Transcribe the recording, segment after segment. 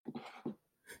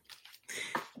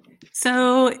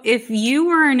So, if you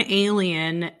were an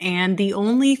alien and the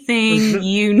only thing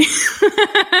you knew,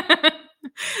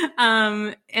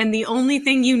 and the only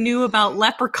thing you knew about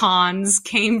leprechauns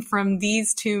came from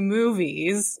these two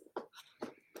movies,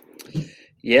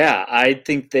 Yeah, I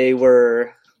think they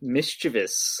were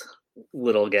mischievous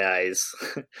little guys.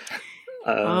 um,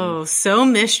 oh, so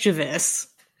mischievous.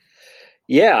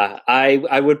 yeah,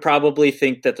 I would probably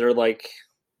think that they're like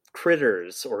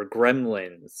critters or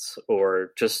gremlins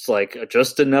or just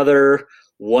another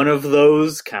one of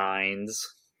those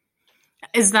kinds.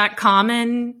 Is that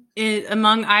common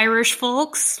among Irish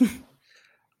folks?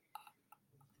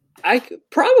 I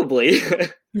probably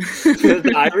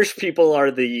the Irish people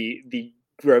are the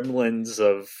gremlins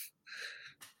of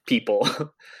people.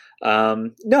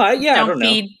 No, I don't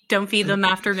know. Don't feed them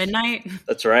after midnight.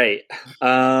 That's right.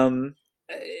 Um,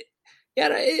 yeah,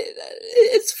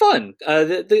 it's fun.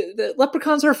 The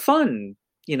leprechauns are fun.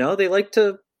 You know, they like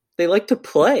to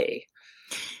play.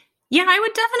 Yeah, I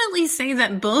would definitely say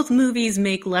that both movies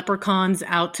make leprechauns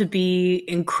out to be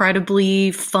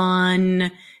incredibly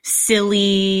fun,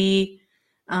 silly.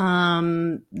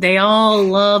 They all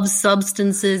love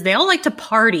substances. They all like to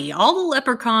party. All the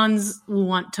leprechauns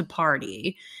want to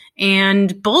party.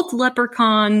 And both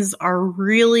leprechauns are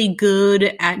really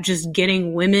good at just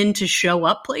getting women to show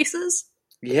up places.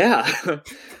 Yeah,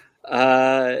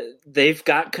 they've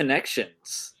got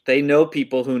connections. They know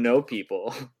people who know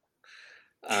people.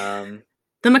 Um,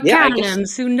 The yeah, I guess.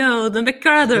 McCallums who know the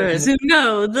McCarthers who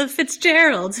know the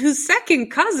Fitzgeralds whose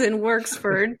second cousin works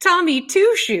for Tommy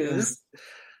Two Shoes.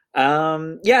 Yeah,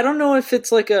 I don't know if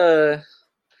it's like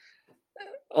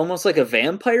almost like a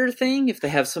vampire thing. If they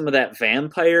have some of that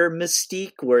vampire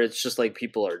mystique, where it's just like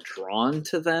people are drawn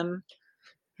to them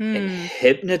and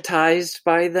hypnotized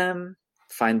by them,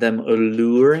 find them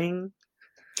alluring.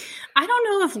 I don't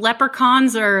know if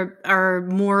leprechauns are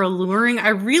more alluring. I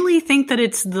really think that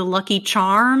it's the Lucky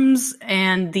Charms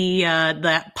and the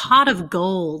that pot of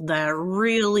gold that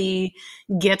really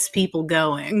gets people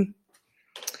going.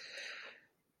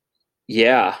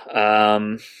 Yeah.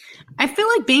 I feel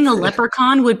like being a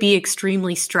leprechaun would be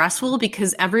extremely stressful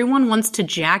because everyone wants to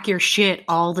jack your shit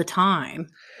all the time.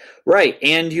 Right,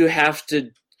 and you have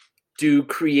to do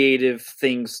creative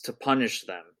things to punish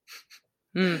them.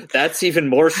 That's even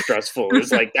more stressful.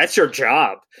 It's like that's your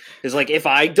job. It's like if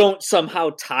I don't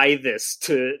somehow tie this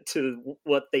to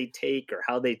what they take or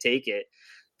how they take it,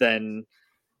 then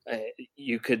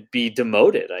you could be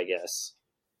demoted, I guess.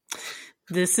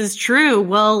 This is true.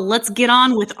 Well, let's get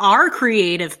on with our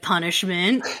creative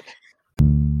punishment.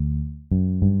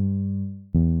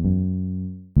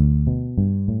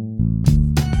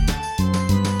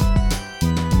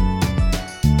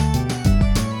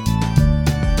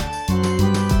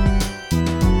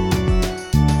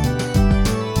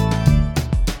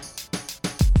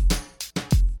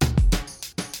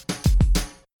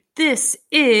 This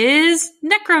is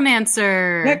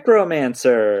Necromancer.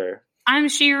 Necromancer. I'm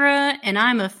Shira, and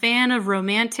I'm a fan of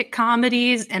romantic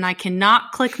comedies, and I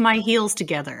cannot click my heels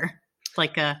together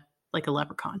like a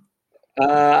leprechaun.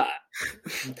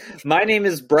 My name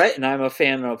is Brett, and I'm a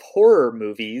fan of horror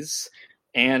movies,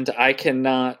 and I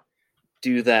cannot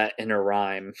do that in a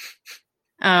rhyme.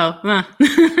 Oh,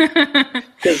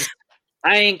 because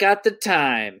I ain't got the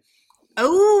time.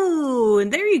 Oh,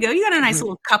 and there you go. You got a nice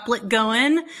little couplet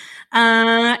going.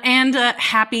 And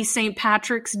happy St.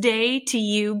 Patrick's Day to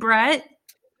you, Brett.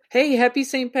 Hey, happy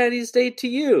St. Patty's Day to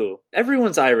you.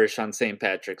 Everyone's Irish on St.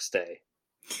 Patrick's Day.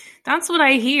 That's what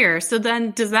I hear. So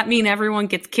then, does that mean everyone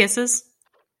gets kisses?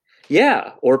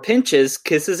 Yeah, or pinches.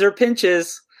 Kisses or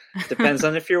pinches. Depends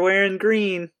on if you're wearing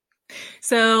green.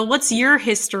 So, what's your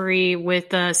history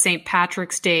with St.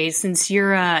 Patrick's Day? Since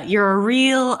you're a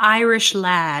real Irish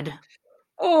lad.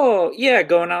 Oh yeah,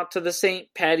 going out to the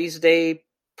St. Patty's Day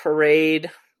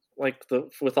parade,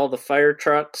 with all the fire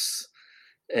trucks,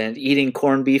 and eating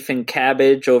corned beef and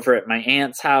cabbage over at my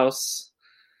aunt's house,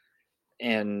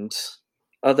 and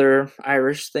other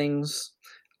Irish things.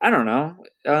 I don't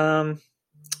know.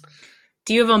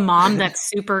 Do you have a mom that's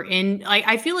super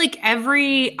I feel like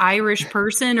every Irish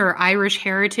person or Irish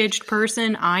heritage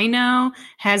person I know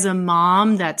has a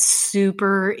mom that's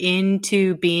super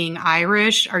into being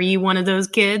Irish. Are you one of those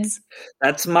kids?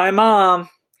 That's my mom.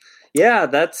 Yeah,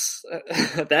 that's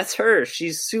her.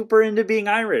 She's super into being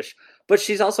Irish, but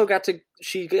she got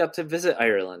to visit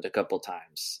Ireland a couple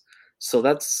times. So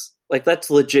that's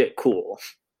legit cool.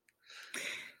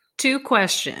 2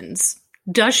 questions.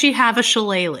 Does she have a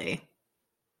shillelagh?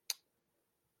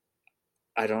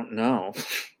 I don't know.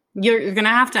 You're going to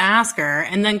have to ask her.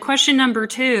 And then question number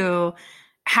 2,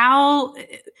 how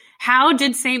how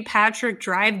did St. Patrick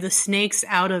drive the snakes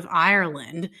out of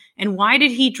Ireland? And why did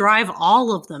he drive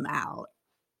all of them out?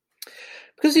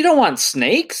 Because you don't want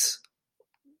snakes.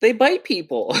 They bite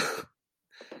people.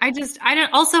 I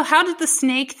don't. Also, how did the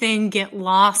snake thing get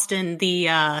lost in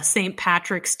the St.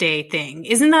 Patrick's Day thing?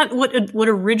 Isn't that what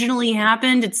originally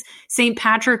happened? It's St.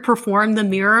 Patrick performed the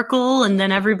miracle, and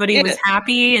then everybody was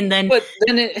happy, and then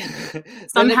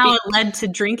somehow it led to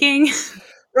drinking.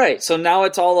 Right. So now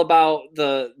it's all about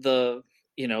the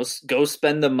go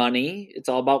spend the money. It's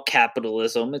all about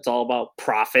capitalism. It's all about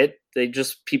profit.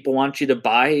 People want you to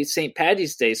buy St.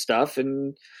 Paddy's Day stuff,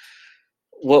 and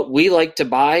what we like to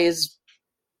buy is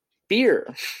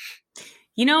beer.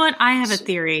 You know what? I have a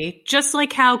theory. Just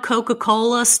like how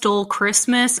Coca-Cola stole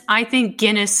Christmas, I think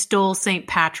Guinness stole St.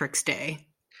 Patrick's Day.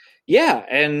 Yeah,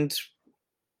 and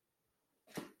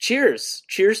cheers.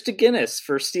 Cheers to Guinness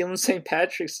for stealing St.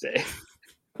 Patrick's Day.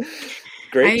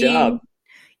 Great job.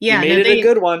 Yeah, you made it a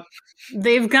good one.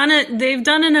 They've done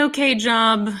an okay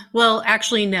job. Well,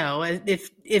 actually, no.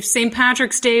 If St.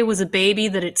 Patrick's Day was a baby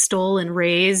that it stole and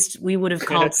raised, we would have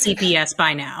called CPS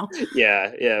by now.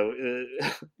 Yeah.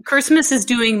 Christmas is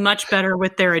doing much better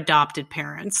with their adopted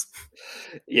parents.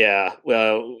 Yeah.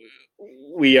 Well,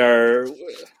 we're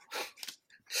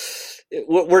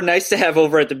nice to have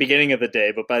over at the beginning of the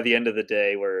day, but by the end of the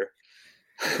day, we're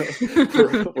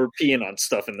peeing on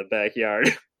stuff in the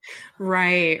backyard.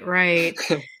 Right.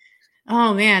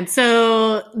 Oh man.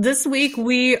 So this week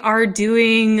we are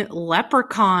doing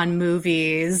Leprechaun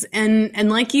movies. And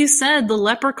like you said, the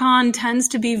Leprechaun tends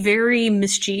to be very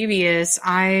mischievous.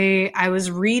 I was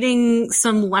reading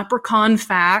some Leprechaun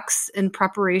facts in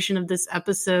preparation of this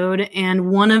episode,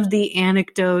 and one of the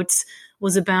anecdotes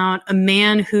was about a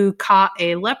man who caught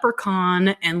a leprechaun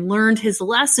and learned his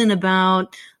lesson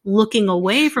about looking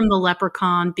away from the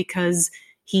leprechaun because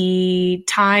he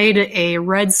tied a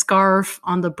red scarf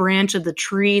on the branch of the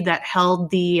tree that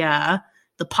held the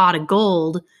pot of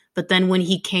gold. But then when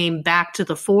he came back to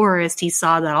the forest, he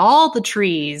saw that all the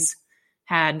trees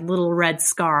had little red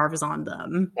scarves on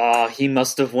them. Oh, he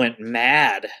must have went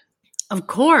mad. Of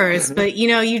course, but you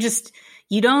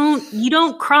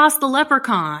don't cross the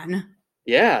leprechaun.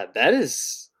 Yeah,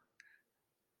 that's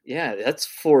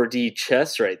 4D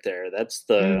chess right there. That's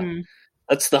the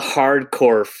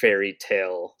hardcore fairy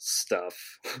tale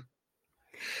stuff.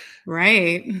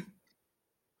 Right.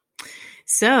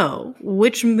 So,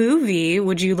 which movie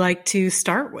would you like to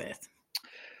start with?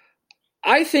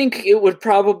 I think it would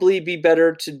probably be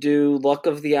better to do Luck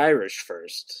of the Irish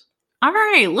first. All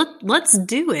right, let's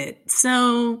do it.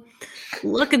 So,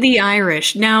 Luck of the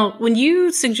Irish. Now, when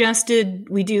you suggested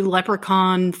we do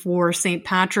Leprechaun for St.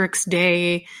 Patrick's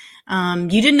Day,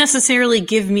 you didn't necessarily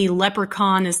give me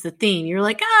Leprechaun as the theme. You're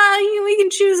like, we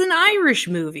can choose an Irish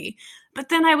movie. But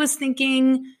then I was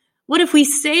thinking, what if we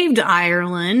saved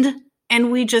Ireland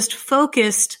and we just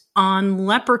focused on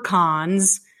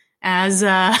leprechauns as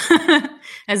the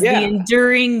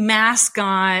enduring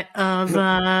mascot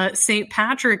of St.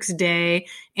 Patrick's Day?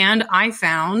 And I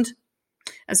found,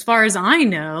 as far as I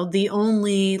know, the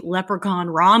only leprechaun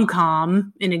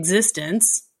rom-com in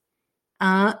existence.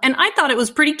 And I thought it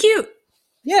was pretty cute.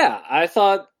 Yeah, I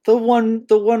thought the one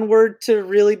word to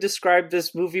really describe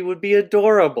this movie would be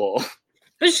adorable.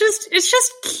 It's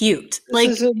just cute.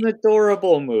 This is an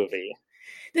adorable movie.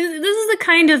 This is the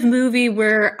kind of movie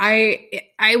where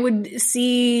I would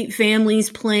see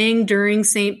families playing during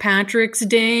St. Patrick's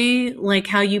Day, like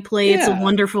how you play It's a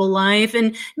Wonderful Life.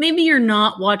 And maybe you're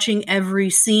not watching every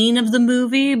scene of the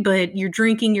movie, but you're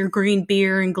drinking your green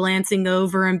beer and glancing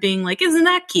over and being like, isn't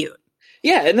that cute?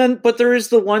 Yeah, but there is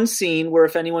the one scene where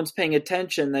if anyone's paying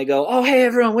attention, they go, "Oh, hey,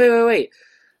 everyone, wait.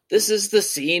 This is the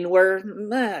scene where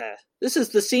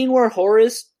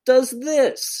Horace does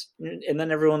this." And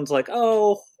then everyone's like,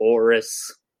 "Oh,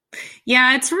 Horace."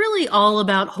 Yeah, it's really all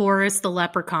about Horace the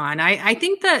leprechaun. I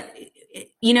think that,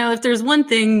 if there's one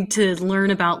thing to learn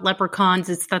about leprechauns,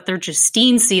 it's that they're just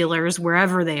steam sealers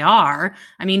wherever they are.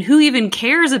 I mean, who even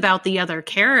cares about the other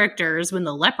characters when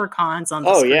the leprechaun's on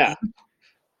the screen?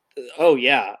 Oh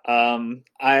yeah.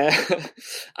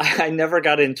 I never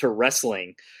got into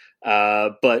wrestling,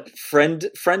 but friend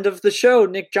of the show,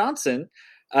 Nick Johnson,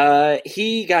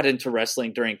 he got into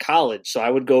wrestling during college. So I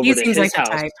would go over to his house.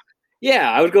 Type.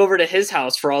 Yeah, I would go over to his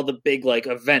house for all the big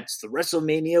events, the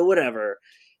WrestleMania, whatever.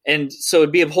 And so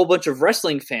it'd be a whole bunch of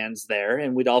wrestling fans there,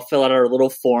 and we'd all fill out our little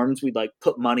forms. We'd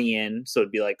put money in. So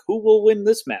it'd be like, who will win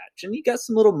this match? And you got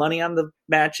some little money on the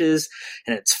matches,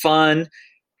 and it's fun.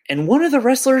 And one of the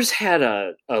wrestlers had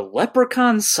a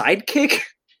leprechaun sidekick,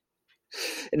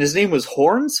 and his name was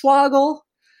Hornswoggle.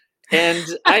 And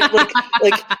I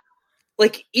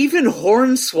like, even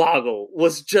Hornswoggle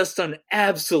was just an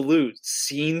absolute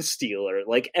scene stealer.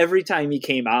 Like, every time he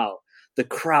came out, the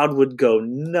crowd would go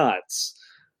nuts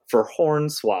for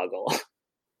Hornswoggle.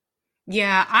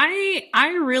 Yeah,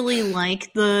 I really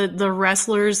like the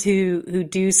wrestlers who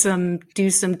do some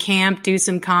camp, do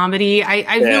some comedy.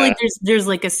 I feel like there's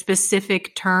like a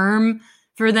specific term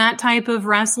for that type of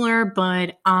wrestler,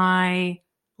 but I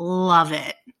love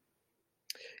it.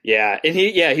 Yeah, and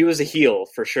he was a heel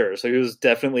for sure. So he was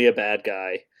definitely a bad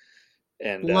guy.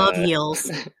 And love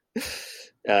heels.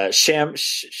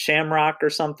 Shamrock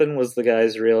or something was the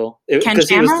guy's real. Ken Shamrock?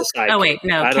 He was the sidekick. Oh wait,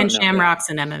 no, Ken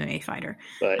Shamrock's an MMA fighter.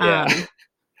 But yeah.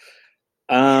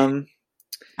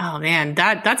 Oh man,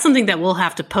 that's something that we'll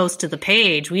have to post to the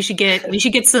page. We should get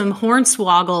some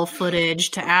Hornswoggle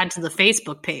footage to add to the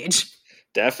Facebook page.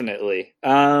 Definitely.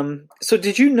 So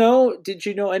did you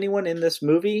know anyone in this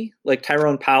movie? Like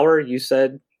Tyrone Power, you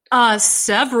said?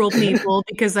 Several people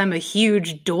because I'm a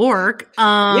huge dork.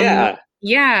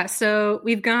 Yeah, so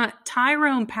we've got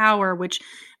Tyrone Power, which,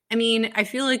 I mean, I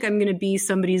feel like I'm going to be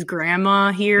somebody's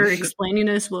grandma here explaining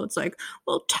this. Well, it's like,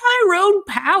 well, Tyrone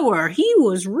Power, he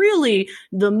was really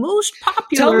the most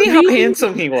popular. Tell me how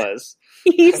handsome he was.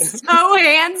 He's so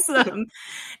handsome.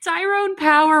 Tyrone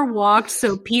Power walked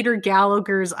so Peter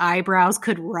Gallagher's eyebrows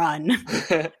could run.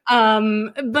 But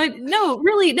no,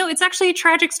 it's actually a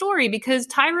tragic story because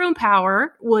Tyrone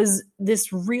Power was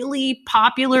this really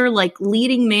popular, like,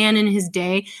 leading man in his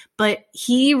day, but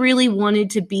he really wanted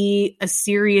to be a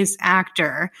serious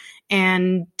actor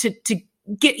and to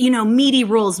get, meaty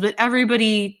roles, but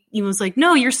everybody was like,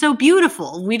 no, you're so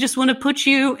beautiful. We just want to put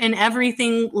you in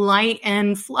everything light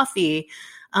and fluffy.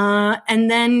 And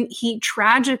then he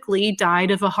tragically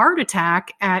died of a heart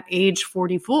attack at age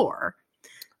 44.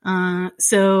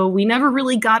 So we never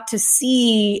really got to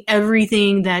see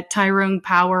everything that Tyrone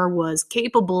Power was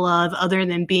capable of other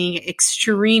than being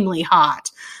extremely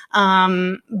hot. But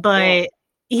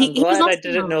I'm glad I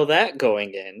didn't know that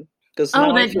going in.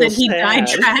 That he died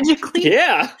tragically?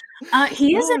 Yeah.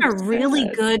 He is in a really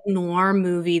good noir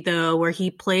movie, though, where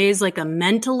he plays like a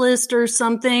mentalist or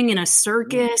something in a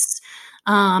circus.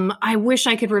 I wish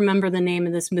I could remember the name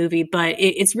of this movie, but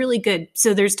it's really good.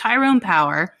 So there's Tyrone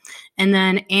Power, and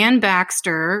then Anne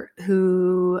Baxter,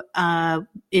 who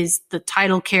is the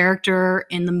title character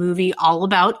in the movie All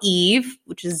About Eve,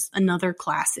 which is another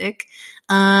classic.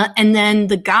 And then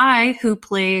the guy who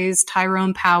plays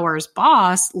Tyrone Power's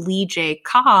boss, Lee J.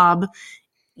 Cobb,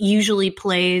 usually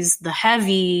plays the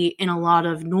heavy in a lot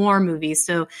of noir movies.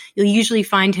 So you'll usually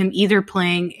find him either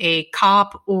playing a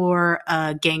cop or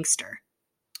a gangster.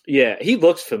 Yeah, he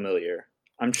looks familiar.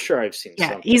 I'm sure I've seen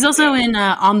something. Yeah, he's also in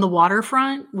On the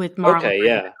Waterfront with Marlon. Okay,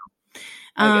 yeah.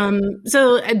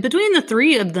 So between the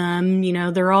three of them,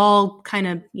 they're all kind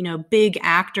of, big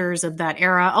actors of that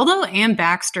era. Although Anne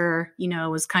Baxter,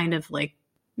 was kind of like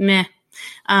meh.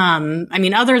 I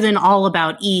mean, other than All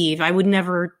About Eve, I would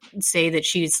never say that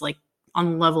she's like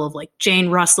on the level of like Jane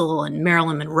Russell and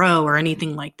Marilyn Monroe or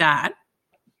anything like that.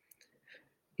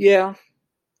 Yeah.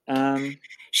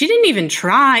 She didn't even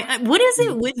try. What is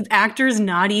it with actors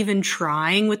not even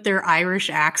trying with their Irish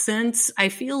accents? I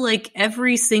feel like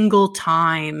every single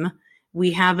time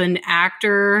we have an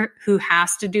actor who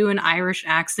has to do an Irish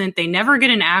accent, they never get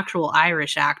an actual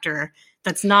Irish actor.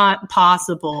 That's not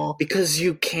possible. Because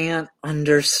you can't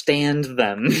understand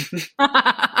them.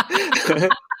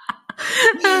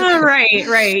 Right.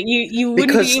 You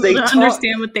wouldn't be able to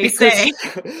understand what they say.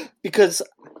 Because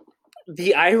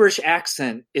the Irish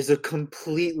accent is a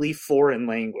completely foreign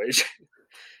language.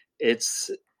 It's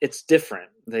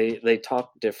different. They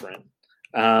talk different.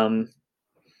 I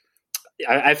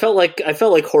felt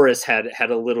like Horace had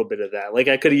a little bit of that. Like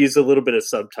I could have used a little bit of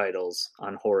subtitles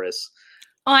on Horace.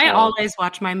 Well, I always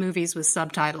watch my movies with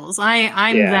subtitles.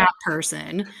 I'm that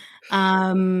person.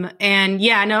 And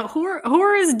yeah, no,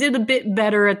 Horace did a bit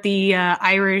better at the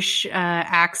Irish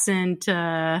accent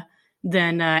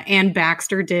than Anne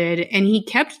Baxter did, and he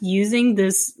kept using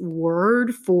this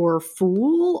word for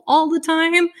fool all the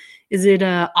time. Is it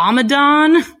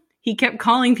Amadon? He kept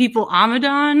calling people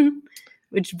Amadon,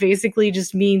 which basically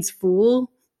just means fool.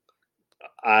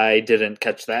 I didn't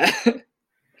catch that.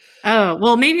 Oh,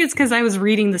 well, maybe it's because I was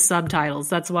reading the subtitles.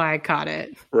 That's why I caught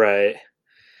it. Right.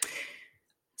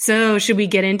 So, should we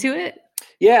get into it?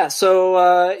 Yeah,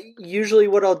 so usually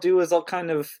what I'll do is I'll kind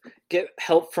of get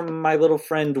help from my little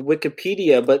friend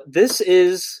Wikipedia, but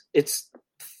it's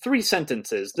 3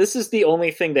 sentences. This is the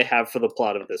only thing they have for the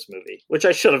plot of this movie, which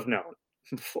I should have known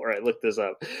before I looked this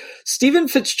up. Stephen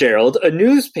Fitzgerald, a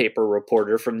newspaper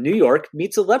reporter from New York,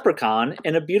 meets a leprechaun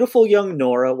and a beautiful young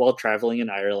Nora while traveling in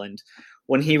Ireland.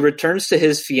 When he returns to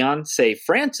his fiancée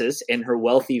Frances and her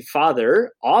wealthy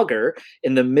father, Augur,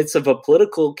 in the midst of a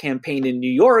political campaign in New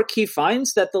York, he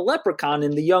finds that the leprechaun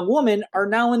and the young woman are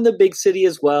now in the big city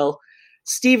as well.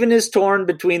 Stephen is torn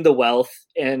between the wealth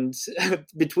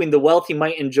he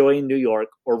might enjoy in New York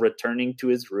or returning to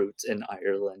his roots in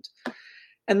Ireland.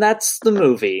 And that's the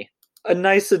movie. A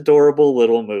nice, adorable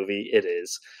little movie it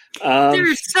is.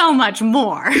 There's so much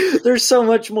more. There's so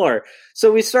much more.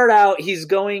 So we start out, he's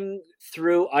going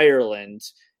through Ireland,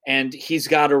 and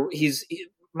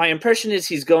my impression is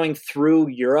he's going through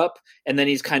Europe, and then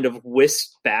he's kind of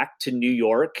whisked back to New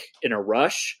York in a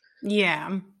rush.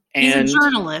 Yeah. He's a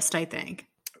journalist, I think.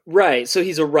 Right. So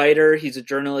he's a writer, he's a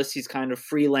journalist, he's kind of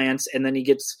freelance, and then he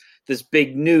gets this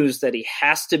big news that he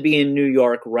has to be in New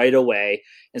York right away.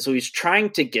 And so he's trying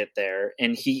to get there,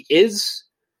 and he is...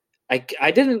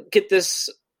 I didn't get this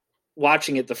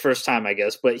watching it the first time, I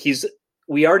guess, but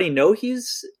we already know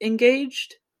he's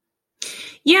engaged?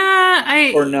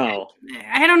 Yeah, or no?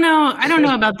 I don't know. I don't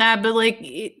know about that, but like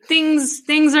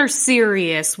things are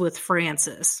serious with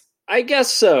Frances. I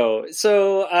guess so.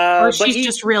 So, or she's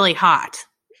just really hot.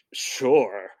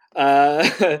 Sure.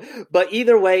 But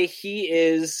either way,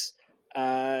 he's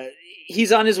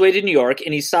on his way to New York,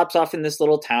 and he stops off in this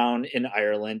little town in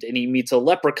Ireland, and he meets a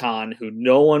leprechaun who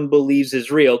no one believes is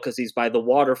real because he's by the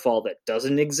waterfall that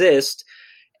doesn't exist.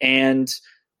 And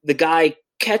the guy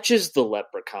catches the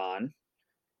leprechaun,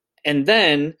 and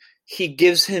then he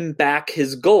gives him back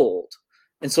his gold.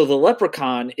 And so the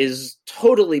leprechaun is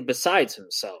totally besides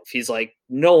himself. He's like,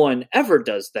 no one ever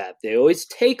does that. They always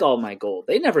take all my gold.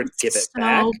 They never give it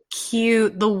back. So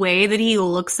cute. The way that he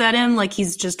looks at him, like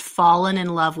he's just fallen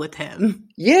in love with him.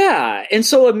 Yeah. And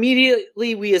so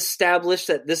immediately we establish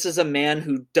that this is a man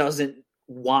who doesn't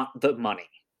want the money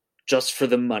just for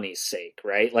the money's sake,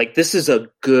 right? Like, this is a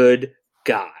good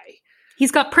guy.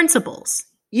 He's got principles.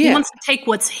 Yeah. He wants to take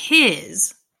what's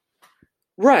his.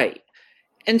 Right.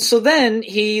 And so then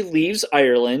he leaves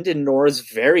Ireland, and Nora's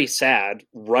very sad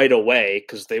right away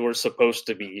because they were supposed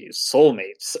to be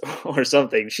soulmates or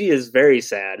something. She is very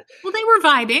sad. Well, they were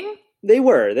vibing. They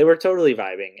were totally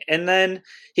vibing. And then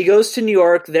he goes to New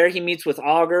York. There he meets with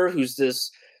Augur, who's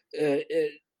this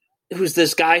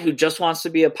guy who just wants to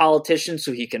be a politician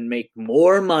so he can make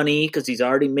more money because he's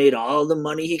already made all the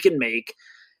money he can make.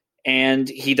 And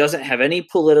he doesn't have any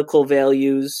political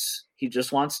values. He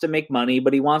just wants to make money,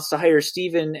 but he wants to hire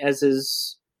Stephen as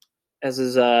his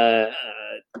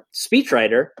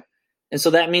speechwriter. And so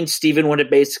that means Stephen would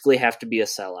basically have to be a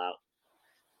sellout.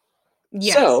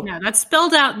 Yes, that's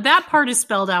spelled out. That part is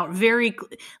spelled out very,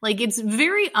 like, it's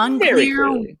very unclear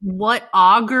what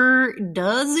Augur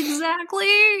does exactly.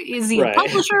 Is he a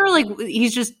publisher? Like,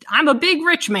 he's just, I'm a big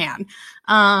rich man.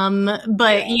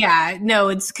 But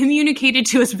it's communicated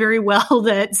to us very well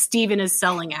that Stephen is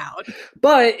selling out.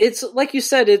 But it's like you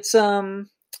said, it's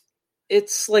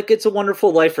like It's a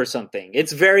Wonderful Life or something.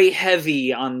 It's very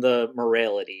heavy on the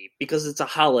morality because it's a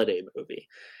holiday movie.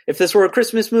 If this were a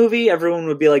Christmas movie, everyone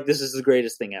would be like, this is the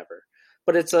greatest thing ever.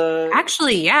 But it's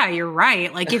Actually, yeah, you're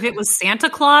right. Like, if it was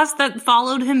Santa Claus that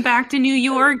followed him back to New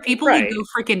York, people would go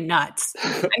freaking nuts.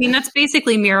 I mean, that's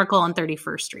basically Miracle on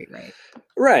 31st Street, right?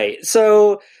 Right.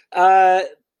 So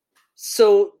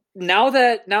now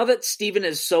that Stephen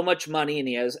has so much money and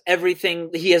he has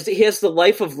everything, he has the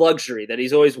life of luxury that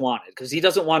he's always wanted, because he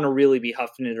doesn't want to really be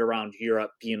huffing it around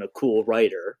Europe being a cool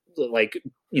writer,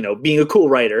 being a cool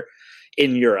writer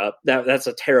in Europe. That's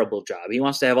a terrible job. He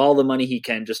wants to have all the money he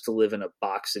can just to live in a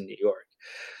box in New York.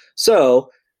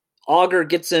 So Augur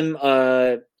gets him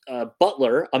a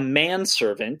butler, a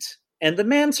manservant. And the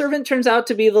manservant turns out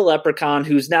to be the leprechaun,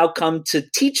 who's now come to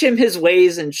teach him his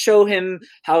ways and show him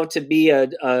how to be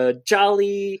a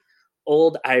jolly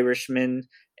old Irishman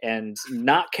and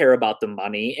not care about the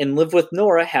money and live with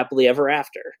Nora happily ever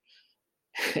after.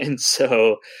 And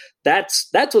so that's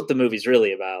what the movie's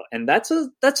really about. And that's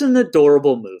an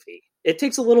adorable movie. It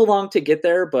takes a little long to get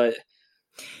there, but...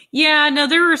 Yeah, no,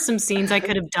 there were some scenes I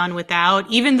could have done without,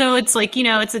 even though it's like,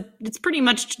 it's pretty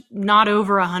much not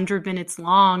over 100 minutes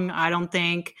long, I don't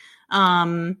think.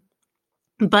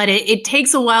 But it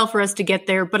takes a while for us to get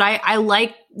there. But I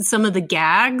like some of the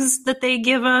gags that they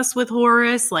give us with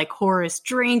Horace, like Horace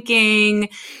drinking,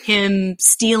 him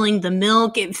stealing the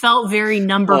milk. It felt very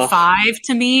number 5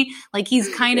 to me. Like, he's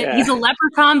he's a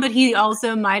leprechaun, but he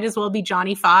also might as well be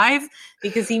Johnny Five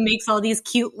because he makes all these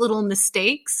cute little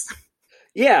mistakes.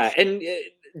 Yeah, and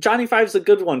Johnny Five's a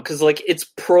good one because, like, it's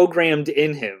programmed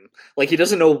in him. Like, he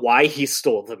doesn't know why he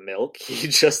stole the milk. He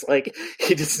just,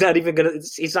 he's not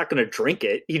gonna drink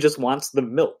it. He just wants the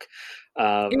milk.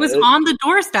 It was on the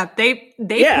doorstep. They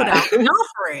put out an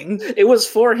offering. It was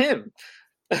for him.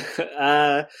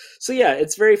 So yeah,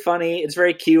 it's very funny. It's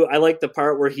very cute. I like the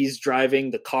part where he's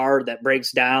driving the car that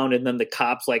breaks down, and then the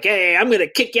cop's like, "Hey, I'm gonna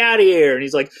kick you out of here," and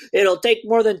he's like, "It'll take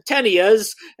more than 10 of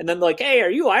yous." And then like, "Hey, are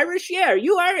you Irish? Yeah, are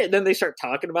you Irish?" And then they start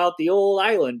talking about the old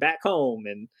island back home,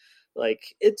 and like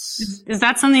it's Is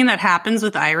that something that happens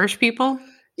with Irish people?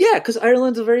 yeah, because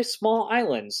Ireland's a very small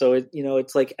island, so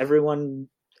it's like everyone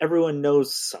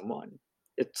knows someone.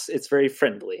 It's very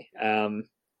friendly.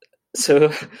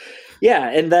 So yeah,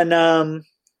 and then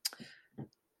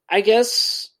I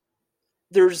guess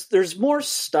there's more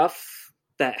stuff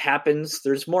that happens.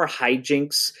 There's more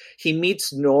hijinks. He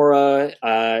meets Nora.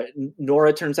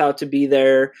 Nora turns out to be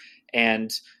there,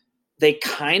 and they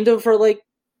kind of are like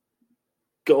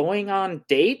going on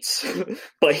dates,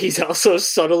 but he's also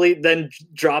subtly then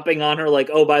dropping on her like,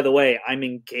 "Oh, by the way, I'm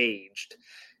engaged."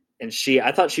 And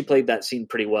I thought she played that scene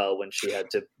pretty well when she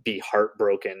had to be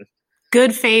heartbroken.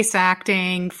 Good face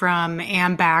acting from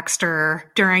Anne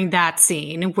Baxter during that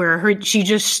scene where she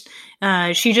just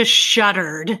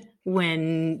shuddered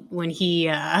when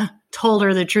he told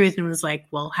her the truth and was like,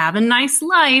 "Well, have a nice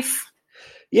life."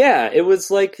 Yeah, it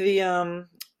was like the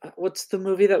what's the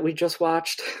movie that we just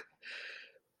watched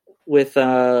with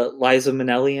Liza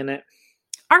Minnelli in it?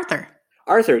 Arthur.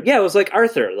 Yeah, it was like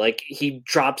Arthur. Like he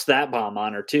drops that bomb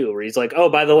on her too, where he's like, "Oh,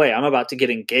 by the way, I'm about to get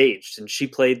engaged," and she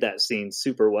played that scene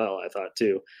super well, I thought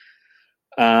too.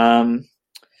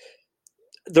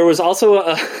 There was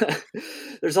also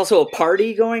there's also a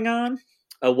party going on,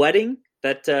 a wedding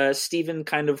that Stephen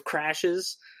kind of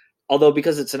crashes. Although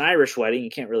because it's an Irish wedding, you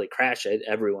can't really crash it.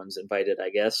 Everyone's invited, I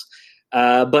guess.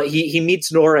 But he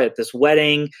meets Nora at this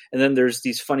wedding, and then there's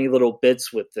these funny little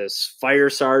bits with this fire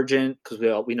sergeant, because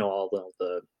we know all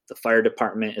the fire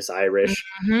department is Irish.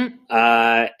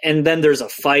 Mm-hmm. And then there's a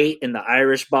fight in the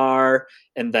Irish bar,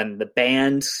 and then the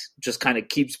band just kind of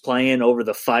keeps playing over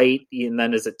the fight, and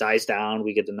then as it dies down,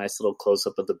 we get a nice little close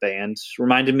up of the band.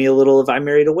 Reminded me a little of I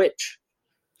Married a Witch.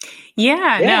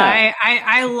 Yeah, no,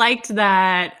 I liked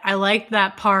that. I liked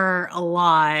that part a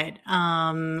lot.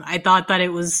 I thought that it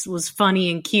was funny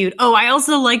and cute. Oh, I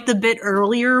also liked the bit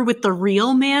earlier with the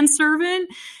real manservant,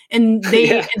 and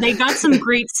they got some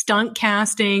great stunt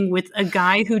casting with a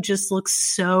guy who just looks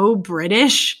so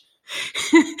British.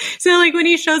 So like when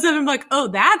he shows up, I'm like, oh,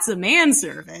 that's a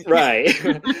manservant, right?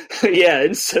 Yeah,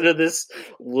 instead of this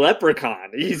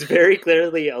leprechaun, he's very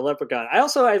clearly a leprechaun. I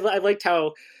liked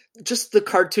how. Just the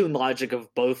cartoon logic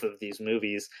of both of these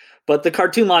movies, but the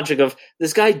cartoon logic of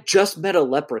this guy just met a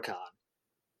leprechaun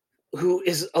who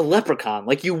is a leprechaun.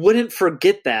 Like you wouldn't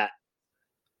forget that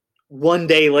one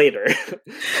day later.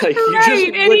 Like you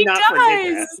just would not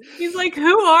forget that. He's like,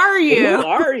 "Who are you? Who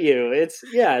are you?" It's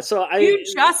so you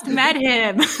just met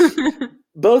him.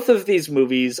 Both of these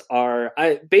movies are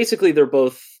basically they're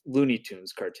both Looney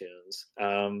Tunes cartoons.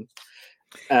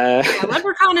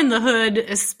 Leprechaun in the Hood,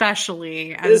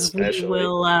 especially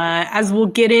we'll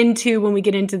get into when we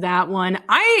get into that one.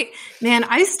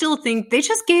 I still think they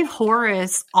just gave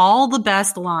Horace all the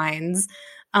best lines.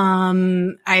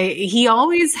 He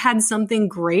always had something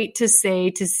great to say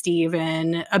to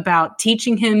Stephen about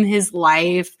teaching him his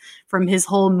life, from his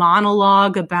whole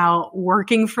monologue about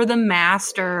working for the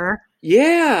master.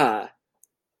 Yeah,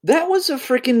 that was a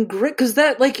freaking great, because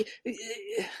that like.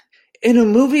 In a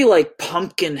movie like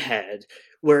Pumpkinhead,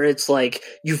 where it's like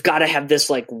you've got to have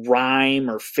this like rhyme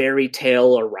or fairy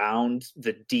tale around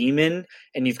the demon,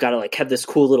 and you've got to like have this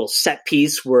cool little set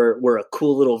piece where a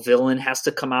cool little villain has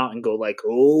to come out and go like,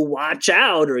 "Oh, watch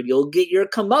out, or you'll get your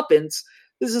comeuppance."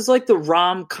 This is like the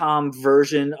rom-com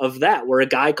version of that, where a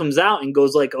guy comes out and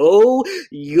goes like, "Oh,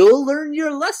 you'll learn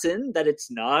your lesson that it's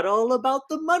not all about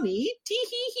the money."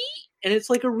 Tee-hee-hee. And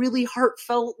it's like a really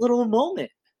heartfelt little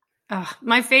moment.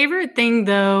 My favorite thing,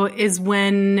 though, is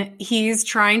when he's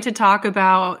trying to talk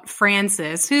about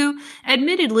Frances, who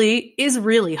admittedly is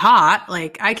really hot.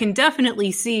 Like, I can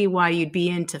definitely see why you'd be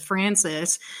into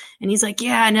Frances. And he's like,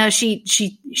 "Yeah, no, she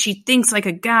thinks like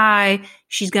a guy.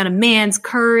 She's got a man's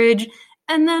courage."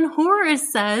 And then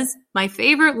Horace says, my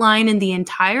favorite line in the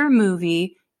entire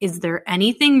movie, "Is there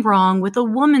anything wrong with a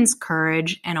woman's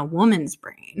courage and a woman's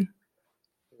brain?"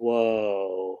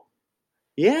 Whoa.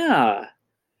 Yeah.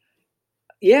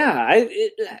 Yeah,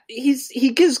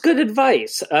 he gives good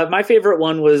advice. My favorite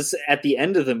one was at the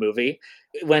end of the movie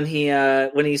when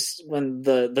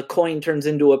the coin turns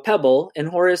into a pebble, and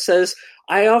Horace says,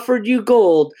 "I offered you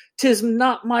gold. 'Tis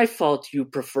not my fault you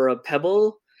prefer a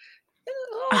pebble."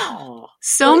 Oh,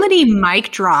 so many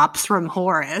mic drops from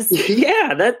Horace.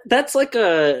 Yeah, that's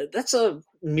a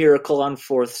Miracle on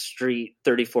 4th Street,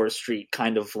 34th Street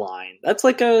kind of line. That's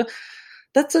a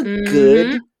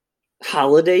good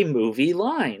holiday movie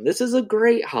line. This is a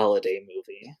great holiday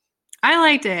movie. I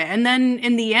liked it. And then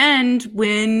in the end,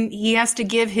 when he has to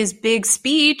give his big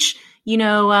speech,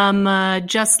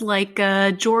 just like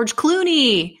George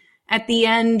Clooney at the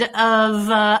end of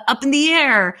Up in the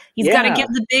Air, he's got to give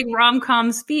the big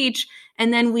rom-com speech.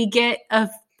 And then we get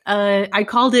I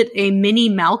called it a mini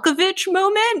Malkovich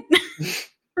moment.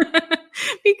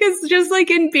 Because just like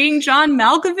in Being John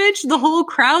Malkovich, the whole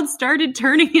crowd started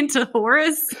turning into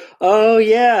Horace. Oh,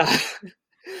 yeah.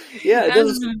 Yeah, that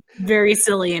was very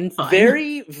silly and fun.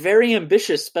 Very, very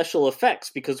ambitious special effects,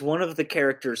 because one of the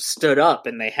characters stood up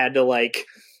and they had to, like,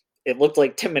 it looked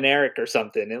like Tim and Eric or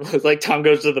something. It looked like Tom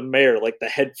Goes to the Mayor, like the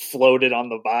head floated on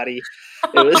the body.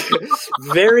 It was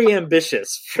very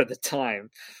ambitious for the time.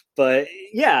 But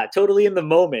yeah, totally in the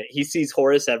moment. He sees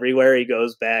Horace everywhere. He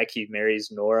goes back. He marries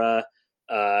Nora.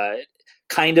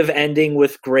 Kind of ending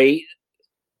with great,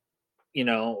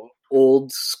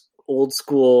 old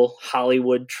school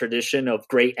Hollywood tradition of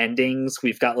great endings.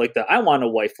 We've got like I want a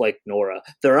wife like Nora.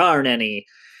 There aren't any.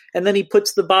 And then he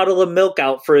puts the bottle of milk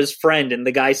out for his friend, and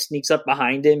the guy sneaks up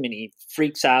behind him, and he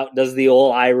freaks out, does the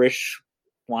old Irish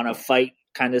want to fight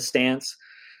kind of stance,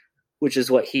 which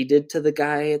is what he did to the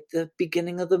guy at the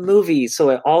beginning of the movie.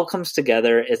 So it all comes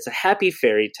together. It's a happy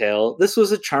fairy tale. This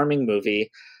was a charming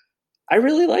movie. I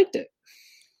really liked it.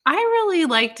 I really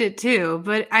liked it too,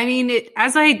 but I mean,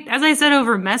 as I said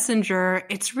over Messenger,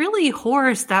 it's really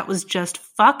Horace that was just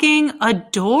fucking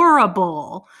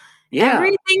adorable. Yeah.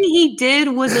 Everything he did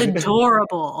was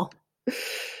adorable.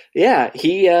 Yeah,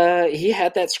 he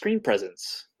had that screen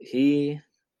presence. He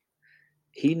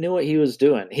knew what he was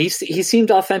doing. He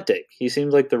seemed authentic. He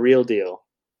seemed like the real deal.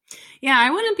 Yeah,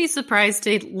 I wouldn't be surprised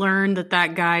to learn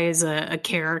that guy is a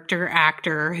character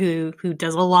actor who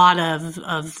does a lot of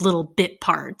little bit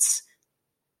parts.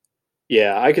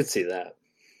 Yeah, I could see that.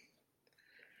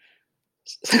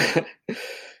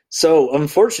 So,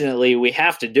 unfortunately, we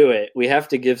have to do it. We have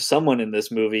to give someone in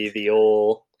this movie the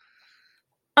old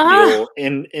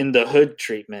in the hood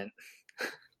treatment.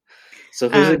 So,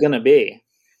 who's it going to be?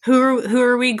 Who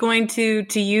are we going to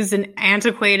use an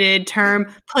antiquated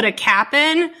term? Put a cap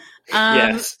in?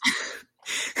 Yes.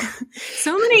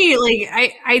 So many,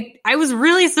 I was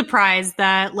really surprised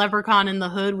that Leprechaun in the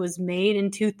Hood was made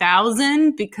in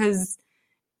 2000, because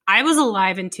I was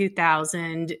alive in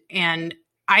 2000 and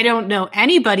I don't know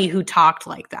anybody who talked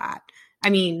like that. I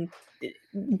mean,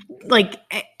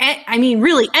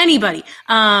 really anybody.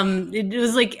 It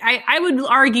was like, I would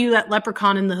argue that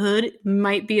Leprechaun in the Hood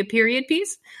might be a period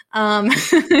piece.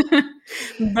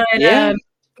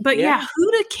 But yeah,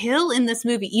 who to kill in this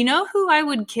movie? You know who I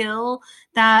would kill?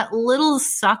 That little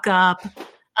suck up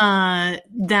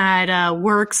that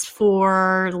works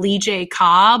for Lee J.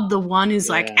 Cobb, the one who's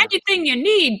like, anything you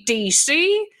need,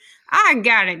 DC. I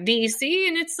got it, DC.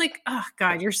 And it's like, oh,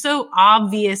 God, you're so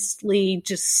obviously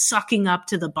just sucking up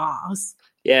to the boss.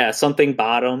 Yeah, something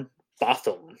Botham.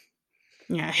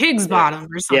 Yeah, Higgs Bottom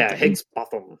or something. Yeah, Higgs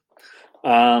Botham.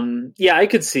 Yeah, I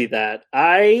could see that.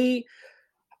 I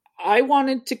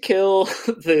wanted to kill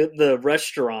the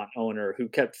restaurant owner who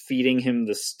kept feeding him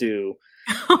the stew.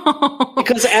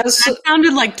 Because that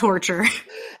sounded like torture.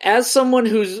 As someone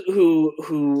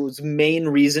whose main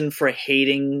reason for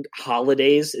hating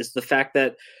holidays is the fact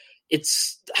that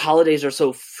holidays are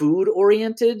so food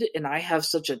oriented, and I have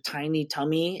such a tiny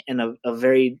tummy and a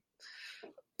very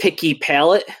picky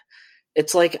palate.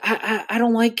 It's like I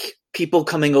don't like people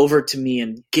coming over to me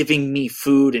and giving me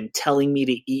food and telling me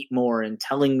to eat more and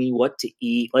telling me what to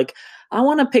eat. Like, I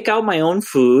want to pick out my own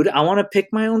food. I want to pick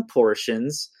my own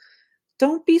portions.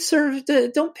 Don't be served.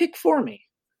 Don't pick for me.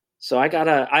 So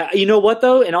you know what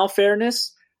though? In all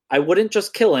fairness, I wouldn't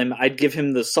just kill him. I'd give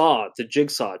him the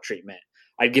jigsaw treatment.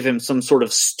 I'd give him some sort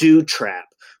of stew trap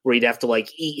where he'd have to like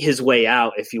eat his way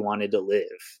out if he wanted to live.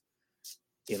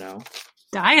 You know?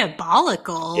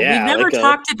 Diabolical. Yeah, we've never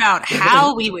talked about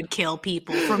how we would kill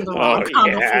people from the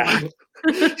rom-com before.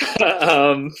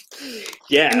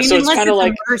 Yeah, I mean, so it's kind of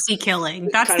like mercy killing.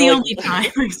 That's the only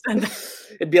time I've said that.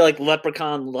 It'd be like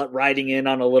Leprechaun riding in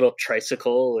on a little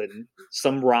tricycle and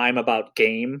some rhyme about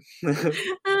game.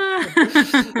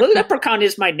 Leprechaun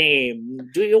is my name.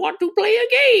 Do you want to play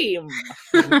a game?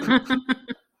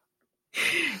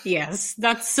 Yes,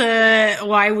 that's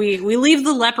why we leave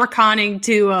the leprechauning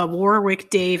to Warwick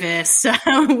Davis. That's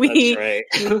right.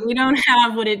 we don't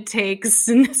have what it takes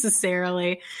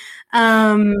necessarily.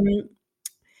 Yeah,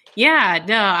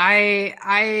 no,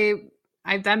 I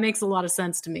that makes a lot of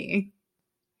sense to me.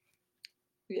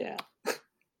 Yeah.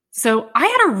 So I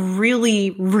had a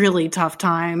really, really tough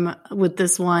time with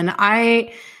this one.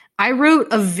 I wrote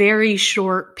a very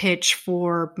short pitch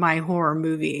for my horror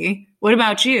movie What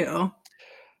about you?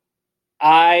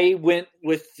 I went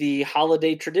with the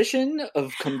holiday tradition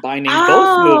of combining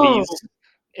both movies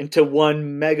into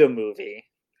one mega movie.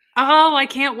 Oh, I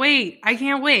can't wait. I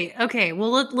can't wait. Okay,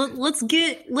 well let's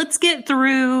get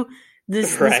through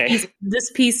this Right.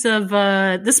 this piece of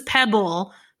this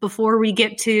pebble before we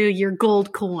get to your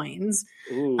gold coins.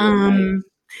 Ooh, right.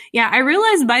 Yeah, I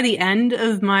realized by the end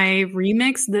of my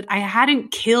remix that I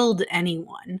hadn't killed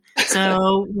anyone.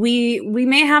 So we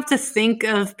may have to think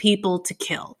of people to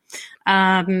kill.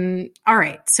 All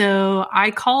right. So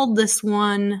I called this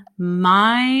one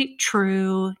My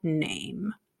True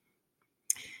Name.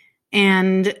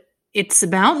 And it's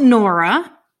about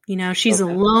Nora. You know, she's a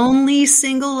lonely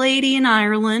single lady in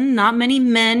Ireland. Not many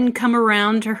men come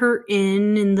around to her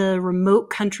inn in the remote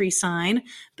countryside.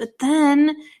 But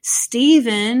then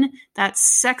Stephen, that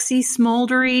sexy,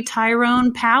 smoldery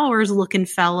Tyrone Powers looking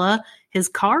fella, his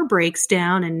car breaks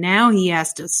down and now he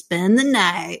has to spend the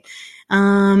night.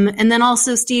 And then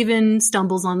also Stephen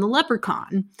stumbles on the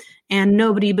leprechaun. And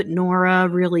nobody but Nora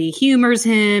really humors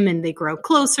him and they grow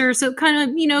closer. So kind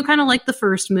of like the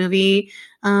first movie.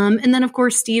 And then, of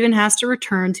course, Stephen has to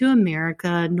return to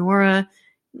America. Nora,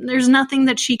 there's nothing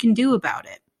that she can do about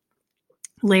it.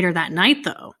 Later that night,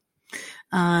 though,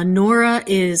 Nora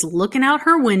is looking out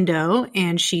her window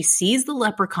and she sees the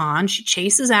leprechaun. She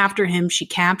chases after him. She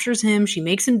captures him. She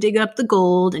makes him dig up the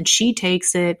gold and she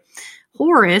takes it.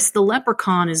 Horace, the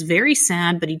leprechaun, is very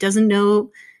sad, but he doesn't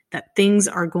know that things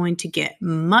are going to get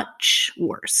much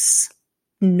worse.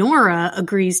 Nora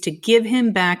agrees to give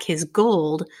him back his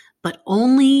gold, but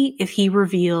only if he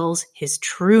reveals his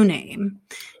true name.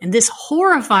 And this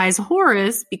horrifies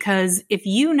Horace because if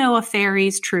you know a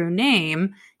fairy's true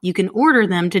name, you can order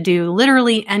them to do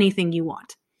literally anything you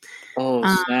want. Oh,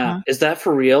 snap. Is that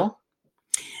for real?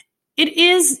 It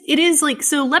is like,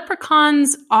 so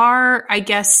leprechauns are, I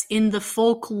guess, in the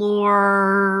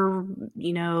folklore,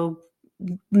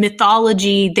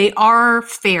 mythology, they are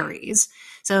fairies.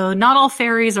 So not all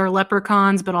fairies are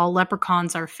leprechauns, but all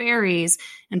leprechauns are fairies.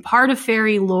 And part of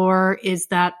fairy lore is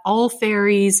that all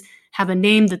fairies have a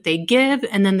name that they give,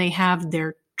 and then they have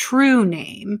their true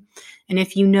name. And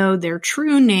if you know their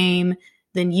true name,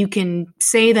 then you can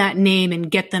say that name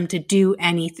and get them to do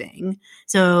anything.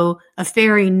 So a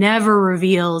fairy never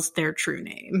reveals their true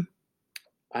name.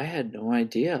 I had no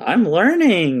idea. I'm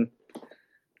learning.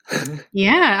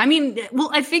 Yeah, I mean, well,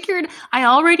 I figured I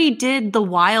already did the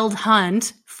Wild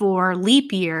Hunt for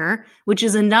Leap Year, which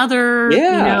is another,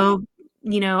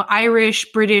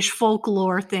 Irish, British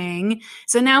folklore thing.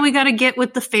 So now we got to get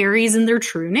with the fairies and their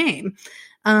true name.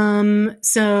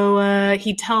 So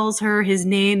he tells her his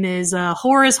name is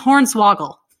Horace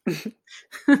Hornswoggle.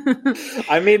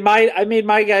 I made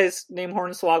my guy's name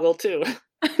Hornswoggle too.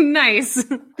 Nice.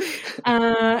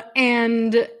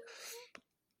 And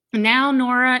now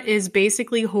Nora is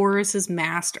basically Horace's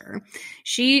master.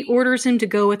 She orders him to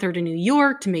go with her to New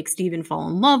York to make Stephen fall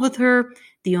in love with her.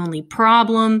 The only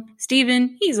problem,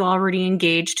 Stephen, he's already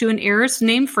engaged to an heiress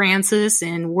named Frances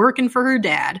and working for her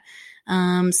dad.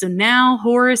 So now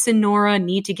Horace and Nora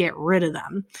need to get rid of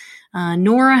them.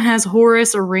 Nora has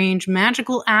Horace arrange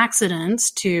magical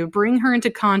accidents to bring her into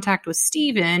contact with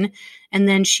Stephen, and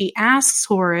then she asks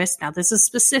Horace, now this is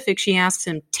specific, she asks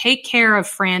him, take care of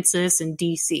Frances and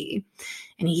DC.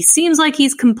 And he seems like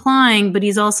he's complying, but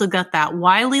he's also got that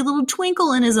wily little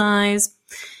twinkle in his eyes.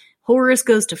 Horace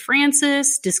goes to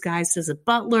Frances, disguised as a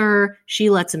butler. She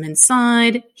lets him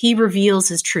inside. He reveals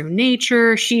his true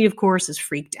nature. She, of course, is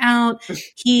freaked out.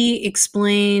 He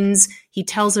explains, he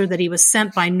tells her that he was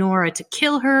sent by Nora to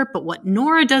kill her, but what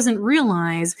Nora doesn't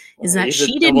realize is that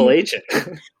she didn't... double agent.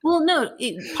 Well, no,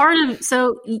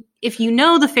 so if you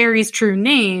know the fairy's true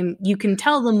name, you can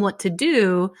tell them what to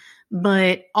do,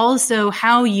 but also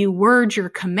how you word your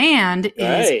command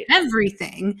is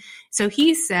everything. So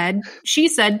she said,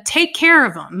 take care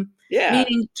of him,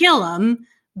 meaning kill him,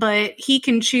 but he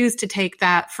can choose to take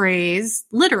that phrase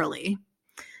literally.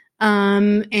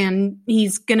 And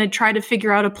he's going to try to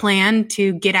figure out a plan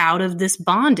to get out of this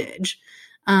bondage.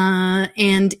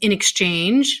 And in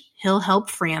exchange, he'll help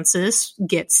Frances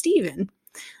get Stephen.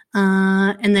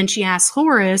 And then she asks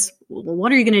Horace, well,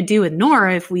 what are you going to do with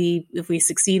Nora if we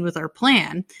succeed with our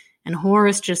plan? And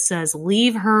Horace just says,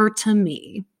 leave her to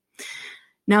me.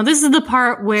 Now, this is the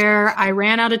part where I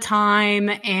ran out of time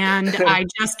and I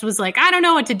just was like, I don't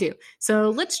know what to do.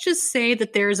 So let's just say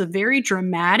that there's a very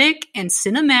dramatic and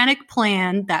cinematic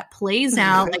plan that plays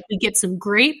out. Like we get some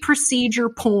great procedure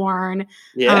porn.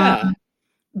 Yeah.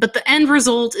 But the end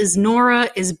result is Nora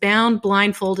is bound,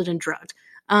 blindfolded, and drugged.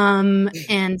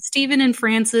 And Stephen and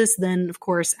Francis then, of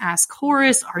course, ask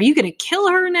Horace, are you going to kill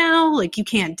her now? Like, you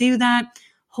can't do that.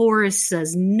 Horace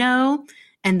says no.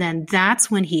 And then that's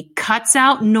when he cuts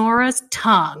out Nora's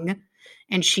tongue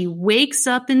and she wakes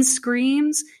up and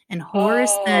screams. And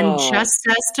Horace then just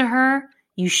says to her,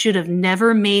 you should have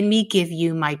never made me give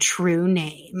you my true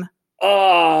name.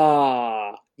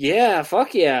 Oh, yeah.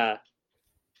 Fuck yeah.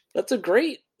 That's a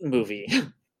great movie.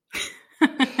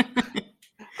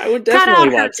 I would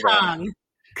definitely watch that.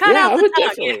 Cut out the tongue. I would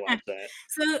definitely watch that.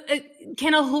 So,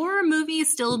 can a horror movie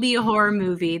still be a horror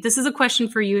movie? This is a question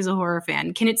for you as a horror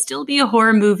fan. Can it still be a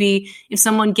horror movie if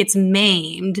someone gets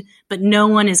maimed, but no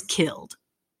one is killed?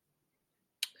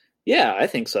 Yeah, I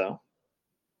think so.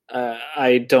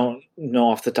 I don't know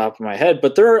off the top of my head,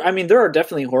 but there are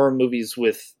definitely horror movies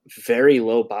with very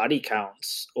low body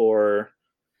counts, or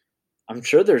I'm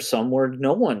sure there's some where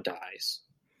no one dies.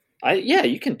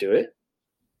 You can do it.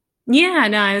 Yeah,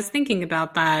 no, I was thinking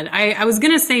about that. I was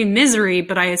going to say Misery,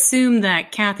 but I assume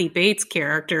that Kathy Bates'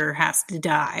 character has to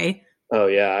die. Oh,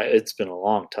 yeah, it's been a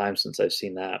long time since I've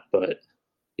seen that, but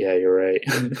yeah, you're right.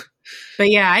 But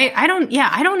yeah, I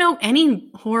don't know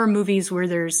any horror movies where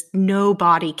there's no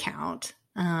body count.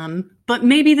 But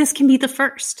maybe this can be the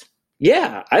first.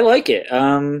 Yeah, I like it.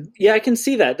 I can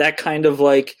see that. That kind of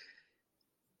like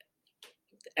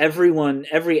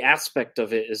every aspect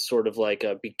of it is sort of like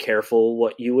be careful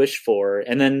what you wish for.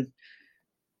 And then,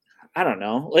 I don't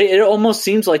know, like, it almost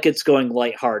seems like it's going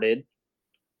lighthearted,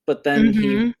 but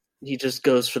then he just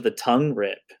goes for the tongue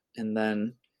rip. And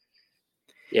then,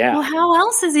 yeah. Well, how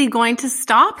else is he going to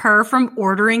stop her from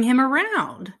ordering him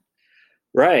around?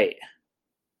 Right.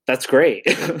 That's great.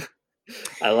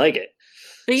 I like it.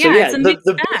 But yeah, it's a mixed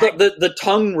bag. The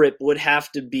tongue rip would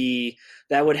have to be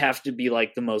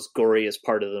like the most goriest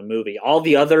part of the movie. All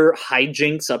the other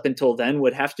hijinks up until then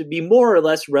would have to be more or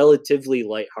less relatively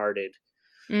lighthearted,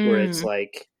 where it's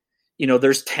like,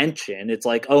 there's tension. It's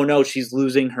like, oh no, she's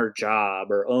losing her job,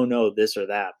 or oh no, this or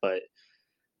that. But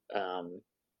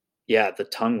the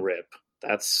tongue rip.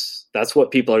 That's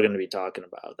what people are going to be talking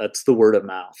about. That's the word of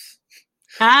mouth.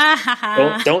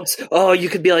 Don't. Oh, you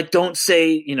could be like, don't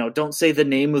say the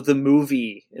name of the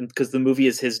movie, because the movie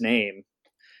is his name,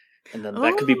 and then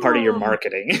that could be part of your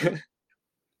marketing.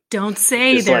 Don't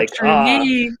say their true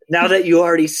name. Now that you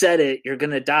already said it, you're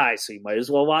gonna die, so you might as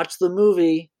well watch the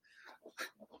movie.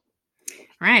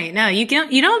 Right. No, you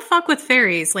don't fuck with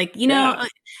fairies. Like,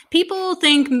 people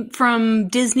think from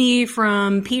Disney,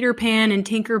 from Peter Pan and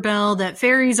Tinkerbell, that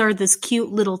fairies are this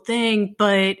cute little thing,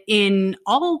 but in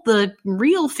all the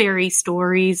real fairy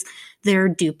stories,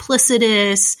 they're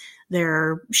duplicitous,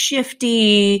 they're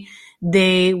shifty,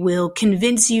 they will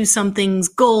convince you something's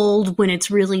gold when it's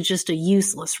really just a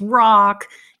useless rock.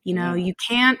 You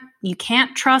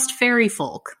can't trust fairy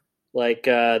folk. Like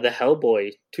the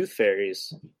Hellboy tooth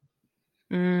fairies.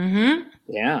 Mm-hmm.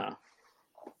 Yeah.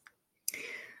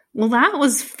 Well, that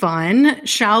was fun.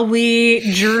 Shall we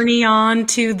journey on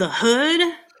to the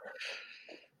hood?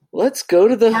 Let's go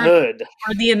to the hood.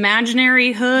 Or the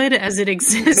imaginary hood as it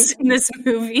exists in this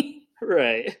movie.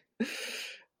 Right.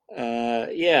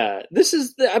 This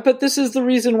is the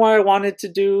reason why I wanted to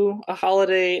do a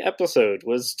holiday episode,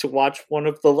 was to watch one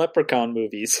of the Leprechaun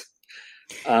movies.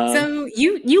 So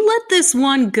you let this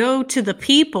one go to the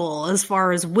people as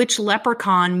far as which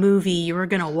Leprechaun movie you were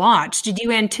going to watch. Did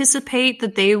you anticipate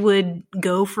that they would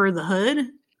go for the hood?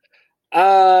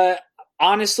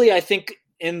 Honestly, I think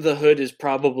In the Hood is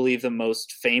probably the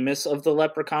most famous of the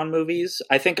Leprechaun movies.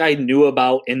 I think I knew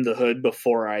about In the Hood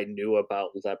before I knew about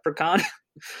Leprechaun.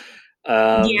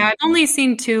 I've only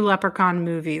seen 2 Leprechaun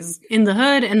movies, In the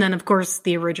Hood and then, of course,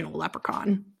 the original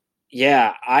Leprechaun.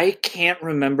 Yeah, I can't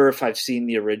remember if I've seen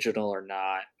the original or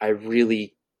not. I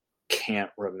really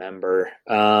can't remember.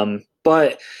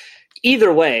 But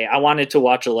either way, I wanted to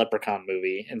watch a Leprechaun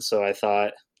movie, and so I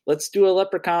thought, let's do a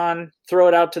Leprechaun, throw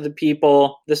it out to the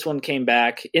people. This one came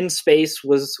back. In Space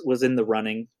was in the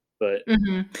running, but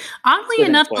oddly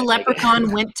enough, the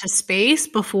Leprechaun went to space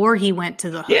before he went to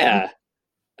the hood. Yeah.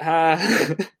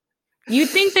 You'd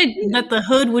think that the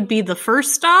hood would be the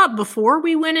first stop before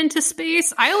we went into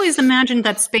space. I always imagined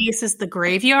that space is the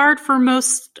graveyard for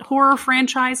most horror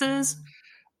franchises.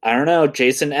 I don't know.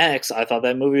 Jason X, I thought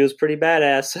that movie was pretty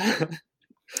badass.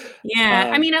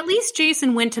 Yeah, at least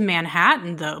Jason went to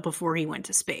Manhattan, though, before he went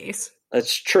to space.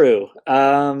 That's true.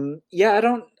 I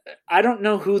don't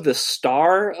know who the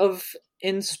star of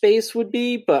In Space would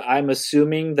be, but I'm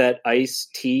assuming that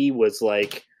Ice-T was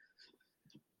like,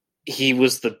 he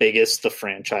was the biggest the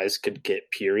franchise could get,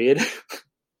 period.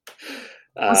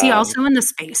 Was he also in the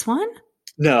space one?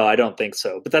 No, I don't think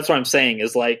so. But that's what I'm saying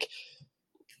is, like,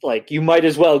 like, you might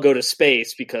as well go to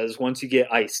space, because once you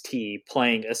get Ice-T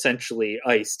playing essentially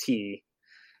Ice-T,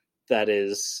 that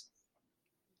is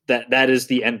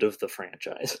the end of the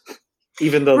franchise.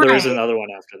 Even though there is another one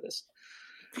after this.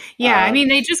 Yeah, I mean,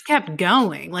 they just kept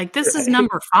going. Like, this is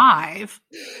number 5.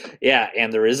 Yeah,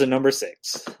 and there is a number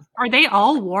 6. Are they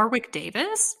all Warwick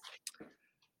Davis?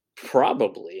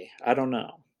 Probably. I don't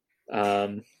know.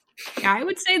 Yeah, I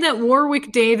would say that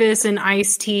Warwick Davis and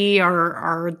Ice-T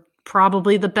are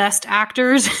probably the best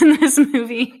actors in this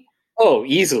movie. Oh,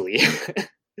 easily.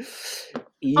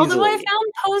 Although I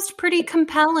found Post pretty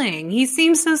compelling. He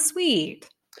seems so sweet.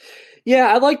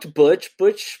 Yeah, I liked Butch.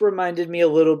 Butch reminded me a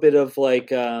little bit of, like,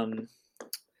 who's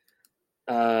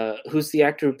the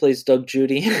actor who plays Doug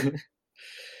Judy?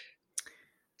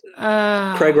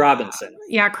 Craig Robinson.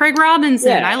 Yeah, Craig Robinson.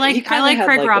 Yeah, I like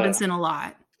Craig Robinson a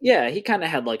lot. Yeah, he kind of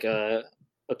had like a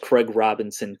Craig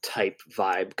Robinson type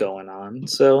vibe going on.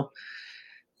 So,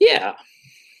 yeah.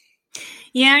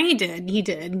 Yeah, he did.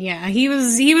 Yeah, he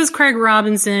was Craig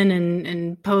Robinson,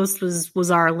 and Post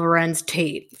was our Lorenz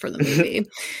Tate for the movie.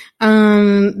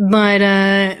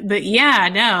 But yeah,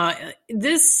 no,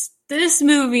 this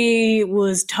movie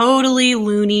was totally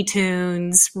Looney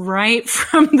Tunes right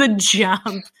from the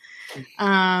jump.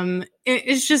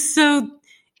 It's just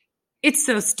it's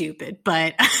so stupid,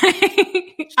 but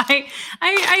I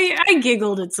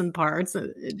giggled at some parts.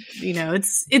 You know,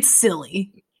 it's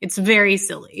silly. It's very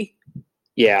silly.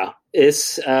 Yeah,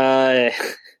 it's yeah.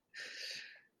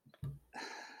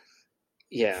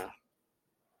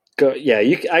 Go, yeah,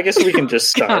 I guess we can just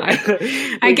start.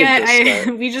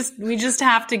 we just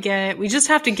have to get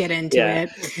into it.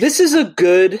 This is a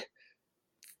good,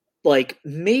 like,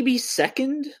 maybe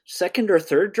second or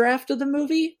third draft of the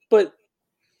movie, but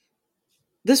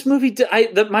this movie,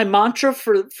 my mantra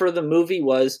for the movie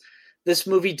was, this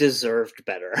movie deserved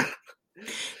better.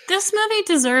 This movie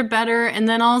deserved better, and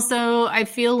then also I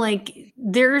feel like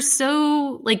there's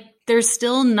still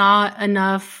not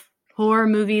enough horror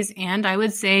movies, and I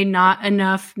would say not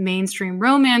enough mainstream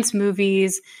romance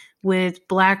movies with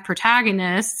Black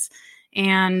protagonists.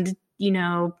 And, you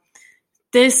know,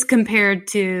 this compared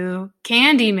to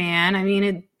Candyman, I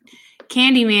mean,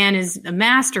 Candyman is a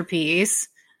masterpiece,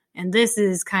 and this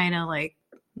is kind of like,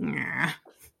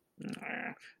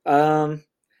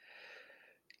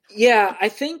 yeah, I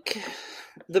think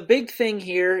the big thing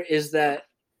here is that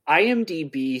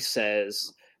IMDb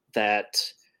says that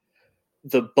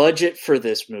the budget for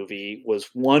this movie was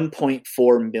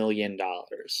 $1.4 million.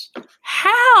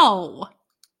 How?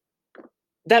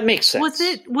 That makes sense.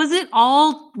 Was it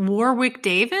all Warwick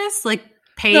Davis? Like,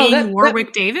 paying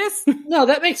Warwick Davis? No,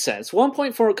 that makes sense.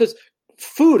 1.4, because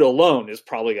food alone is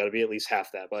probably got to be at least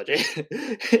half that budget.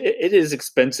 It is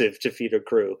expensive to feed a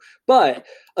crew. But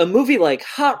a movie like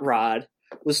Hot Rod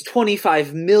was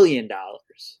 $25 million.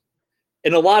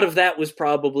 And a lot of that was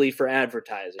probably for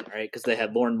advertising, right? Because they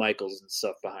had Lorne Michaels and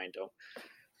stuff behind them.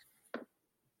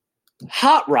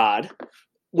 Hot Rod,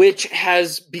 which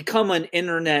has become an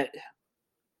internet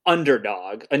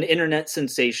underdog, an internet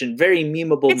sensation, very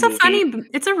memeable movie.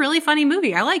 It's a really funny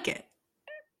movie. I like it.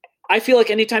 I feel like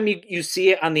anytime you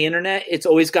see it on the internet, it's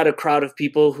always got a crowd of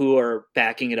people who are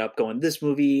backing it up going, this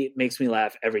movie makes me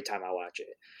laugh every time I watch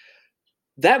it.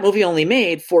 That movie only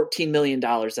made $14 million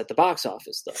at the box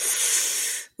office, though.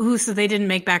 Ooh, so they didn't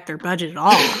make back their budget at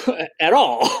all. At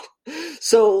all.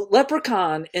 So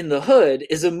Leprechaun in the Hood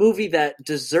is a movie that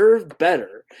deserved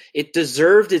better. It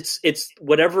deserved its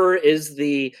whatever is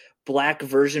the Black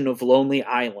version of Lonely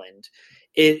Island.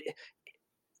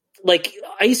 Like,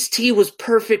 Ice-T was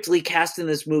perfectly cast in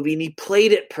this movie, and he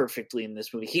played it perfectly in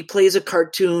this movie. He plays a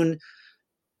cartoon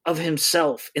of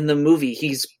himself in the movie.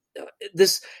 He's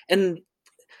and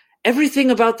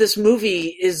everything about this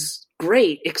movie is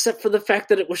great, except for the fact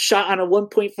that it was shot on a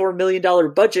 $1.4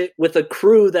 million budget with a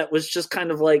crew that was just kind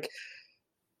of like,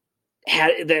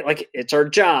 it's our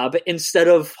job, instead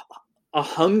of a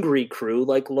hungry crew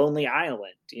like Lonely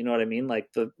Island. You know what I mean?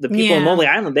 Like, the people in Lonely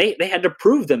Island, they had to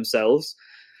prove themselves.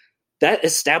 That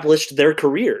established their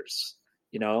careers.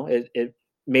 You know, it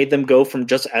made them go from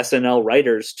just SNL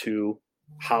writers to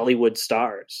Hollywood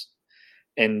stars.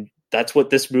 And that's what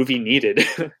this movie needed.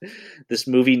 This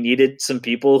movie needed some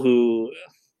people who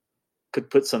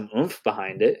could put some oomph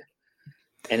behind it.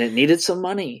 And it needed some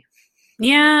money.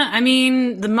 Yeah, I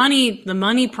mean, the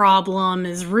money problem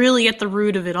is really at the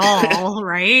root of it all,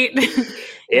 right?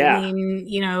 Yeah. I mean,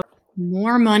 you know,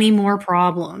 more money, more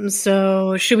problems.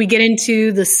 So should we get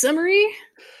into the summary?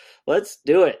 Let's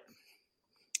do it.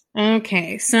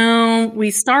 Okay, so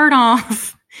we start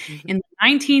off in the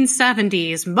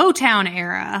 1970s Motown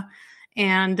era,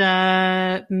 And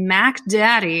Mac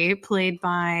Daddy, played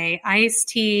by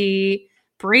Ice-T,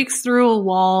 breaks through a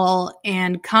wall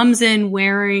and comes in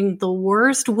wearing the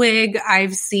worst wig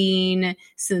I've seen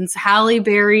since Halle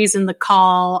Berry's in The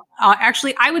Call.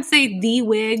 Actually, I would say the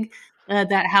wig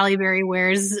that Halle Berry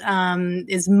wears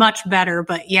is much better.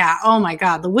 But yeah, oh my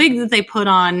God, the wig that they put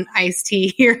on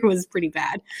Ice-T here was pretty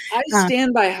bad. I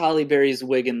stand by Halle Berry's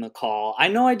wig in The Call. I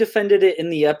know I defended it in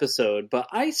the episode, but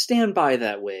I stand by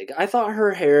that wig. I thought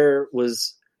her hair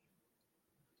was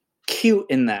cute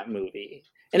in that movie.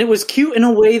 And it was cute in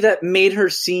a way that made her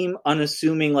seem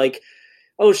unassuming, like,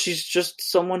 oh, she's just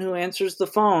someone who answers the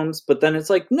phones. But then it's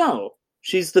like, no,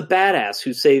 she's the badass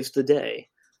who saves the day.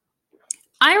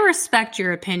 I respect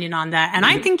your opinion on that, and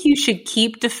I think you should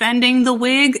keep defending the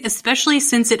wig, especially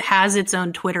since it has its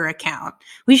own Twitter account.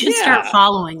 We should start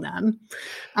following them.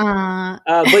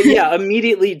 But yeah,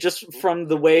 immediately, just from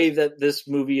the way that this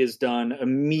movie is done,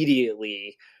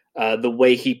 immediately, the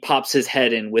way he pops his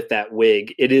head in with that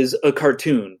wig, it is a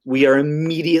cartoon. We are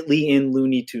immediately in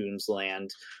Looney Tunes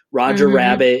land. Roger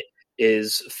Rabbit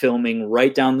is filming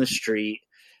right down the street.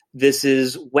 This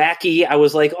is wacky. I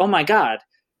was like, oh my God.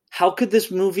 How could this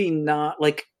movie not,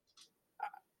 like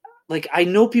I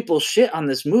know people shit on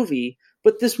this movie,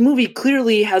 but this movie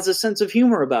clearly has a sense of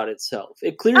humor about itself.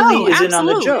 It clearly isn't on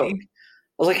the joke. I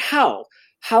was like, how?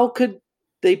 How could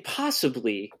they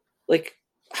possibly,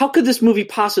 how could this movie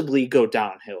possibly go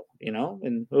downhill, you know?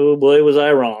 And oh boy, was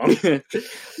I wrong.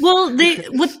 Well,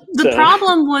 the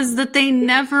problem was that they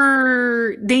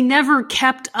never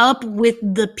kept up with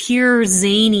the pure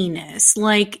zaniness.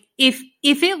 Like, if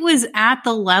it was at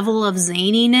the level of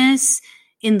zaniness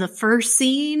in the first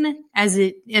scene, as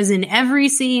in every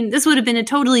scene, this would have been a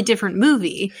totally different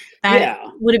movie. That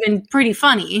would have been pretty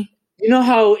funny. You know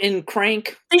how in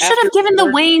Crank... They should have given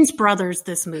the Wayans brothers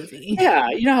this movie. Yeah,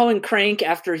 you know how in Crank,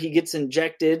 after he gets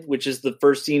injected, which is the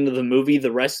first scene of the movie,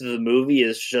 the rest of the movie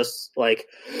is just like,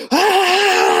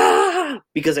 ah!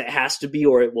 Because it has to be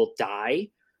or it will die.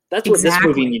 That's what this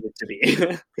movie needed to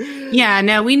be. Yeah,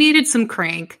 no, we needed some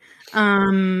Crank.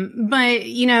 But,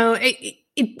 you know,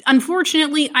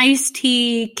 unfortunately,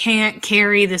 Ice-T can't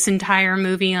carry this entire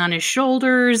movie on his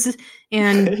shoulders,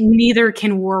 and neither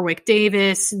can Warwick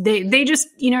Davis. They just,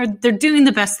 you know, they're doing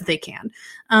the best that they can.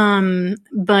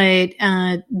 But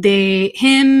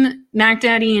Mac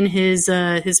Daddy and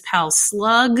his pal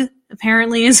Slug,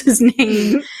 apparently is his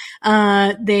name,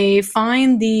 they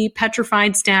find the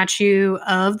petrified statue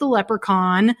of the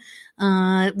leprechaun,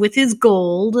 with his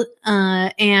gold,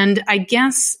 and I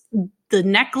guess the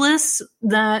necklace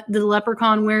that the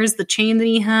leprechaun wears, the chain that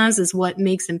he has, is what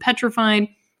makes him petrified.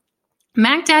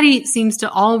 Mac Daddy seems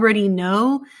to already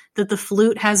know that the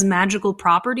flute has magical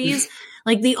properties.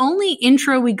 Like, the only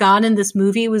intro we got in this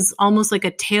movie was almost like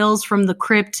a Tales from the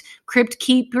Crypt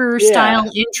Keeper style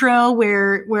intro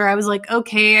where I was like,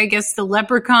 okay, I guess the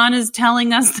leprechaun is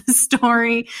telling us the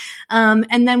story.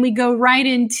 And then we go right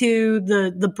into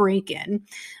the break-in.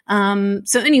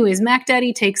 So anyways, Mac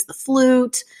Daddy takes the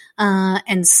flute,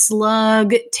 and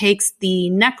Slug takes the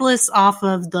necklace off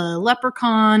of the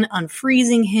leprechaun,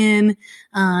 unfreezing him.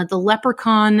 The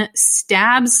leprechaun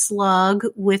stabs Slug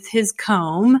with his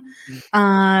comb.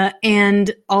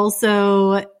 And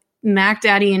also Mac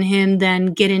Daddy and him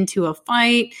then get into a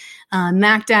fight.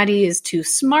 Mac Daddy is too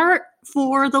smart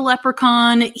for the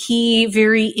leprechaun. He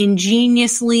very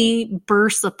ingeniously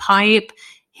bursts a pipe,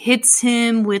 hits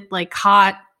him with like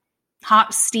hot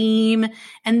steam,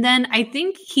 and then I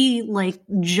think he like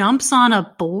jumps on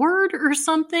a board or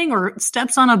something, or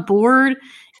steps on a board,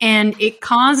 and it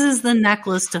causes the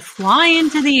necklace to fly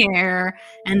into the air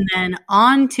and then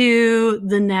onto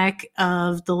the neck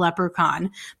of the leprechaun.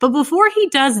 But before he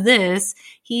does this,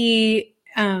 he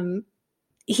has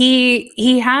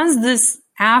this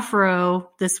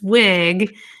afro, this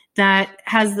wig that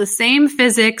has the same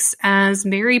physics as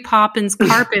Mary Poppins'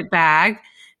 carpet bag.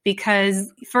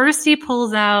 Because first he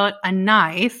pulls out a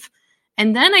knife,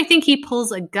 and then I think he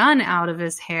pulls a gun out of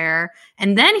his hair,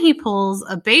 and then he pulls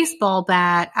a baseball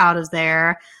bat out of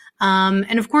there.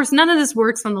 And of course, none of this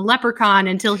works on the leprechaun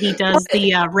until he does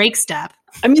the rake step.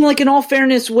 I mean, like, in all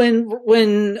fairness, when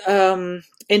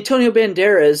Antonio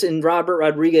Banderas and Robert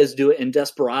Rodriguez do it in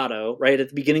Desperado, right? At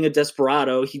the beginning of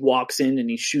Desperado, he walks in and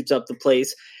he shoots up the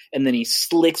place. And then he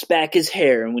slicks back his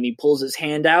hair, and when he pulls his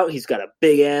hand out, he's got a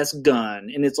big-ass gun.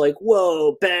 And it's like,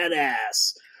 whoa,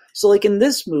 badass. So, like, in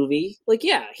this movie, like,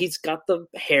 yeah, he's got the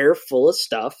hair full of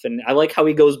stuff, and I like how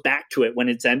he goes back to it when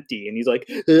it's empty, and he's like,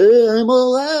 I'm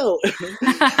all out.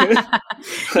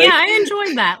 Yeah, I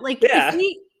enjoyed that. Like,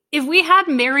 if we had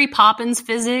Mary Poppins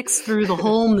physics through the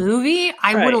whole movie,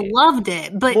 I would have loved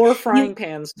it. But more frying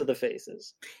pans to the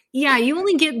faces. Yeah, you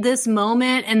only get this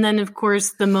moment, and then of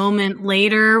course the moment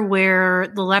later where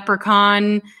the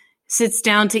leprechaun sits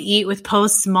down to eat with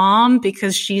Post's mom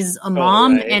because she's a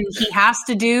mom and he has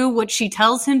to do what she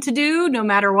tells him to do no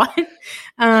matter what.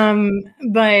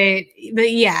 But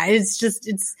yeah,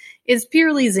 it's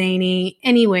purely zany.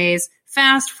 Anyways,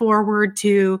 fast forward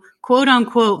to quote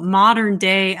unquote modern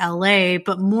day LA,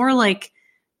 but more like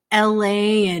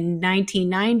LA in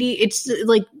 1990. It's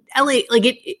like LA,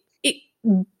 like it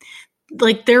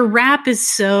like their rap is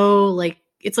so like,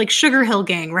 it's like Sugar Hill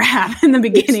Gang rap in the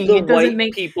beginning. It's the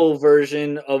white people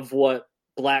version of what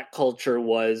black culture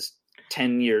was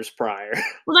 10 years prior.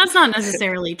 Well, that's not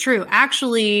necessarily true.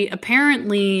 Actually,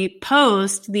 apparently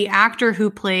Post, the actor who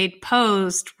played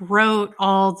Post, wrote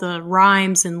all the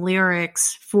rhymes and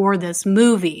lyrics for this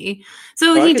movie.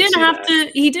 So he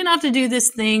didn't have to do this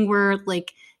thing where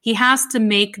like he has to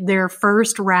make their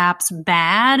first raps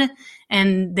bad,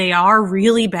 and they are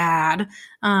really bad.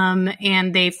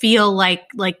 And they feel like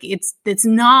it's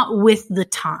not with the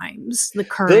times, the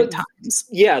current times.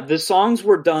 Yeah, the songs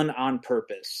were done on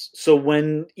purpose. So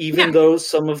when though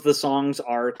some of the songs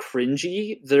are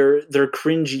cringy, they're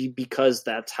cringy because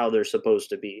that's how they're supposed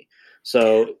to be.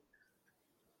 So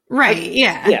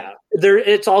yeah.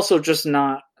 It's also just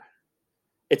not.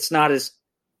 It's not as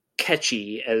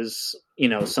catchy as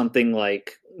something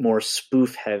like more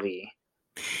spoof heavy.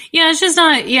 Yeah, it's just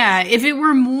not. Yeah, if it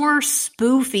were more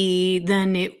spoofy,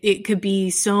 then it could be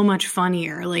so much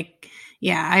funnier. Like,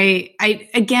 yeah, I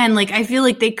again, like, I feel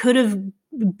like they could have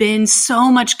been so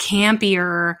much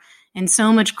campier and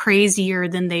so much crazier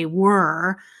than they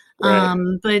were. Right.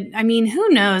 But I mean, who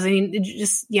knows? I mean, it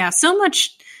just so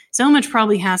much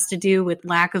probably has to do with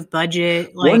lack of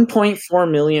budget. Like $1.4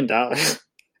 million.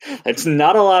 That's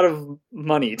not a lot of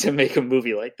money to make a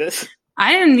movie like this.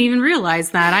 I didn't even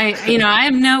realize that. I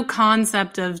have no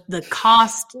concept of the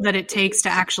cost that it takes to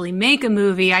actually make a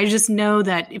movie. I just know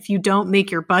that if you don't make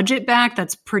your budget back,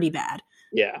 that's pretty bad.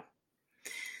 Yeah.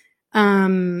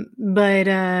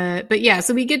 But yeah,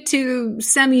 so we get to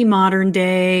semi-modern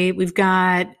day. We've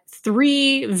got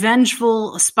 3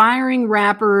 vengeful, aspiring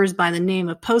rappers by the name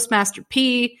of Postmaster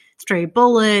P, Stray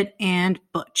Bullet, and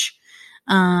Butch.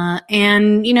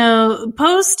 And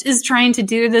Post is trying to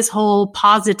do this whole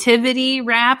positivity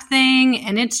rap thing,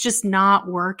 and it's just not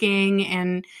working.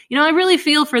 And, I really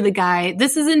feel for the guy.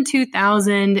 This is in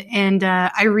 2000, and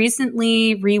I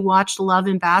recently rewatched Love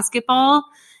and Basketball,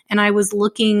 and I was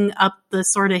looking up the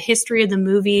sort of history of the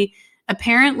movie.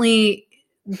 Apparently,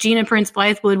 Gina Prince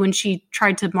Bythewood, when she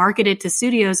tried to market it to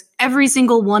studios, every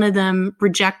single one of them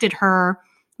rejected her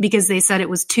because they said it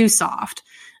was too soft.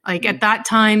 Like at that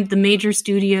time, the major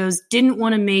studios didn't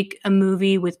want to make a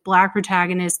movie with black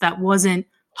protagonists that wasn't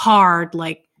hard,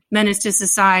 like Menace to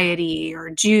Society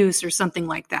or Juice or something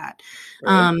like that.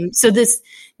 Right. So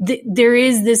there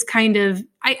is this kind of,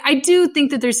 I do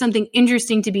think that there's something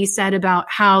interesting to be said about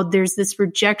how there's this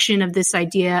rejection of this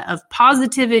idea of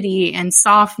positivity and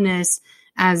softness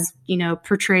as,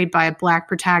 portrayed by a black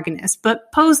protagonist.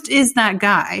 But Post is that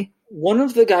guy. One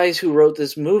of the guys who wrote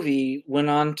this movie went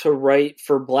on to write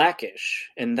for Blackish,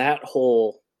 and that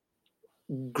whole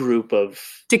group of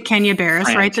Did Kenya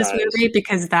Barris write this movie?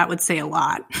 Because that would say a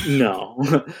lot. No,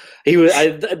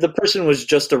 the person was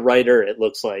just a writer. It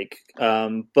looks like,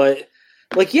 but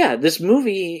this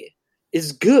movie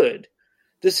is good.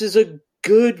 This is a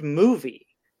good movie.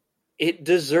 It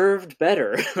deserved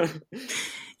better.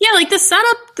 Yeah, like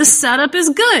the setup is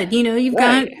good. You've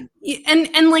got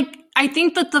and like. I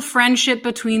think that the friendship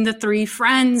between the 3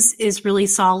 friends is really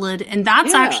solid, and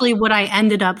that's actually what I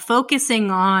ended up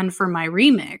focusing on for my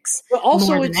remix. But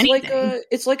also,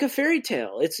 it's like a fairy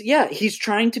tale. He's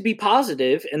trying to be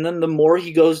positive, and then the more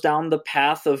he goes down the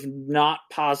path of not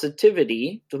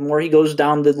positivity, the more he goes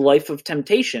down the life of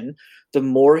temptation, the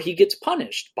more he gets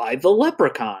punished by the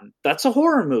leprechaun. That's a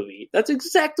horror movie. That's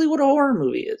exactly what a horror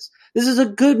movie is. This is a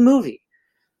good movie.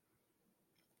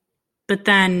 But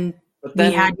then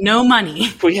we had no money.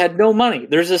 We had no money.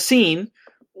 There's a scene,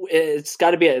 it's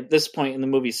got to be at this point in the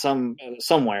movie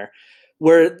somewhere,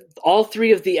 where all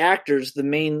 3 of the actors, the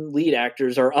main lead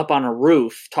actors, are up on a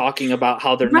roof talking about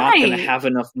how they're not going to have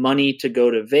enough money to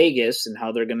go to Vegas and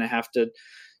how they're going to have to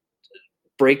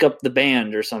break up the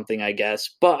band or something, I guess.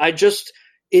 But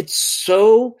it's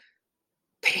so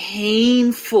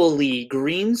painfully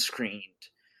green screened.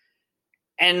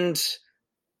 And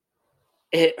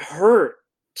it hurt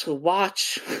to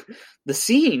watch the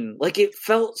scene. Like, it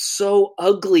felt so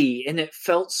ugly and it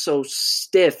felt so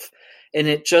stiff, and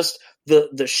it just,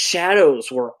 the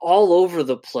shadows were all over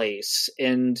the place,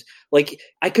 and like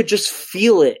I could just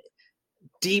feel it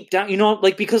deep down,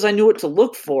 like because I knew what to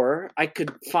look for, I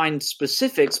could find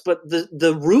specifics, but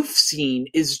the roof scene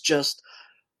is just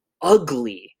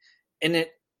ugly, and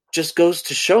it just goes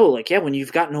to show, like, yeah, when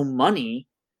you've got no money,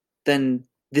 then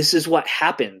this is what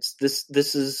happens.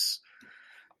 This is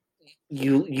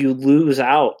you lose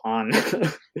out on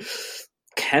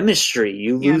chemistry.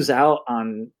 You lose out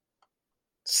on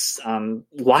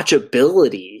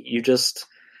watchability.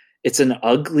 It's an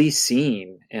ugly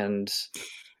scene, and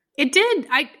it did.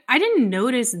 I didn't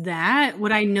notice that.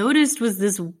 What I noticed was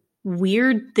this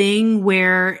weird thing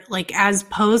where, like, as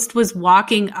Post was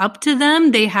walking up to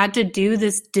them, they had to do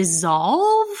this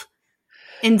dissolve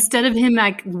instead of him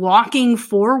like walking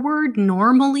forward.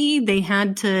 Normally, they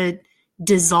had to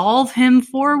dissolve him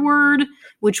forward,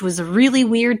 which was a really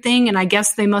weird thing. And I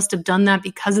guess they must have done that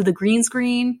because of the green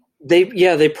screen.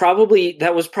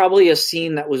 That was probably a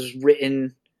scene that was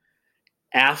written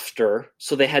after,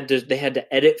 so they had to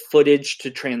edit footage to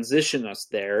transition us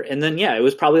there. And then it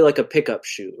was probably like a pickup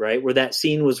shoot, right, where that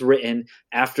scene was written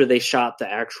after they shot the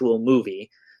actual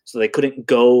movie, so they couldn't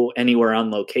go anywhere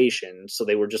on location, so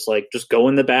they were just go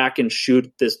in the back and shoot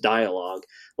this dialogue.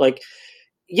 Like,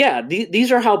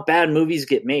 these are how bad movies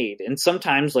get made. And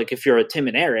sometimes, like, if you're a Tim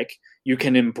and Eric, you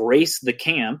can embrace the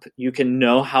camp, you can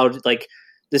know how to, like,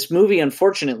 this movie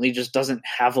unfortunately just doesn't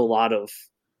have a lot of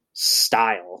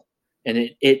style.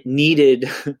 And it needed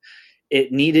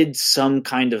some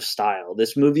kind of style.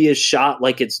 This movie is shot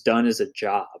like it's done as a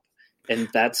job, and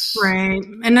that's right.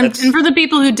 And for the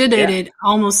people who did it, it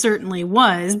almost certainly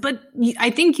was. But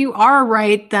I think you are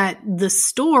right that the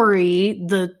story,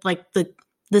 the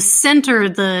center,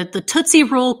 the Tootsie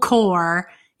Roll core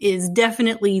is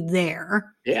definitely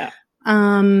there. Yeah.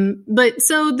 But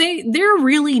so they're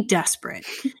really desperate,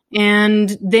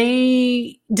 and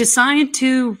they decide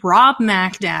to rob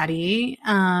Mac Daddy,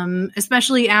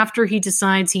 especially after he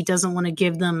decides he doesn't want to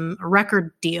give them a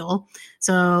record deal.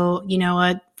 So, you know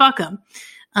what? Fuck him.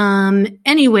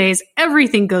 Anyways,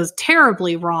 everything goes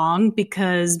terribly wrong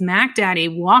because Mac Daddy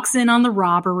walks in on the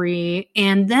robbery,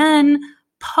 and then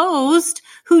Post,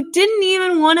 who didn't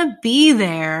even want to be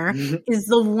there, is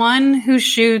the one who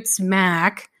shoots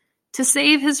Mac to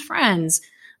save his friends.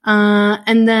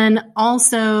 And then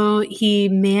also he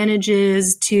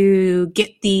manages to get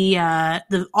the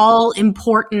all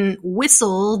important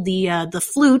whistle, the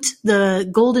flute, the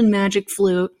golden magic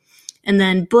flute. And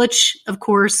then Butch, of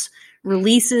course,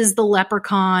 releases the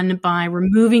leprechaun by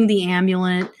removing the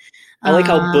amulet. I like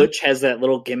how Butch has that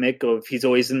little gimmick of he's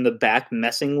always in the back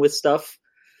messing with stuff.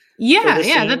 That's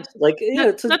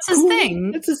his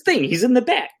thing. It's his thing. He's in the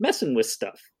back messing with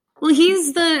stuff. Well,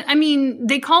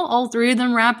 they call all three of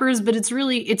them rappers, but it's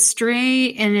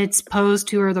Stray and it's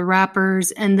Post who are the rappers,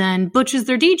 and then Butch is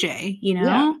their DJ,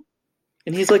 Yeah.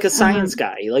 And he's like a science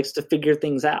guy. He likes to figure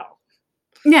things out.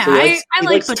 Yeah, so I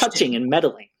like Butch touching and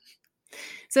meddling.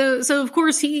 So of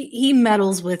course he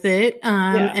meddles with it.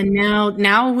 And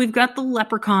now we've got the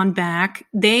leprechaun back.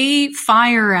 They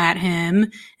fire at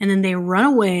him and then they run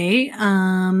away.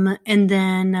 And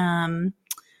then,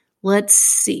 let's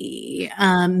see.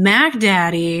 Mac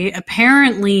Daddy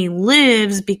apparently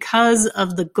lives because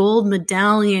of the gold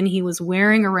medallion he was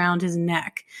wearing around his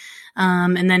neck.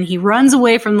 And then he runs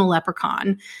away from the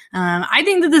leprechaun. I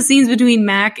think that the scenes between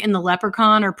Mac and the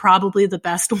leprechaun are probably the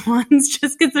best ones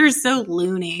just because they're so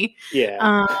loony. Yeah.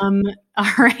 All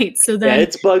right. So then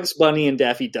it's Bugs Bunny and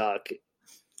Daffy Duck.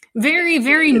 Very,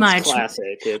 very much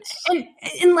classic.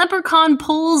 And Leprechaun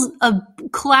pulls a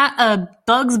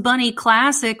Bugs Bunny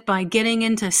classic by getting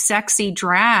into sexy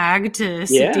drag to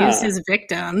seduce his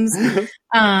victims.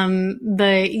 So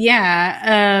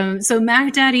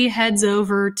Mac Daddy heads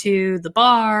over to the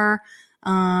bar,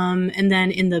 and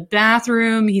then in the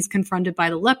bathroom he's confronted by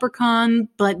the leprechaun.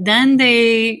 But then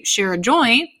they share a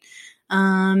joint.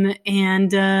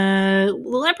 And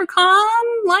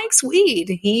Leprechaun likes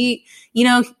weed. He,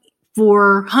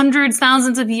 for hundreds,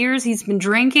 thousands of years, he's been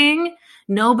drinking.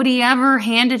 Nobody ever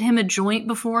handed him a joint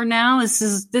before now. This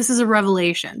is a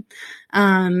revelation.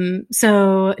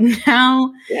 So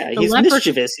now, he's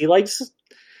mischievous. He likes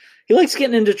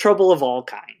getting into trouble of all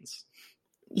kinds.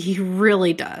 He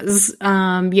really does.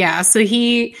 So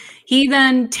he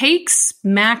then takes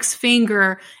Mac's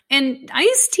finger, and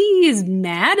Ice-T is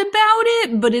mad about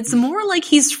it, but it's more like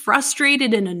he's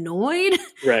frustrated and annoyed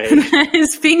that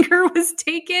his finger was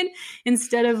taken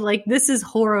instead of like, this is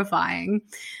horrifying.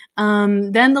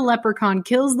 Then the leprechaun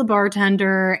kills the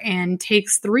bartender and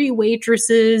takes 3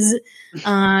 waitresses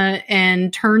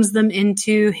and turns them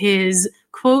into his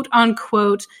quote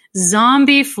unquote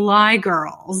zombie fly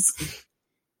girls.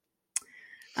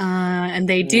 And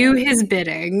they do his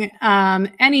bidding.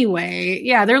 Anyway,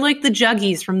 yeah, they're like the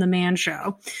Juggies from the Man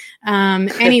Show.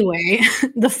 Anyway,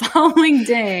 the following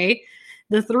day,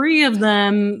 the three of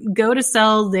them go to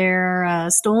sell their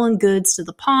stolen goods to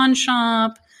the pawn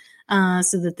shop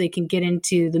so that they can get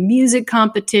into the music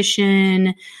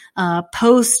competition.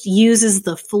 Post uses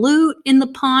the flute in the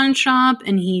pawn shop,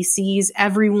 and he sees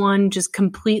everyone just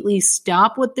completely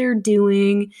stop what they're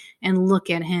doing and look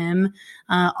at him.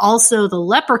 Also, the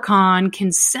leprechaun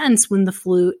can sense when the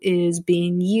flute is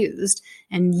being used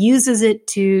and uses it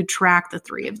to track the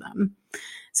three of them.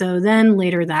 So then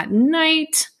later that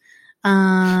night,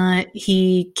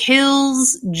 he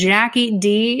kills Jackie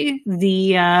D,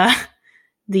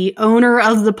 the owner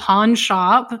of the pawn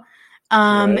shop.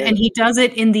 Right. And he does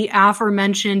it in the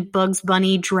aforementioned Bugs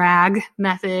Bunny drag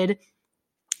method.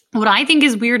 What I think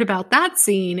is weird about that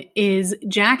scene is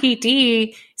Jackie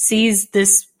D sees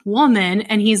this woman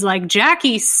and he's like,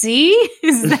 Jackie C,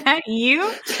 is that you?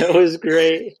 That was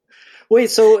great. Wait,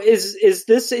 so is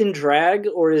this in drag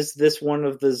or is this one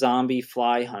of the zombie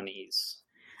fly honeys?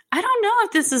 I don't know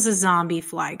if this is a zombie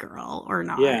fly girl or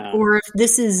not, or if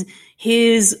this is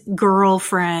his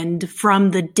girlfriend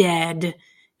from the dead.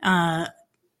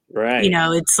 Right. You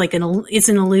know, it's like it's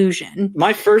an illusion.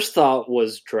 My first thought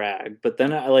was drag, but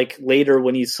then I later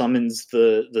when he summons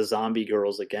the zombie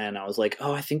girls again, I was like,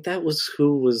 oh, I think that was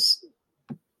who was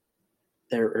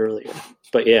there earlier.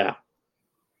 But yeah.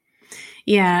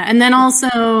 Yeah, and then also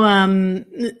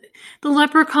the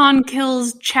leprechaun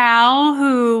kills Chow,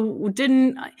 who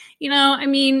didn't,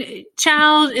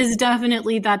 Chow is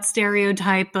definitely that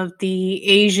stereotype of the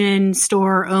Asian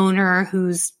store owner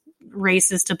who's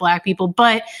racist to black people,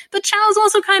 but Chow's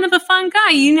also kind of a fun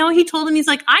guy. He told him, he's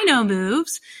like, I know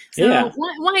moves. So yeah.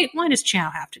 Why does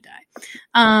Chow have to die?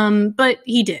 But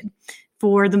he did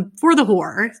for the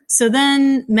horror. So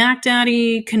then Mac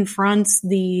Daddy confronts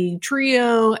the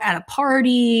trio at a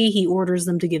party. He orders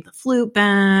them to give the flute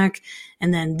back,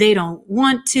 and then they don't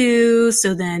want to.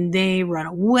 So then they run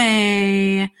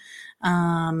away.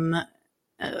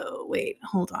 Wait,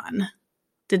 hold on.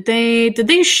 Did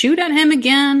they shoot at him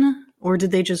again, or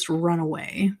did they just run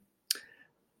away?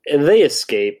 They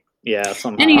escape. Yeah,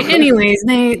 somehow. Anyways,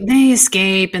 they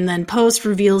escape, and then Post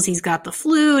reveals he's got the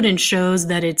flute and shows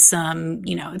that it's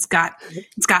it's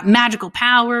got magical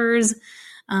powers.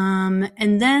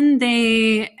 And then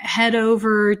they head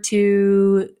over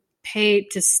to pay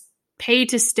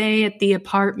to stay at the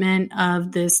apartment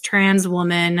of this trans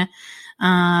woman.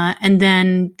 And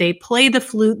then they play the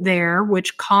flute there,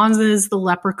 which causes the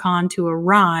leprechaun to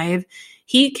arrive.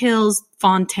 He kills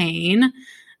Fontaine.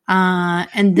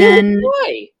 And then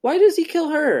why does he kill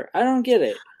her? I don't get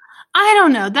it. I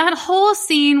don't know. That whole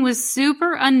scene was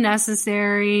super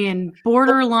unnecessary and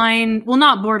borderline. Well,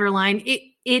 not borderline.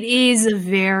 It is a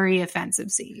very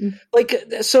offensive scene.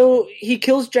 So he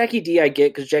kills Jackie D, I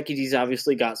get, because Jackie D's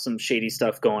obviously got some shady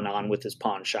stuff going on with his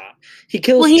pawn shop. He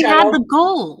kills Chow. Had the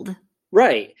gold.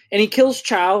 Right. And he kills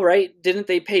Chow, right? Didn't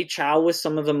they pay Chow with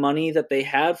some of the money that they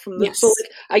had from the... Yes. So,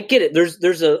 I get it.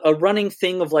 There's a running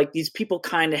thing of, these people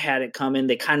kind of had it coming.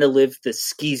 They kind of lived this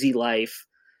skeezy life.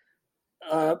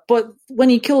 But when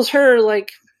he kills her,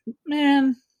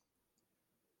 man,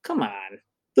 come on.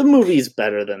 The movie's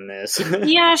better than this.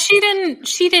 Yeah, she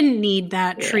didn't need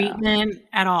that treatment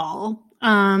at all.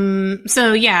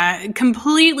 So yeah,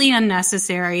 completely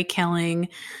unnecessary killing.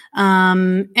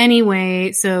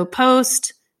 Anyway, so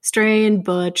Post, Stray, and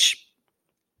Butch,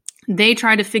 they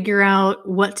try to figure out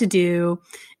what to do.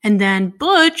 And then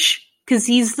Butch, because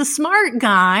he's the smart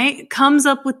guy, comes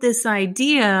up with this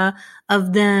idea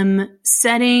of them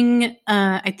setting,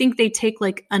 I think they take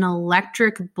an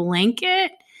electric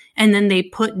blanket and then they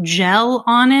put gel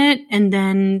on it, and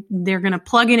then they're going to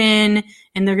plug it in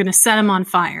and they're going to set him on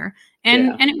fire.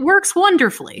 And it works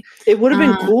wonderfully. It would have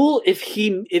been cool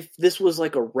if this was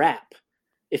like a rap.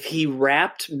 If he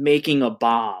rapped making a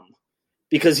bomb.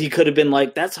 Because he could have been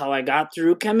like, that's how I got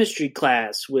through chemistry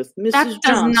class with Mrs. Johnson.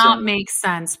 That does not make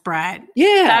sense, Brett.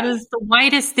 Yeah. That is the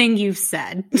whitest thing you've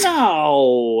said.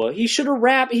 No. He should have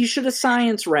rapped. He should have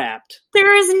science rapped.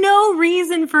 There is no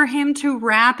reason for him to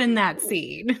rap in that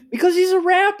scene. Because he's a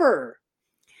rapper.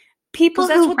 People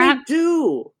that's who what rap, they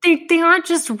do. They aren't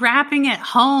just rapping at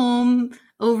home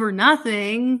over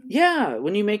nothing. Yeah.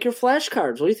 When you make your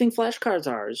flashcards, what do you think flashcards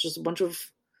are? It's just a bunch of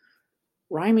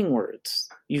rhyming words.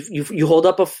 You hold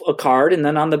up a card, and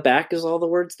then on the back is all the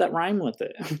words that rhyme with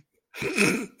it.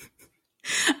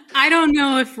 I don't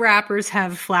know if rappers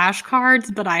have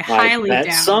flashcards, but I highly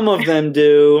doubt. Some of them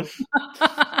do.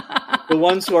 The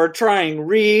ones who are trying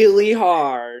really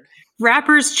hard.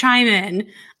 Rappers chime in.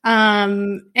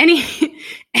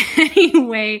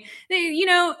 Anyway,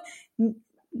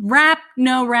 rap,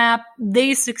 no rap,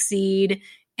 they succeed.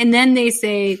 And then they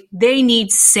say they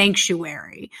need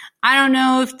sanctuary. I don't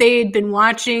know if they had been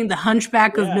watching The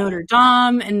Hunchback of Notre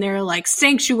Dame and they're like,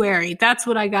 sanctuary. That's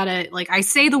what I gotta, like, I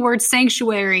say the word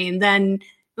sanctuary and then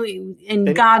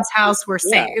in God's house we're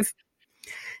safe.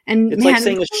 And it's like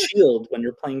saying a shield when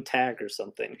you're playing tag or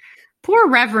something. Poor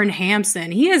Reverend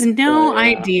Hampson. He has no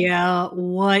idea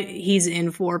what he's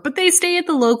in for, but they stay at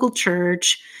the local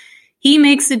church. He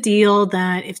makes a deal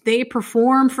that if they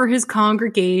perform for his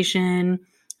congregation,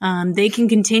 they can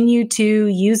continue to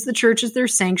use the church as their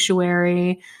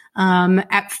sanctuary.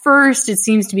 At first, it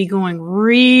seems to be going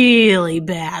really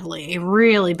badly.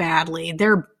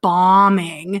 They're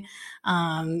bombing.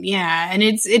 And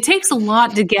it takes a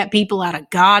lot to get people out of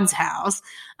God's house.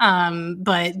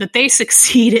 But they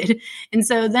succeeded. And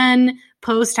so then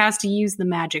Post has to use the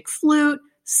magic flute.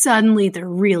 Suddenly they're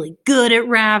really good at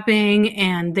rapping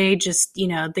and they just,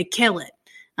 they kill it.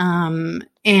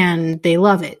 And they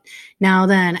love it. Now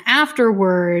then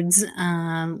afterwards,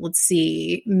 let's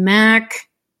see, Mac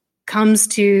comes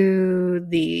to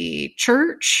the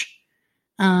church,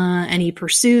 and he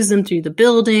pursues them through the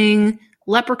building.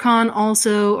 Leprechaun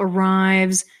also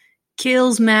arrives,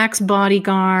 kills Mac's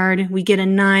bodyguard. We get a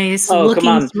nice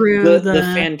looking through the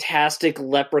fantastic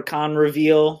Leprechaun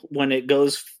reveal when it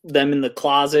goes them in the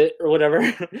closet or whatever,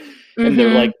 and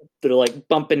they're like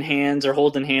bumping hands or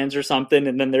holding hands or something,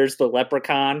 and then there's the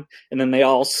Leprechaun, and then they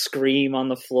all scream on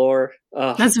the floor.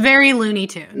 That's very Looney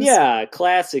Tunes. Yeah,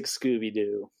 classic Scooby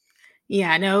Doo.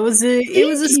 Yeah, no, it was a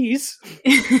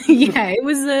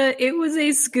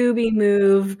Scooby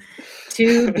move,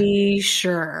 to be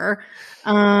sure.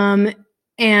 And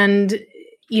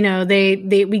we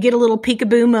get a little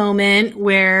peekaboo moment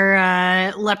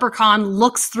where Leprechaun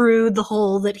looks through the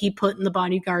hole that he put in the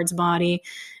bodyguard's body,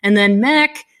 and then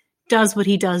Mac does what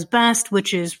he does best,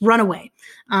 which is run away.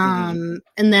 And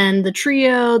then the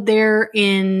trio, they're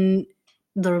in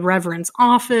the Reverend's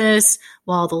office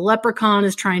while the Leprechaun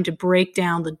is trying to break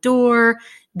down the door.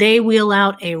 They wheel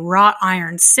out a wrought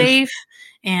iron safe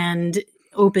and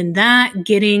open that,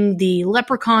 getting the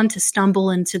Leprechaun to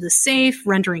stumble into the safe,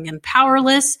 rendering him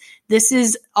powerless. This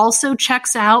is also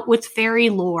checks out with fairy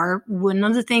lore. One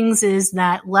of the things is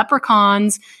that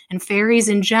leprechauns and fairies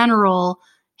in general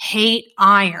hate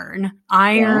iron.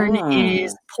 Iron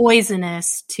is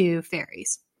poisonous to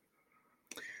fairies.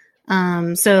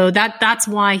 So that's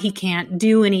why he can't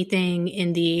do anything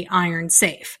in the iron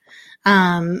safe.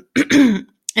 And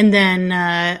then,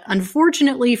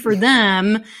 unfortunately for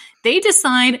them, they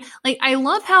decide, like, I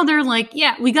love how they're like,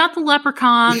 yeah, we got the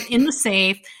Leprechaun in the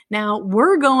safe. Now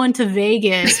we're going to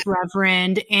Vegas,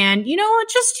 Reverend, and you know what?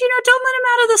 Just, don't let him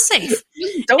out of the safe.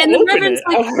 And the Reverend's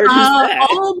like,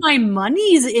 all my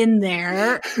money's in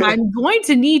there. I'm going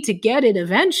to need to get it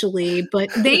eventually, but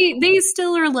they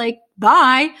still are like,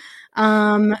 bye.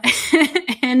 And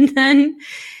then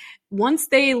once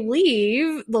they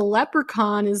leave, the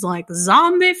Leprechaun is like,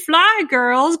 zombie fly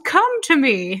girls, come to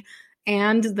me.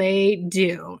 And they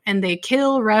do. And they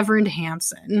kill Reverend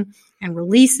Hampson and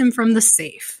release him from the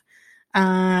safe.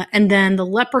 And then the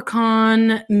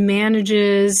Leprechaun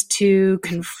manages to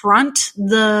confront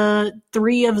the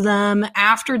three of them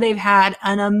after they've had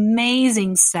an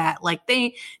amazing set. Like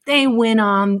they went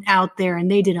on out there and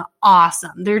they did an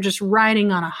awesome. They're just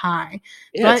riding on a high.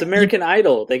 Yeah, it's American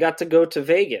Idol. They got to go to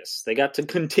Vegas. They got to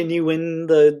continue in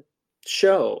the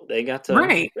show. They got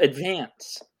to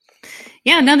advance.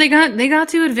 Yeah, no, they got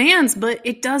to advance, but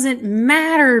it doesn't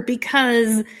matter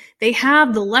because they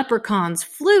have the Leprechaun's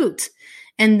flute.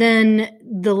 And then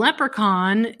the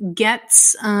Leprechaun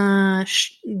gets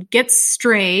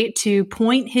Stray to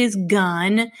point his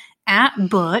gun at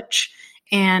Butch,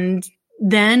 and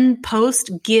then Post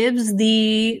gives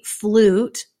the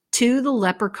flute to the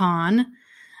Leprechaun.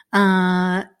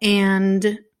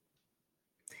 And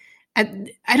I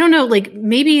don't know, like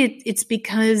maybe it's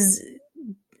because.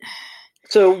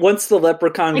 So once the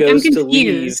Leprechaun goes to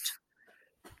leave,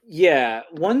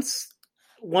 once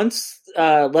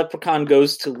Leprechaun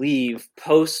goes to leave,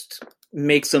 Post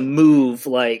makes a move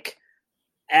like,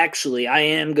 actually, I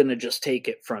am going to just take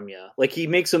it from you. Like he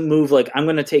makes a move like, I'm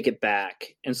going to take it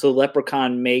back. And so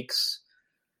Leprechaun makes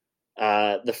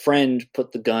the friend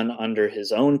put the gun under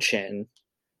his own chin.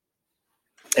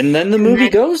 And then the movie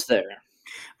goes there.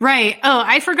 Right. Oh,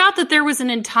 I forgot that there was an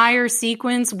entire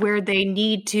sequence where they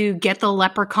need to get the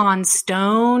Leprechaun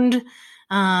stoned.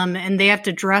 and they have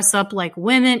to dress up like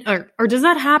women, or does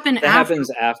that happen after? That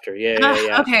happens after.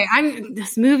 Yeah. Okay,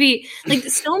 this movie, like,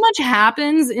 so much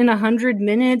happens in 100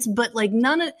 minutes, but like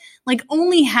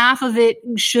only half of it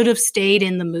should have stayed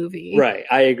in the movie. Right,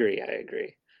 I agree.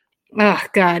 Oh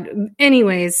God.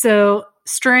 Anyways, so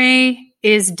Stray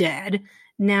is dead.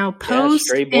 Now Post,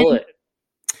 Stray bullet.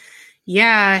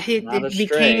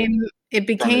 it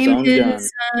became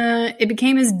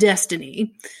his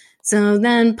destiny. So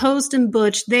then Post and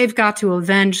Butch, they've got to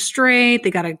avenge Stray.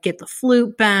 They got to get the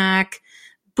flute back.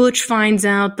 Butch finds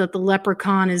out that the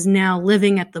leprechaun is now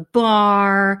living at the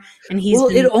bar, and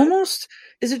is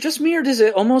it just me, or does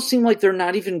it almost seem like they're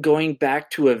not even going back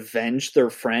to avenge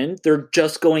their friend? They're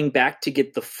just going back to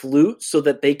get the flute so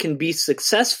that they can be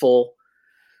successful,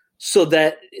 so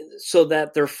that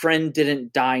their friend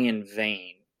didn't die in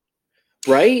vain.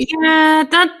 Right? Yeah,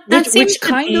 that seems which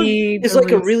kind of is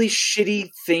like a really shitty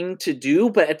thing to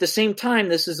do, but at the same time,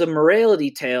 this is a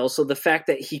morality tale, so the fact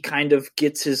that he kind of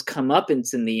gets his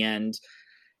comeuppance in the end,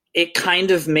 it kind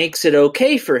of makes it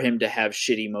okay for him to have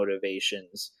shitty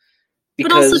motivations.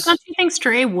 But also, don't you think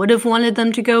Stray would have wanted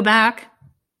them to go back?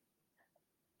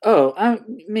 Oh,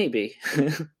 maybe.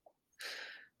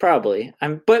 Probably.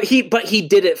 But he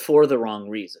did it for the wrong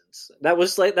reasons. That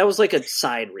was like a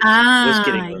side reason. Was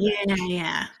getting revenge.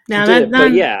 Yeah.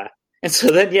 But yeah. And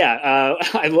so then,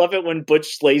 I love it when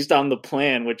Butch lays down the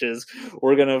plan, which is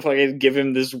we're gonna fucking give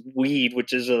him this weed,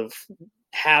 which is a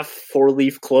half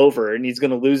 4-leaf clover, and he's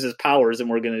gonna lose his powers, and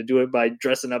we're gonna do it by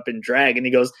dressing up in drag. And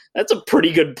he goes, "That's a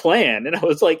pretty good plan." And I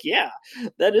was like, "Yeah,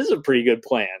 that is a pretty good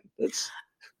plan."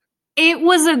 It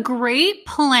was a great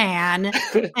plan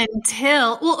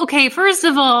until, first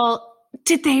of all,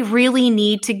 did they really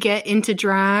need to get into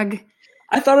drag?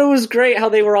 I thought it was great how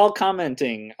they were all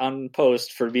commenting on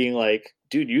Post for being like,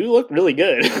 dude, you look really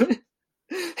good.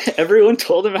 Everyone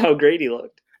told him how great he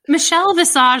looked. Michelle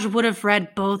Visage would have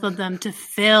read both of them to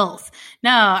filth.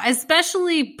 No,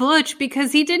 especially Butch,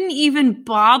 because he didn't even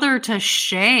bother to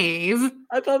shave.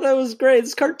 I thought that was great.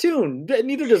 It's cartoon.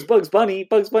 Neither does Bugs Bunny.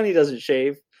 Bugs Bunny doesn't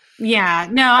shave. Yeah,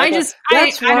 no, I don't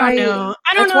know.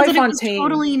 I don't know that it was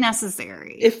totally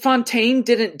necessary. If Fontaine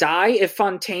didn't die, if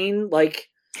Fontaine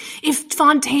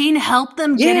helped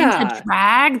them get into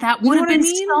drag, that would have been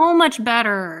so much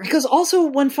better. Because also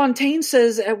when Fontaine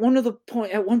says at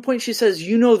one point she says,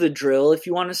 "You know the drill. If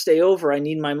you want to stay over, I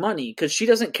need my money." Because she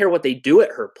doesn't care what they do at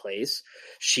her place.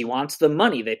 She wants the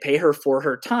money. They pay her for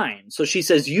her time. So she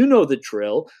says, "You know the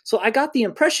drill." So I got the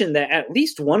impression that at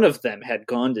least one of them had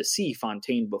gone to see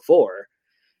Fontaine before.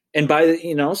 And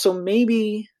so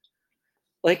maybe,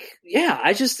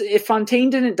 if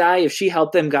Fontaine didn't die, if she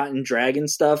helped them got in drag and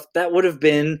stuff, that would have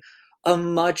been a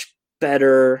much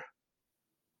better,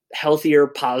 healthier,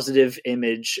 positive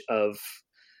image of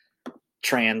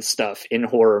trans stuff in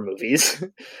horror movies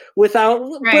but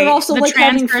also the trans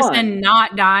having person fun,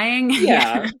 not dying.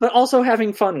 Yeah, but also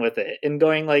having fun with it and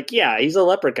going he's a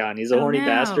leprechaun, he's a horny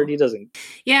bastard, he doesn't.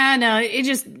 Yeah, no, it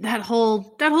just that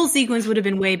whole sequence would have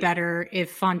been way better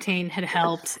if Fontaine had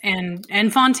helped,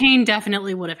 and Fontaine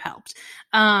definitely would have helped.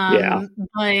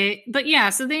 But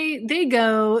yeah, so they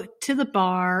go to the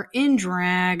bar in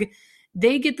drag,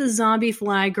 they get the zombie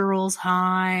fly girls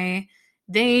high.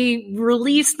 They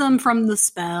release them from the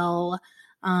spell.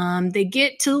 They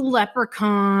get to the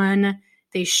leprechaun.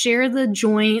 They share the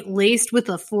joint laced with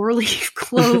a 4-leaf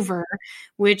clover,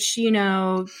 which,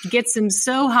 gets him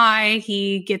so high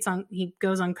he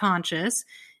goes unconscious.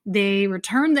 They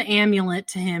return the amulet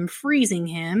to him, freezing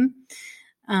him.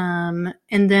 And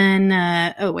then,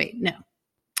 no,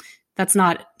 that's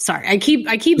not. Sorry, I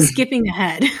keep skipping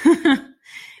ahead.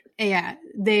 Yeah,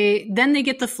 they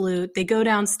get the flute, they go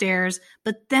downstairs,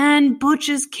 but then Butch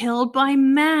is killed by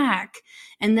Mac.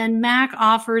 And then Mac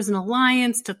offers an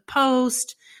alliance to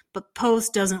Post, but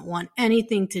Post doesn't want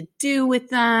anything to do with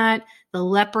that. The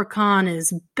leprechaun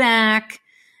is back.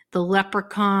 The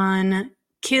leprechaun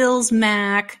kills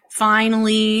Mac,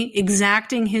 finally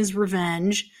exacting his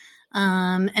revenge.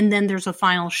 And then there's a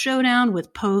final showdown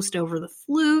with Post over the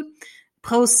flute.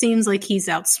 Post seems like he's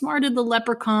outsmarted the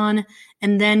leprechaun,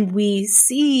 and then we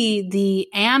see the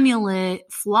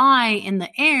amulet fly in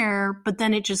the air, but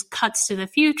then it just cuts to the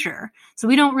future. So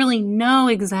we don't really know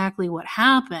exactly what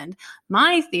happened.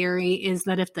 My theory is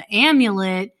that if the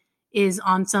amulet is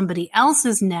on somebody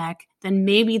else's neck, then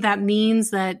maybe that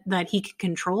means that he can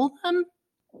control them.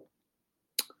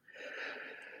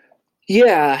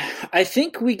 Yeah, I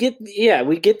think we get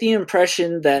the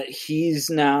impression that he's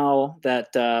now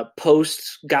that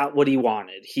Post got what he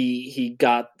wanted. He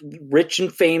got rich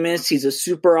and famous. He's a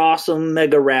super awesome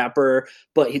mega rapper,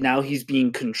 but now he's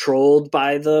being controlled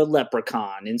by the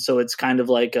leprechaun, and so it's kind of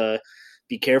like a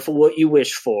be careful what you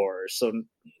wish for. So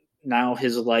now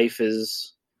his life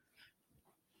is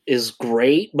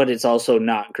great, but it's also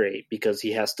not great because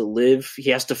he has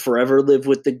to forever live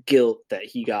with the guilt that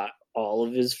he got all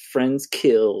of his friends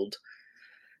killed.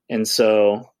 And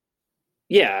so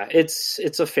yeah, it's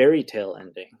a fairy tale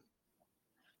ending.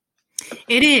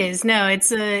 It is. No,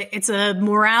 it's a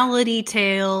morality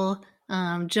tale,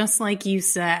 just like you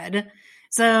said.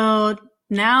 So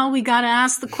now we got to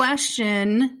ask the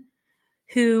question,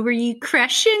 who were you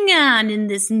crushing on in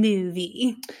this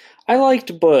movie? I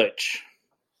liked Butch.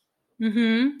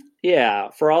 Mm-hmm.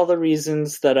 Yeah, for all the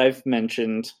reasons that I've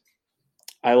mentioned.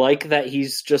 I like that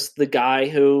he's just the guy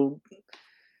who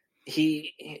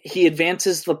he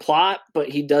advances the plot, but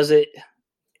he does it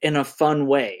in a fun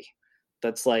way.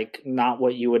 That's like not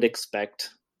what you would expect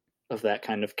of that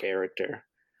kind of character.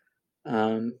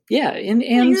 And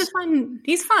he's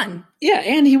fun. Yeah,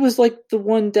 and he was like the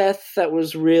one death that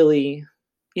was really,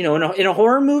 in a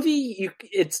horror movie,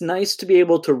 it's nice to be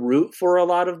able to root for a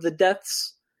lot of the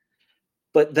deaths.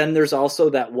 But then there's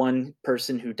also that one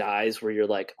person who dies where you're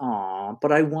like, "Aw,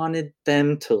 but I wanted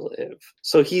them to live."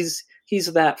 So he's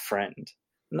that friend,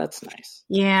 and that's nice.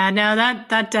 Yeah, no,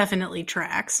 that definitely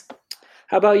tracks.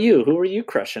 How about you? Who were you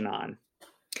crushing on?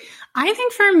 I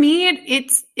think for me,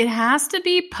 it has to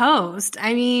be Post.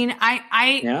 I mean,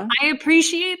 I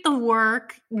appreciate the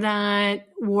work that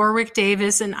Warwick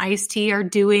Davis and Ice-T are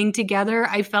doing together.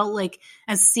 I felt like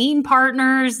as scene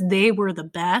partners, they were the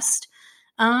best.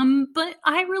 But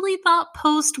I really thought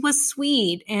Post was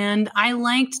sweet, and I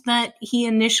liked that he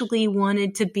initially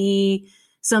wanted to be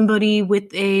somebody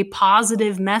with a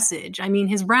positive message. I mean,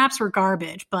 his raps were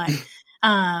garbage, but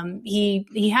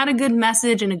he had a good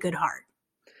message and a good heart.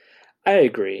 I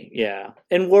agree, yeah.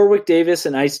 And Warwick Davis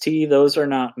and Ice-T, those are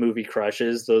not movie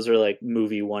crushes. Those are like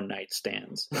movie one-night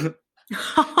stands.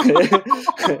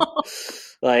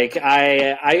 Like,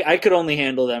 I could only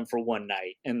handle them for one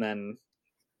night, and then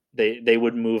they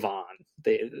would move on.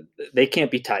 They can't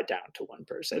be tied down to one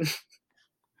person.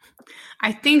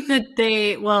 I think that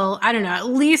I don't know, at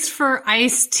least for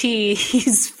Ice-T,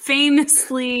 he's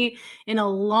famously in a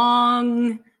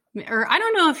long, or I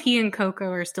don't know if he and Coco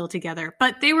are still together,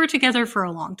 but they were together for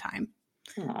a long time.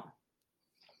 Oh.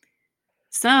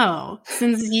 So,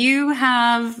 since you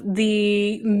have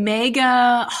the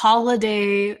mega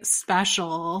holiday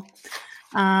special,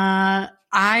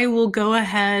 I will go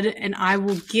ahead and I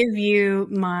will give you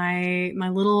my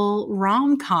little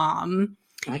rom-com.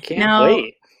 I can't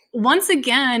wait. Once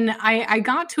again, I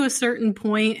got to a certain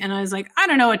point and I was like, I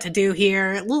don't know what to do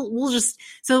here. We'll just,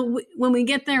 so when we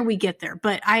get there, we get there.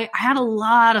 But I had a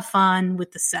lot of fun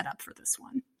with the setup for this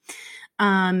one.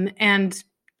 And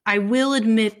I will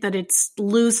admit that it's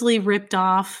loosely ripped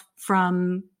off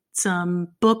from some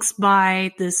books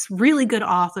by this really good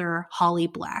author, Holly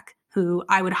Black, who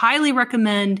I would highly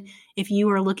recommend if you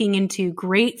are looking into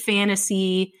great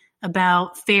fantasy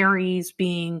about fairies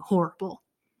being horrible.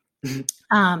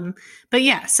 But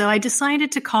yeah, so I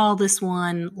decided to call this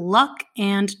one Luck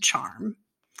and Charm.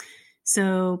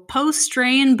 So Post,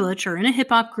 Stray, and Butch are in a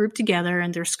hip-hop group together,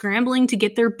 and they're scrambling to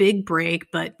get their big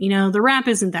break, but, the rap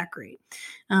isn't that great.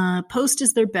 Post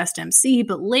is their best MC,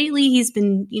 but lately he's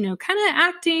been, kind of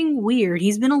acting weird.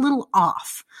 He's been a little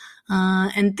off.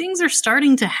 And things are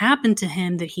starting to happen to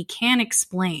him that he can't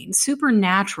explain.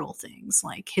 Supernatural things,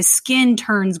 like his skin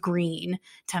turns green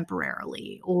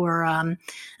temporarily, or an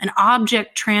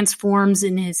object transforms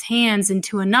in his hands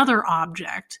into another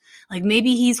object. Like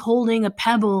maybe he's holding a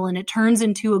pebble and it turns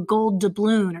into a gold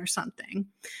doubloon or something.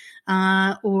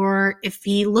 Or if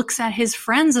he looks at his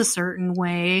friends a certain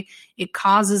way, it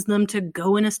causes them to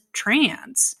go in a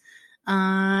trance.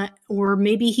 Or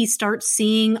maybe he starts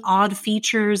seeing odd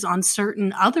features on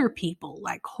certain other people,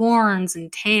 like horns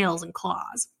and tails and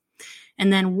claws.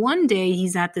 And then one day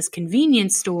he's at this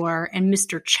convenience store and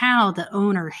Mr. Chow, the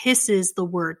owner, hisses the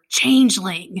word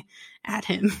changeling at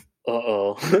him.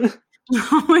 Uh-oh.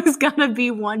 Always gotta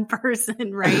be one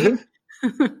person, right?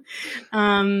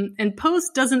 And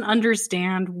Post doesn't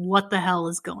understand what the hell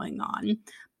is going on.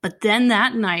 But then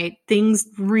that night, things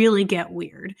really get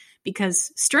weird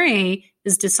because Stray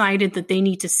has decided that they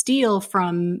need to steal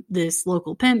from this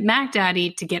local pimp, Mac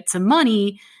Daddy, to get some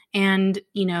money. And,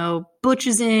 Butch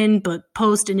is in, but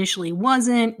Post initially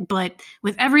wasn't. But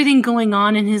with everything going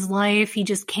on in his life, he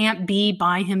just can't be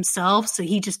by himself. So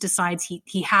he just decides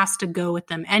he has to go with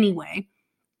them anyway.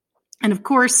 And of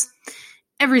course,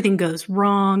 everything goes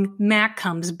wrong. Mac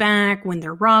comes back when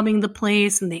they're robbing the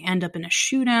place and they end up in a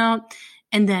shootout.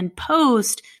 And then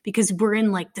Post, because we're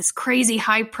in like this crazy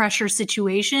high pressure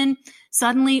situation,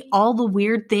 suddenly all the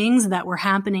weird things that were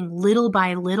happening little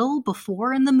by little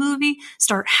before in the movie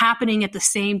start happening at the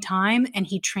same time, and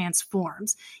he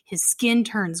transforms. His skin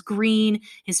turns green,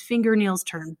 his fingernails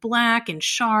turn black and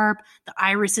sharp, the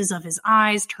irises of his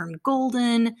eyes turn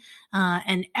golden,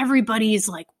 and everybody's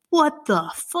like, what the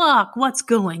fuck? What's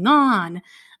going on?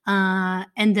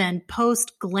 And then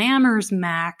Post glamours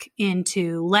Mac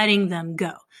into letting them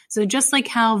go. So just like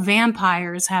how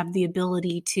vampires have the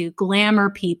ability to glamour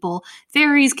people,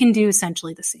 fairies can do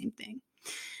essentially the same thing.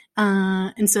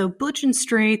 And so Butch and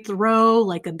Stray throw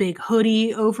like a big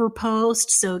hoodie over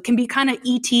Post. So it can be kind of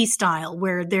ET style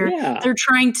where they're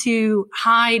trying to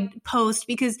hide Post,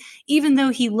 because even though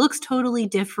he looks totally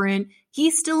different,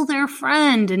 he's still their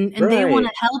friend and they want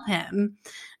to help him.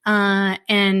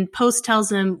 And Post tells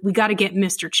him, we got to get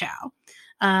Mr. Chow.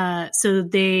 So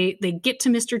they get to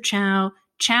Mr. Chow.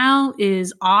 Chow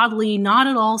is oddly not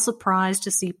at all surprised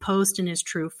to see Post in his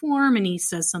true form. And he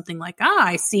says something like,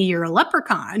 I see you're a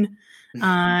leprechaun.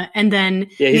 And then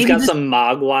he's got some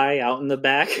mogwai out in the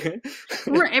back.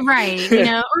 right. You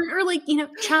know, or like, you know,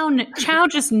 Chow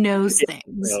just knows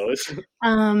things.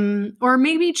 Or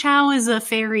maybe Chow is a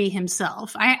fairy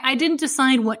himself. I didn't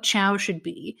decide what Chow should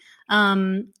be.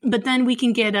 But then we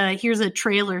can get here's a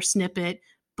trailer snippet.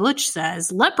 Butch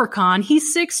says, leprechaun,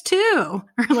 he's 6'2",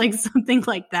 or like something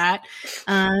like that.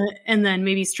 And then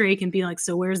maybe Stray can be like,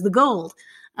 so where's the gold?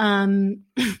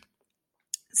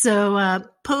 So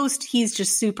Post, he's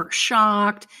just super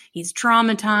shocked. He's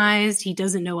traumatized. He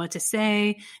doesn't know what to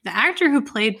say. The actor who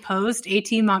played Post,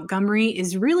 A.T. Montgomery,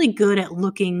 is really good at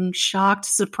looking shocked,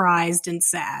 surprised, and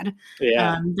sad.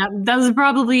 Yeah. That was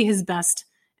probably his best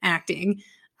acting.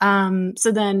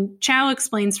 So then Chow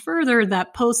explains further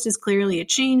that Post is clearly a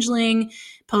changeling.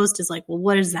 Post is like, well,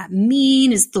 what does that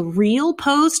mean? Is the real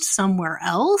Post somewhere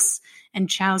else? And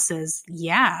Chow says,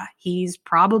 yeah, he's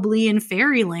probably in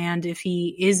fairyland if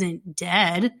he isn't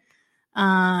dead.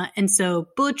 And so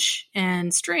Butch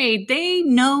and Stray, they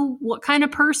know what kind of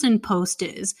person Post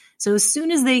is. So as soon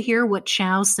as they hear what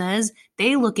Chow says,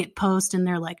 they look at Post and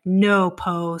they're like, no,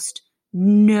 Post,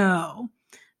 no.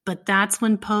 But that's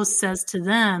when Post says to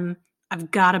them,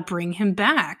 I've got to bring him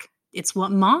back. It's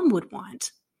what Mom would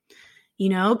want. You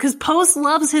know, because Post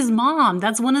loves his mom.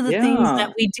 That's one of the things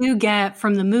that we do get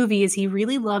from the movie is he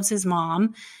really loves his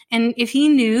mom. And if he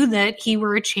knew that he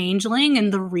were a changeling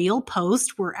and the real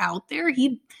Post were out there,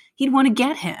 he'd want to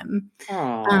get him.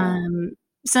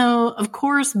 So, of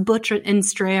course, Butch and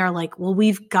Stray are like, well,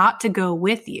 we've got to go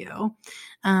with you.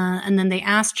 And then they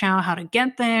ask Chow how to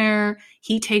get there.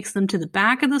 He takes them to the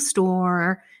back of the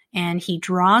store and he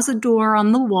draws a door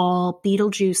on the wall,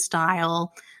 Beetlejuice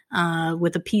style,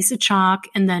 with a piece of chalk,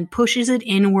 and then pushes it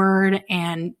inward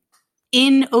and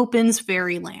in opens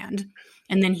Fairyland.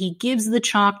 And then he gives the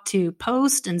chalk to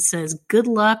Post and says, good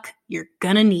luck, you're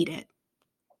gonna need it.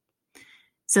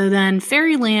 So then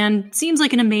Fairyland seems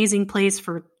like an amazing place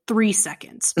for 3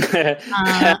 seconds.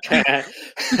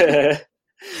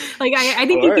 Like I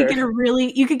think you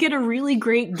could get a really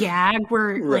great gag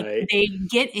where like they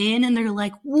get in and they're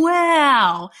like,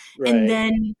 wow. And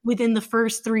then within the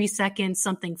first 3 seconds,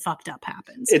 something fucked up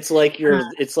happens. It's like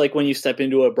it's like when you step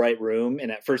into a bright room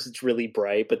and at first it's really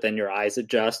bright, but then your eyes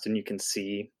adjust and you can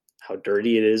see how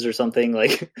dirty it is or something.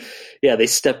 Like, yeah, they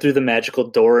step through the magical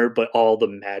door, but all the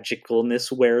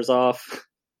magicalness wears off.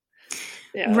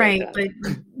 Yeah, right.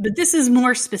 But this is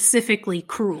more specifically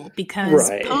cruel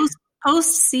because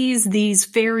Post sees these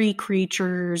fairy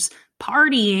creatures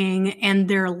partying and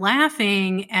they're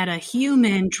laughing at a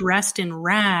human dressed in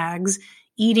rags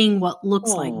eating what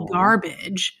looks like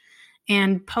garbage.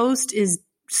 And Post is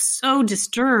so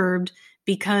disturbed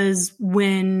because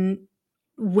when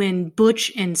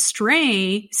Butch and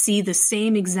Stray see the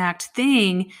same exact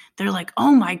thing, they're like,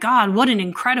 oh my God, what an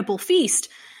incredible feast.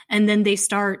 And then they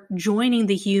start joining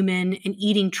the human and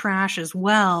eating trash as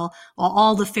well, while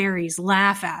all the fairies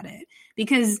laugh at it.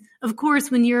 Because, of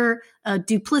course, when you're a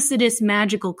duplicitous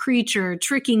magical creature,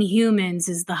 tricking humans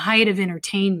is the height of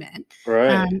entertainment.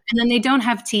 Right. And then they don't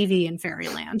have TV in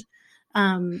Fairyland.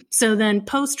 So then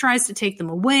Post tries to take them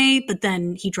away, but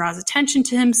then he draws attention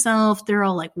to himself. They're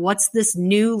all like, what's this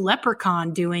new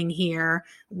leprechaun doing here?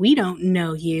 We don't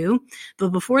know you.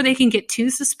 But before they can get too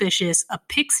suspicious, a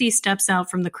pixie steps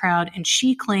out from the crowd and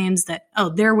she claims that, oh,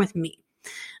 they're with me.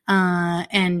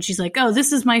 And she's like, oh,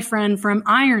 this is my friend from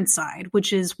Ironside,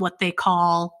 which is what they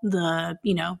call the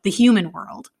human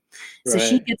world. So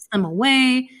she Right. gets them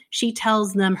away. She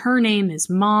tells them her name is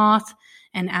Moth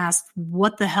and asks,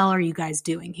 what the hell are you guys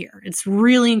doing here? It's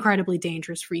really incredibly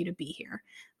dangerous for you to be here.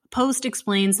 Post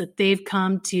explains that they've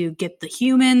come to get the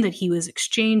human that he was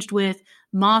exchanged with.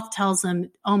 Moth tells them,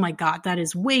 oh my God, that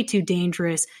is way too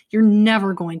dangerous. You're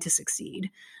never going to succeed.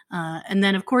 And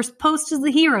then, of course, Post is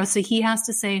the hero, so he has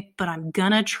to say, but I'm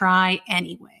gonna try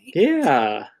anyway.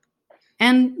 Yeah.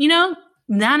 And, you know,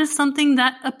 that is something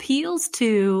that appeals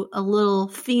to a little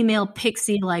female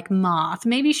pixie like Moth.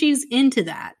 Maybe she's into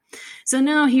that. So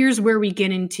now here's where we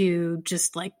get into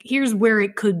just like, here's where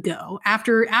it could go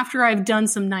after I've done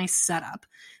some nice setup,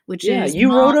 which is you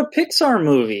Moth. wrote a Pixar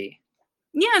movie.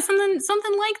 Yeah,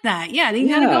 something like that. Yeah, they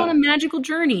gotta go on a magical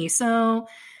journey. So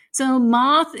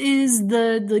Moth is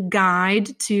the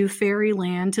guide to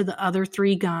Fairyland to the other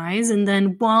three guys, and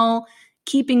then while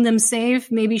keeping them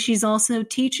safe, maybe she's also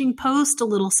teaching Post a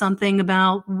little something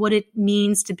about what it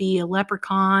means to be a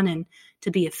leprechaun and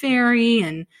to be a fairy,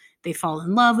 and they fall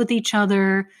in love with each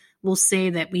other. We'll say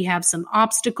that we have some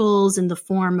obstacles in the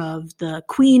form of the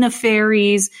Queen of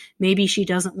Fairies. Maybe she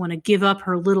doesn't want to give up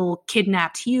her little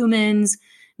kidnapped humans.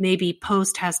 Maybe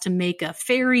Post has to make a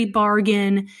fairy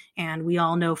bargain, and we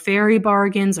all know fairy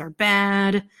bargains are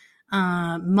bad.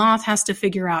 Moth has to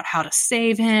figure out how to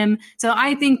save him. So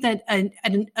I think that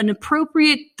an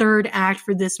appropriate third act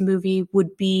for this movie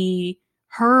would be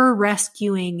her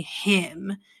rescuing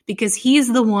him, because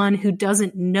he's the one who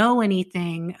doesn't know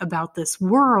anything about this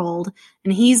world,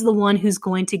 and he's the one who's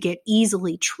going to get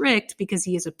easily tricked because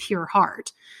he has a pure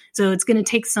heart. So it's going to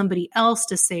take somebody else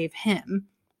to save him.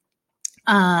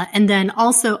 And then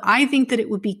also, I think that it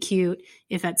would be cute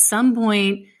if at some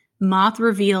point Moth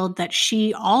revealed that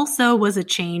she also was a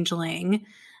changeling,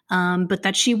 but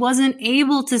that she wasn't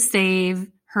able to save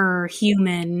her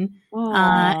human.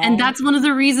 And that's one of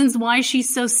the reasons why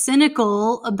she's so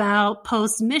cynical about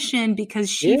Post's mission, because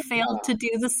she failed to do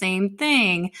the same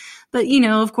thing. But, you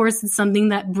know, of course, it's something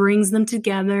that brings them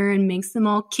together and makes them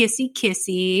all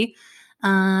kissy.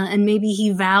 And maybe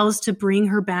he vows to bring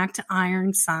her back to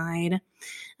Ironside.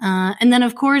 And then,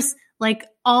 of course, like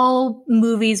all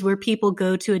movies where people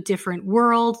go to a different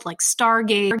world, like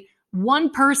Stargate, one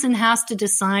person has to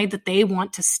decide that they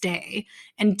want to stay.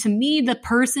 And to me, the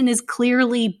person is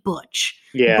clearly Butch.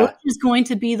 Yeah. Butch is going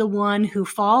to be the one who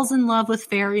falls in love with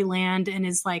Fairyland and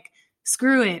is like,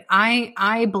 screw it,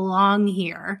 I belong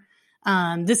here.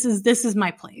 This is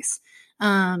my place.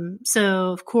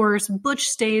 So of course, Butch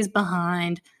stays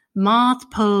behind. Moth,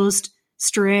 Post,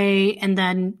 Stray, and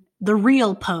then the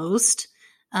real Post.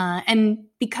 And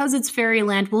because it's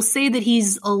Fairyland, we'll say that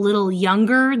he's a little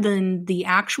younger than the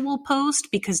actual Post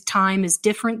because time is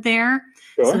different there.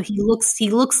 Sure. So he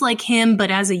looks like him, but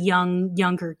as a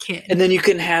younger kid. And then you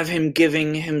can have him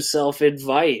giving himself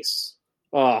advice.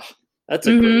 Oh, that's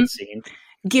a great scene.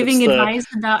 Giving advice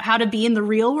about how to be in the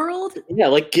real world? Yeah,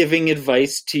 like giving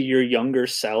advice to your younger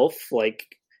self. Like,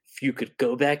 if you could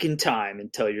go back in time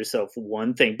and tell yourself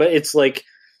one thing. But it's like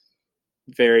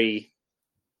very,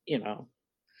 you know,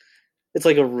 it's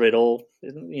like a riddle,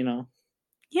 you know.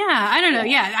 Yeah, I don't know.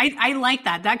 Yeah, I like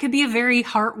that. That could be a very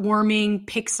heartwarming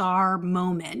Pixar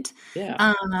moment.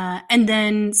 Yeah. And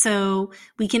then so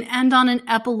we can end on an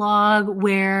epilogue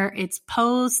where it's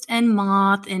Post and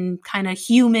Moth in kind of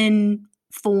human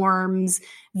forms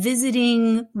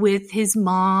visiting with his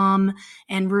mom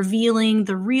and revealing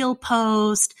the real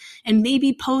Post. And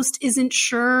maybe Post isn't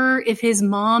sure if his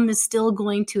mom is still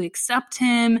going to accept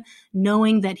him,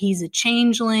 knowing that he's a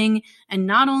changeling. And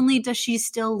not only does she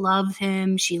still love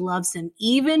him, she loves him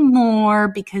even more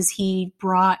because he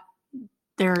brought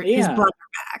his brother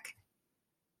back.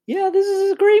 Yeah, this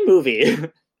is a great movie.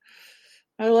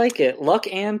 I like it. Luck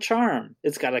and Charm.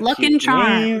 It's got a Luck cute and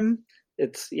Charm. name.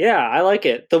 I like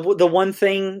it. The one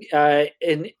thing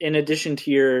in addition to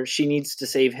your she needs to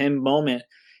save him moment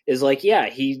is like,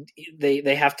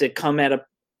 they have to come at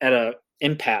a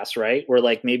impasse, right? Where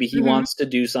like maybe he wants to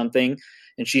do something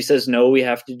and she says no, we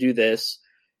have to do this,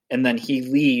 and then he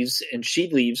leaves and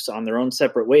she leaves on their own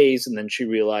separate ways, and then she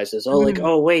realizes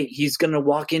oh wait, he's gonna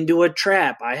walk into a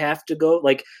trap, I have to go,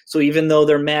 like, so even though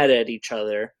they're mad at each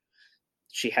other,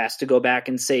 she has to go back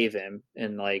and save him.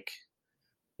 And like,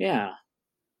 yeah,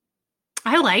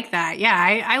 I like that. Yeah,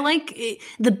 I like it.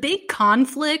 The big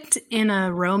conflict in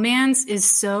a romance is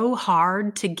so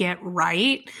hard to get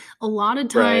right. A lot of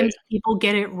times people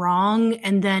get it wrong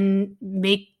and then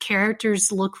make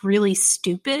characters look really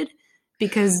stupid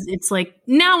because it's like,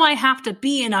 now I have to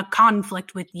be in a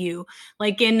conflict with you.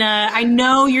 Like in, I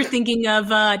know you're thinking of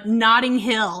Notting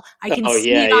Hill. I can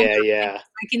see it on your face.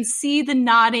 I can see the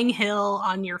Notting Hill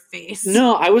on your face.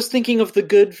 No, I was thinking of the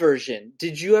good version.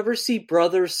 Did you ever see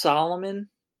Brothers Solomon?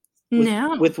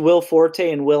 No. With Will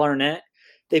Forte and Will Arnett?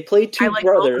 They play two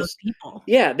brothers. Those people.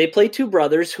 Yeah, they play two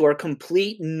brothers who are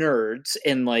complete nerds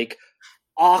and like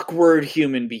awkward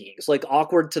human beings, like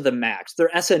awkward to the max. They're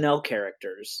SNL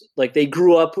characters. Like they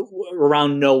grew up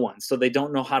around no one, so they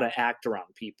don't know how to act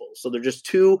around people. So they're just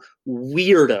two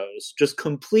weirdos, just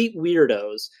complete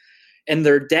weirdos. And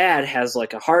their dad has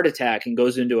like a heart attack and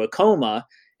goes into a coma,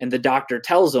 and the doctor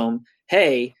tells them,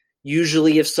 hey,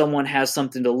 usually if someone has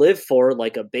something to live for,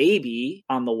 like a baby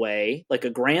on the way, like a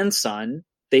grandson,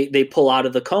 they pull out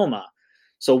of the coma.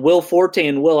 So Will Forte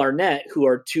and Will Arnett, who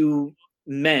are two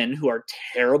men who are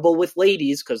terrible with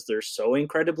ladies because they're so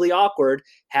incredibly awkward,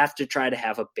 have to try to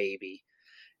have a baby.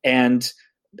 And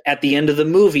at the end of the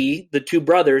movie, the two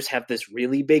brothers have this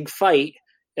really big fight,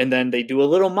 and then they do a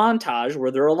little montage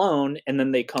where they're alone, and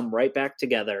then they come right back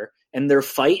together. And their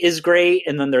fight is great,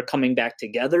 and then their coming back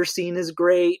together scene is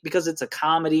great because it's a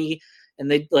comedy, and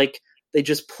they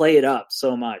just play it up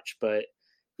so much. But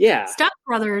yeah, Step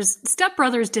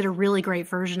Brothers did a really great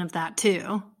version of that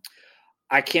too.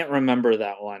 I can't remember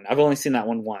that one. I've only seen that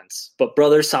one once. But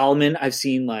Brother Solomon, I've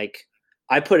seen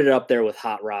I put it up there with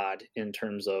Hot Rod in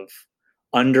terms of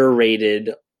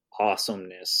underrated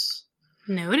awesomeness.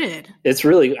 Noted. It's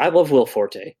really, I love Will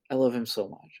Forte. I love him so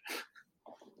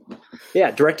much.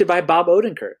 Yeah, directed by Bob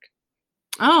Odenkirk.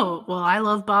 Oh, well, I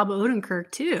love Bob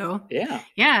Odenkirk too. Yeah.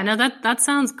 Yeah, no, that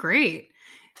sounds great.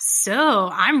 So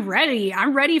I'm ready.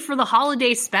 I'm ready for the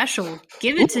holiday special.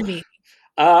 Give it to me.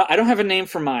 I don't have a name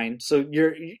for mine, so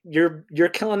you're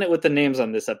killing it with the names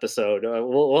on this episode.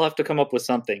 We'll have to come up with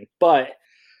something. But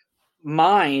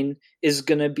mine is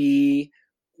going to be,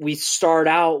 we start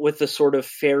out with the sort of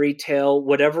fairy tale,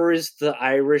 whatever is the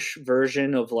Irish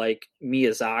version of like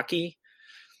Miyazaki.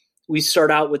 We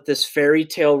start out with this fairy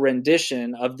tale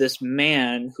rendition of this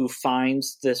man who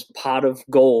finds this pot of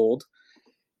gold,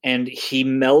 and he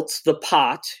melts the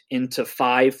pot into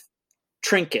 5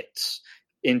 trinkets,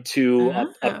 into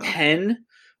a pen,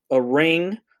 a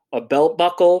ring, a belt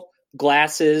buckle,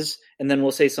 glasses, and then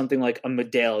we'll say something like a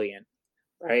medallion,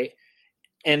 right?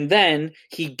 And then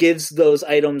he gives those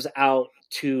items out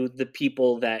to the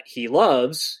people that he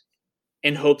loves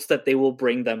in hopes that they will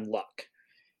bring them luck.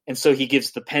 And so he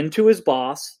gives the pen to his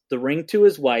boss, the ring to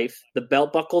his wife, the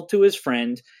belt buckle to his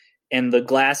friend, and the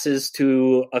glasses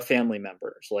to a family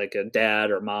member, like a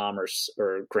dad or mom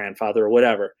or grandfather or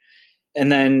whatever.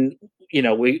 And then,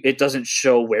 it doesn't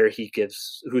show who he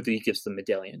gives the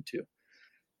medallion to.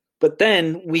 But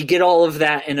then we get all of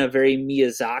that in a very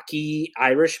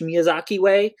Irish Miyazaki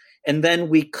way. And then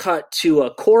we cut to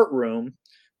a courtroom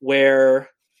where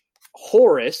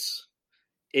Horace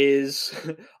is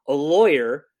a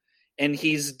lawyer, and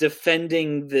he's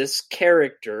defending this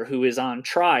character who is on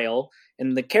trial.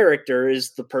 And the character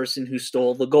is the person who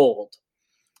stole the gold,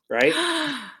 right?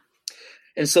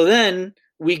 And so then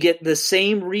we get the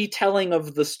same retelling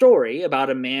of the story about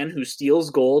a man who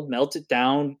steals gold, melts it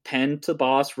down, pen to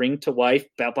boss, ring to wife,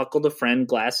 belt buckle to friend,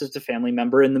 glasses to family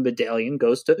member, and the medallion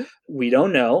goes to we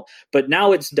don't know. But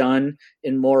now it's done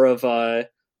in more of a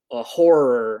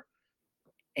horror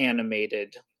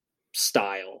animated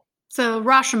style. So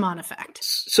Rashomon effect.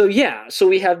 So yeah, so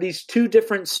we have these 2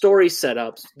 different story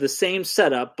setups, the same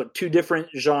setup, but 2 different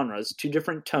genres, 2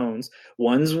 different tones.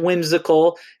 One's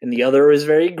whimsical and the other is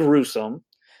very gruesome.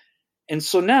 And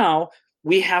so now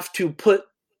we have to put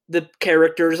the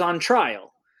characters on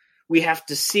trial. We have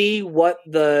to see what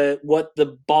the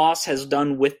boss has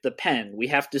done with the pen. We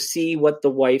have to see what the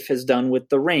wife has done with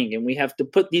the ring. And we have to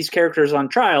put these characters on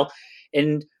trial.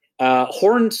 And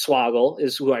Hornswoggle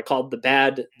is who I called the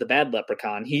bad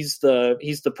leprechaun. He's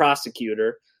the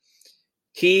prosecutor.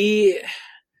 He's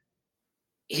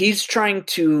trying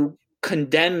to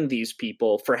condemn these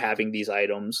people for having these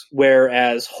items,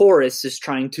 whereas Horace is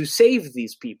trying to save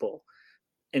these people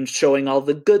and showing all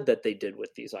the good that they did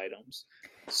with these items.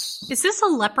 Is this a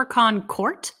leprechaun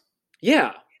court?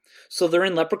 Yeah. So they're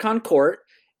in leprechaun court,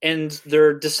 and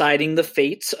they're deciding the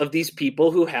fates of these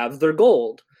people who have their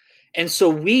gold. And so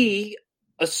we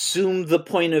assume the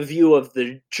point of view of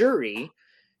the jury,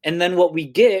 and then what we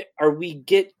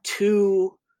get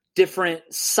 2 different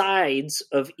sides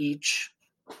of each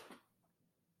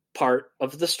part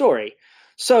of the story.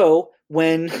 So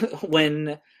when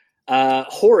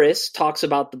Horace talks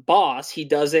about the boss. He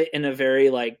does it in a very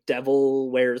like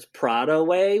Devil Wears Prada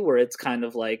way, where it's kind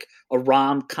of like a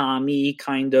rom-com-y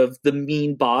kind of the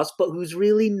mean boss, but who's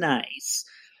really nice.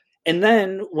 And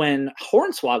then when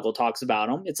Hornswoggle talks about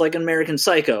him, it's like an American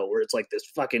Psycho, where it's like this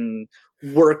fucking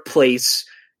workplace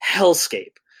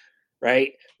hellscape,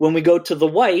 right? When we go to the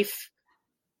wife,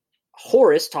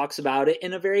 Horace talks about it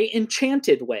in a very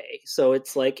enchanted way. So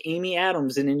it's like Amy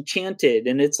Adams in Enchanted,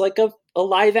 and it's like a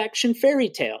live action fairy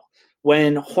tale.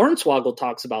 When Hornswoggle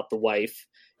talks about the wife,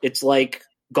 it's like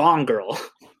Gone Girl,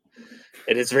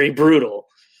 and it's very brutal.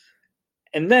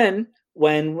 And then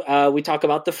when we talk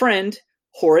about the friend,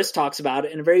 Horace talks about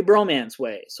it in a very bromance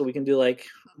way. So we can do like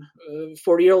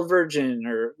 40-Year-Old Virgin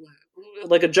or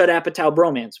like a Judd Apatow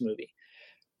bromance movie.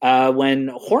 When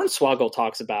Hornswoggle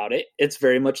talks about it, it's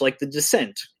very much like The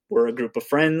Descent, where a group of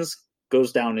friends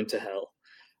goes down into hell.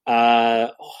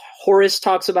 Horace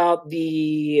talks about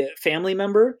the family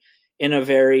member in a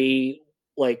very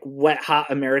like Wet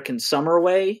Hot American Summer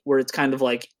way, where it's kind of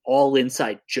like all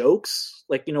inside jokes.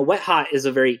 Like, you know, Wet Hot is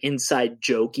a very inside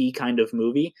jokey kind of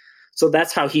movie. So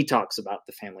that's how he talks about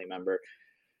the family member.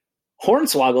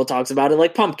 Hornswoggle talks about it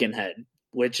like Pumpkinhead,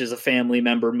 which is a family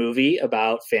member movie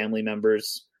about family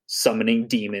members summoning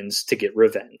demons to get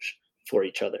revenge for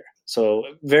each other. So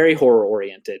very horror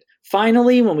oriented.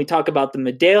 Finally, when we talk about the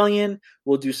medallion,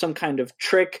 we'll do some kind of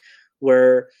trick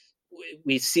where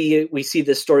we see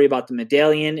this story about the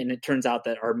medallion, and it turns out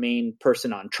that our main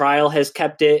person on trial has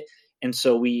kept it. And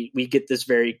so we get this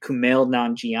very Kumail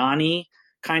Nanjiani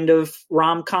kind of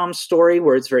rom-com story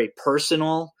where it's very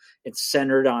personal. It's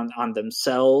centered on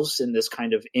themselves in this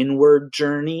kind of inward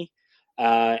journey.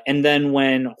 And then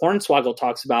when Hornswoggle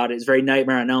talks about it, it's very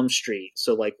Nightmare on Elm Street.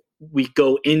 So like we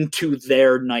go into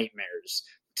their nightmares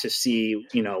to see,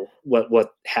 you know, what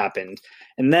happened.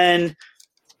 And then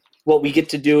what we get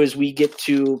to do is we get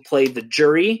to play the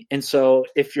jury. And so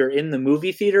if you're in the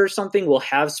movie theater or something, we'll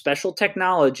have special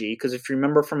technology. Because if you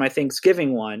remember from my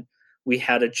Thanksgiving one, we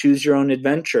had a choose your own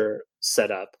adventure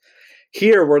set up.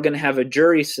 Here, we're going to have a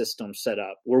jury system set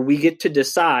up where we get to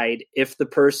decide if the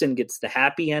person gets the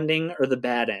happy ending or the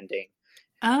bad ending.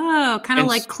 Oh, kind of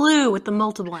like Clue with the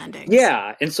multiple endings.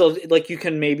 Yeah. And so like you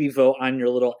can maybe vote on your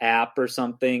little app or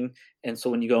something. And so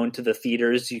when you go into the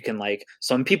theaters, you can like,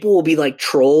 some people will be like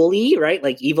trolly, right?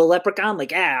 Like evil leprechaun,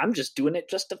 like, I'm just doing it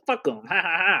just to fuck them. Ha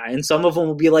ha ha. And some of them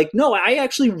will be like, no, I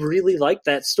actually really like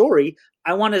that story.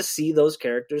 I want to see those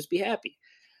characters be happy.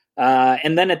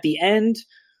 And then at the end,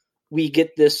 we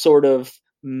get this sort of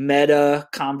meta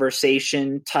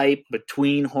conversation type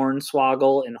between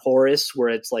Hornswoggle and Horace, where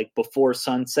it's like before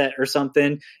sunset or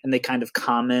something, and they kind of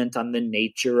comment on the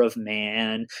nature of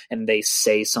man, and they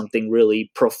say something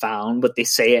really profound, but they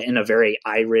say it in a very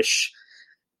Irish,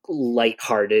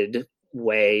 lighthearted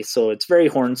way. So it's very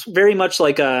much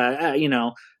like you're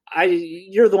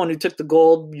the one who took the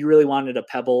gold. You really wanted a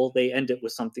pebble. They end it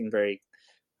with something very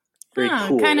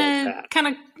cool. Kind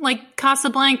of like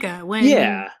Casablanca,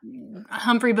 when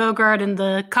Humphrey Bogart and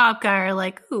the cop guy are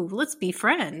like, "Ooh, let's be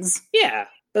friends." Yeah,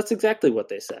 that's exactly what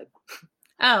they said.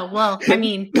 Oh well, I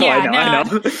mean, I know.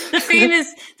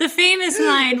 The famous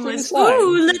line was,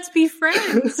 "Ooh, let's be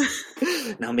friends."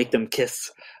 Now make them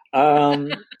kiss.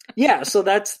 Yeah, so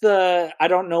that's I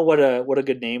don't know what a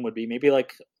good name would be. Maybe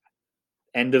like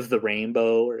End of the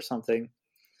Rainbow or something.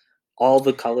 All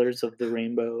the colors of the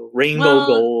rainbow,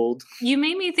 gold. You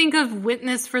made me think of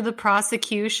Witness for the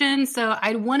Prosecution, so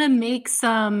I'd want to make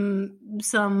some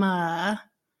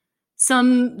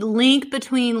link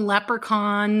between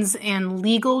leprechauns and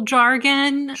legal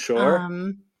jargon. Sure.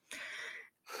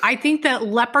 I think that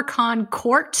Leprechaun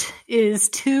Court is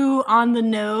too on the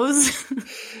nose.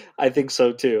 I think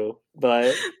so too,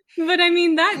 but I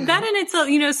mean that in itself,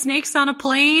 snakes on a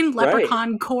plane,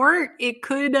 Leprechaun Court, it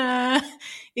could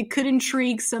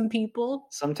intrigue some people.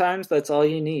 Sometimes that's all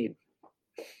you need.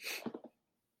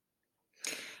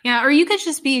 Yeah, or you could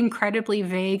just be incredibly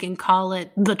vague and call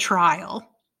it The Trial.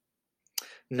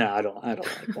 No, I don't like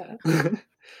that.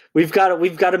 We've got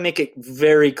to make it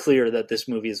very clear that this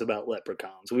movie is about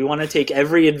leprechauns. We want to take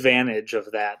every advantage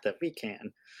of that we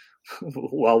can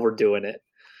while we're doing it.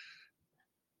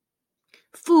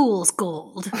 Fool's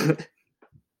Gold.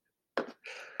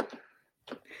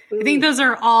 I think those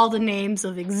are all the names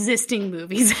of existing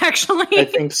movies, actually. I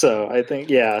think so.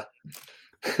 Yeah.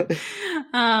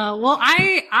 Well,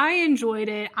 I enjoyed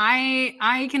it.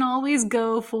 I can always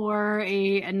go for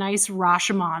a nice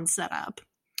Rashomon setup.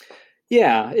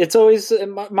 Yeah, it's always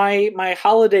my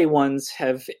holiday ones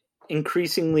have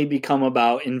increasingly become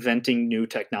about inventing new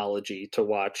technology to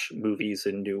watch movies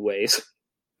in new ways.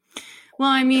 Well,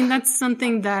 I mean, that's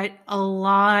something that a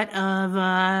lot of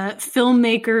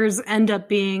filmmakers end up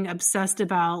being obsessed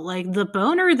about. Like the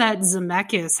boner that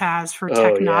Zemeckis has for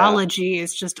technology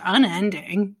is just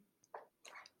unending.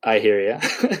 I hear you.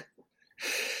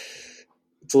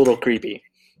 It's a little creepy.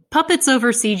 Puppets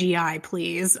over CGI,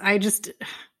 please. I'm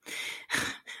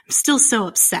still so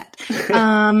upset.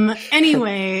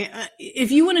 Anyway, if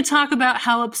you want to talk about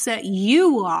how upset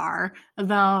you are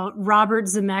about Robert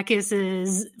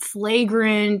Zemeckis'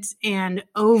 flagrant and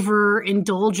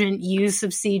overindulgent use of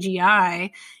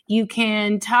CGI, you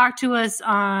can talk to us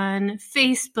on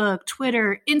Facebook,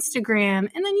 Twitter, Instagram,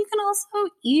 and then you can also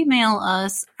email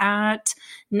us at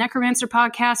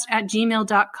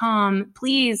necromancerpodcast@gmail.com.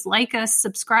 Please like us,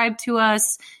 subscribe to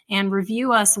us, and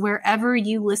review us wherever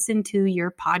you listen to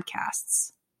your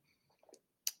podcasts.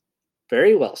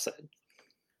 Very well said.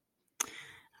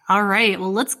 All right,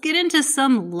 well, let's get into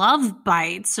some love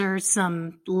bites or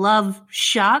some love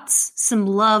shots, some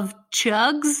love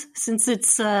chugs, since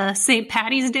it's St.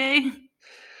 Patty's Day.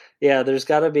 Yeah, there's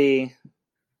got to be,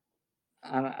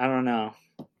 I don't know.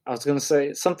 I was going to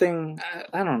say something,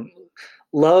 I don't,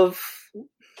 love,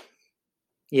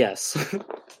 yes.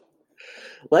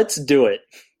 Let's do it.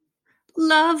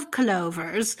 Love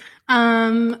clovers.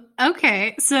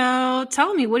 Okay, so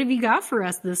tell me, what have you got for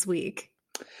us this week?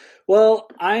 Well,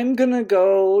 I'm going to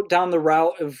go down the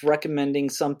route of recommending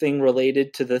something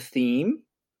related to the theme.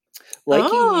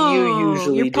 Like you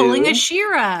usually do. You're pulling a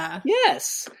She-Ra.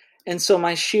 Yes. And so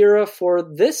my She-Ra for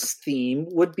this theme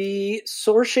would be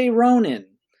Saoirse Ronan.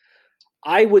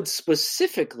 I would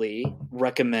specifically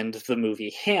recommend the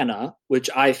movie Hannah, which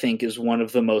I think is one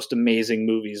of the most amazing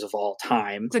movies of all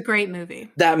time. It's a great movie.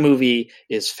 That movie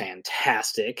is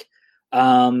fantastic.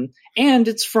 And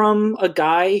it's from a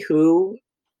guy who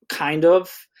kind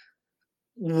of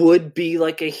would be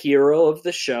like a hero of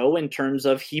the show in terms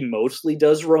of he mostly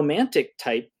does romantic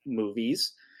type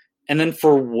movies. And then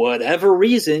for whatever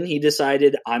reason, he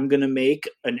decided, I'm going to make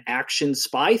an action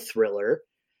spy thriller.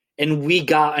 And we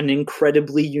got an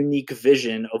incredibly unique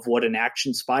vision of what an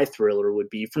action spy thriller would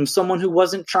be from someone who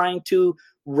wasn't trying to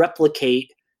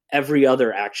replicate every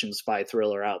other action spy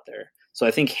thriller out there. So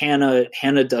I think Hannah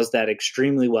does that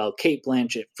extremely well. Cate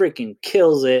Blanchett freaking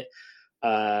kills it.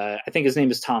 I think his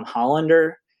name is Tom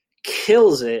Hollander.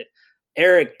 Kills it.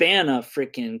 Eric Bana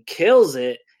freaking kills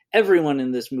it. Everyone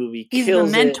in this movie kills it. He's the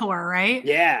mentor, right?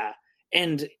 Yeah.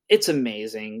 And it's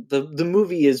amazing. The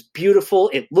movie is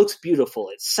beautiful. It looks beautiful.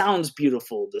 It sounds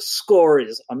beautiful. The score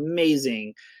is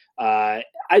amazing.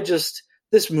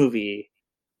 This movie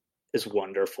is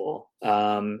wonderful.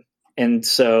 And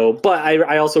so, but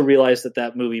I also realized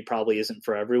that movie probably isn't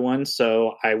for everyone.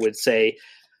 So I would say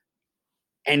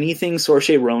anything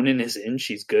Saoirse Ronan is in,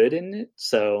 she's good in it.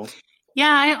 So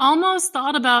yeah, I almost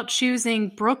thought about choosing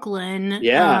Brooklyn.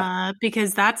 Yeah,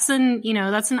 because that's an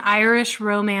Irish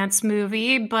romance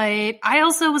movie. But I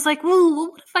also was like, well,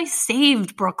 what if I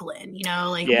saved Brooklyn?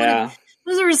 What if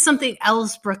there was something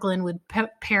else Brooklyn would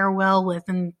pair well with,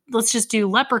 and let's just do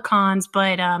Leprechauns.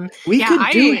 But we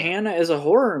could do Hannah as a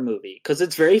horror movie because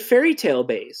it's very fairy tale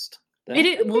based.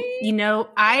 I've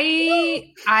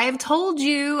told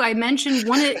you, I mentioned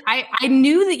I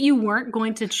knew that you weren't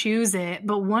going to choose it,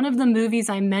 but one of the movies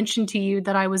I mentioned to you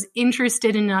that I was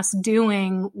interested in us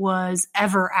doing was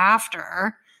Ever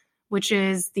After, which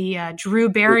is the Drew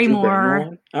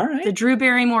Barrymore, the Drew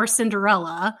Barrymore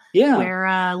Cinderella,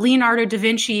 where Leonardo da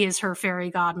Vinci is her fairy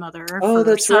godmother. Oh,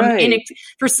 that's right.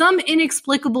 For some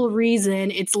inexplicable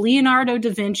reason, it's Leonardo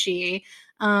da Vinci.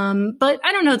 But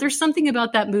I don't know, there's something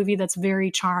about that movie that's very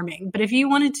charming. But if you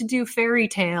wanted to do fairy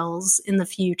tales in the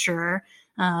future,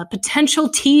 potential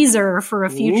teaser for a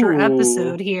future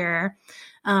episode here,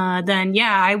 then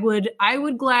yeah, I would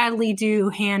gladly do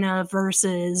Hannah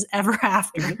versus Ever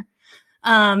After.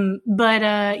 But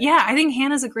yeah, I think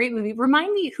Hannah's a great movie.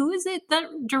 Remind me, who is it that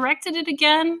directed it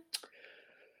again?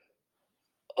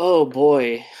 Oh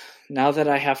boy, now that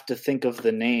I have to think of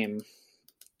the name,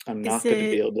 I'm not going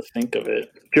to be able to think of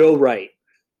it. Joe Wright.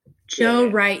 Joe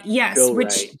Wright, yes.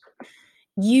 Wright.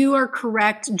 You are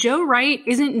correct. Joe Wright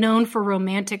isn't known for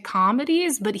romantic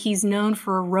comedies, but he's known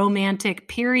for romantic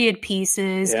period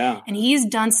pieces. Yeah. And he's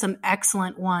done some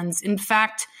excellent ones. In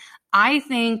fact, I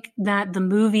think that the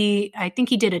movie, I think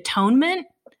he did Atonement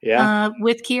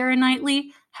with Keira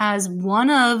Knightley, has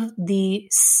one of the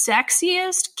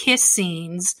sexiest kiss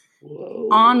scenes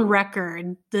on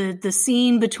record. The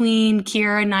scene between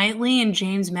Keira Knightley and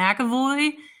James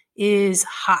McAvoy is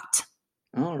hot.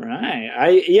 All right.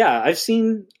 I've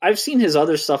seen his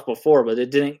other stuff before, but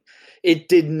it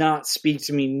did not speak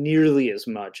to me nearly as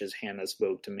much as Hannah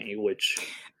spoke to me, which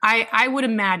I would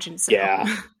imagine so. Yeah.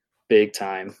 big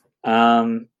time.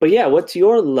 But yeah, what's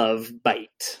your love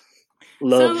bite?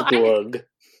 Love glug.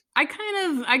 I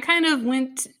kind of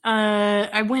went,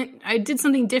 I did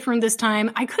something different this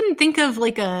time. I couldn't think of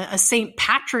like a St.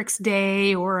 Patrick's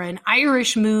Day or an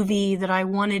Irish movie that I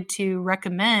wanted to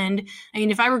recommend. I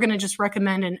mean, if I were going to just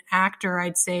recommend an actor,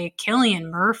 I'd say Cillian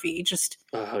Murphy,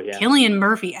 Cillian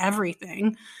Murphy,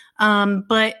 everything.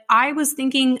 But I was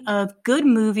thinking of good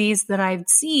movies that I've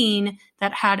seen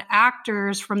that had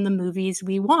actors from the movies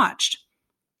we watched.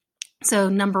 So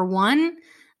number one,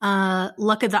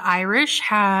 Luck of the Irish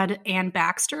had Anne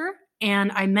Baxter,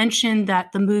 and I mentioned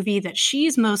that the movie that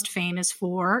she's most famous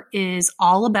for is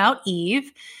All About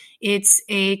Eve. It's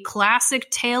a classic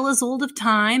tale as old of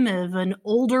time of an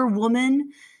older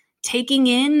woman taking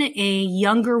in a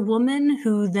younger woman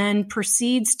who then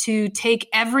proceeds to take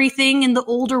everything in the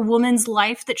older woman's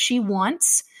life that she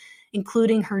wants,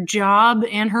 including her job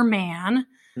and her man.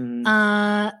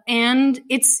 Mm-hmm. And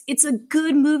it's a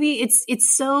good movie.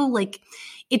 It's so like,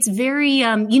 it's very,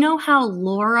 you know how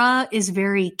Laura is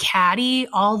very catty?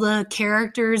 All the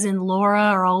characters in Laura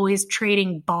are always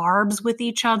trading barbs with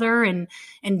each other and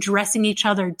dressing each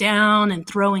other down and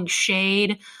throwing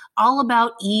shade. All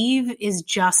About Eve is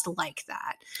just like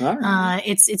that. Right.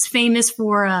 It's famous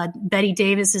for Bette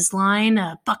Davis's line,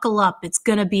 "Buckle up, it's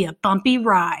gonna be a bumpy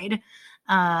ride."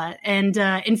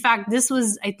 In fact, this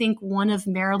was, I think, one of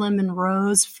Marilyn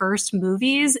Monroe's first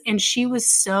movies, and she was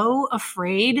so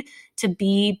afraid to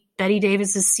be Bette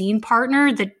Davis's scene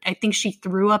partner that I think she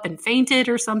threw up and fainted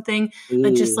or something. Ooh.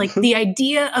 But just like the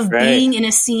idea of being in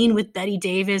a scene with Bette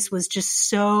Davis was just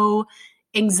so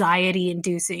anxiety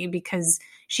inducing because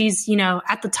she's, you know,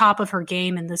 at the top of her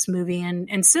game in this movie.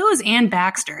 And so is Anne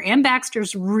Baxter. Anne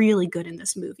Baxter's really good in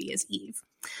this movie as Eve.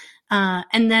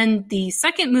 And then the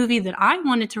second movie that I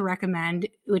wanted to recommend,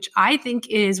 which I think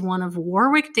is one of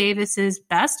Warwick Davis's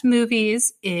best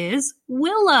movies, is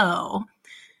Willow,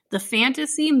 the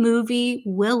fantasy movie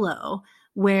Willow,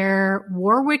 where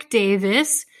Warwick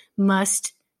Davis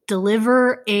must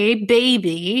deliver a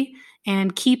baby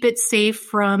and keep it safe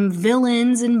from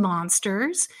villains and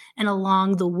monsters. And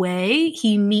along the way,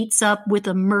 he meets up with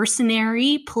a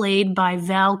mercenary played by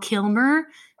Val Kilmer,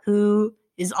 who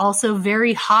is also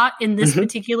very hot in this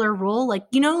particular role. Like,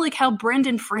 you know, like how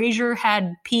Brendan Fraser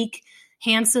had peak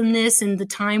handsomeness in the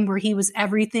time where he was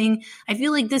everything. I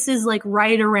feel like this is like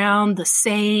right around The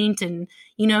Saint and,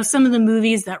 you know, some of the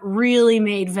movies that really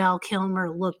made Val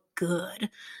Kilmer look good.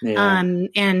 Yeah.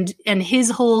 And his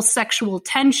whole sexual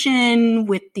tension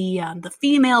with the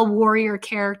female warrior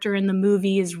character in the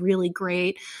movie is really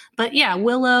great. But yeah,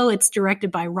 Willow, it's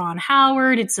directed by Ron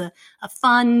Howard. It's a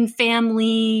fun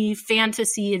family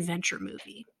fantasy adventure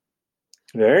movie.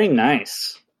 Very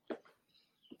nice.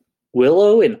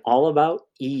 Willow and All About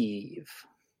Eve.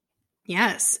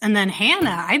 Yes. And then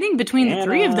Hannah, I think between the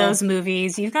three of those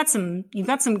movies, you've got some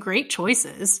great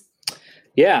choices.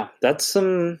 Yeah, that's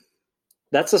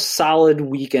a solid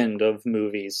weekend of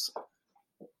movies.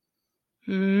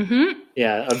 Mm-hmm.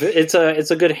 Yeah, it's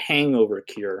a good hangover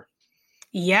cure.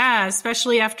 Yeah,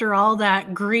 especially after all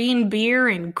that green beer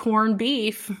and corned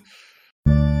beef.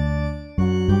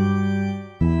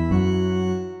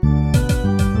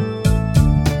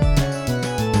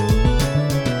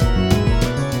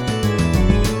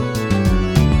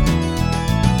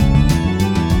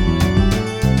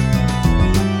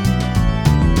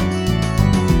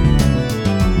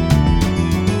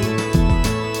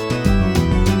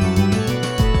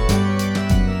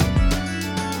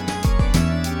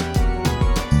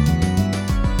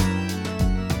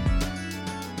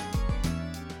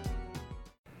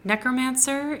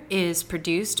 Necromancer is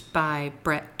produced by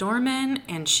Brett Dorman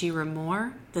and Shira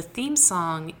Moore. The theme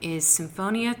song is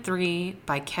Symphonia 3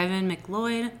 by Kevin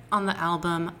MacLeod on the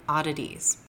album Oddities.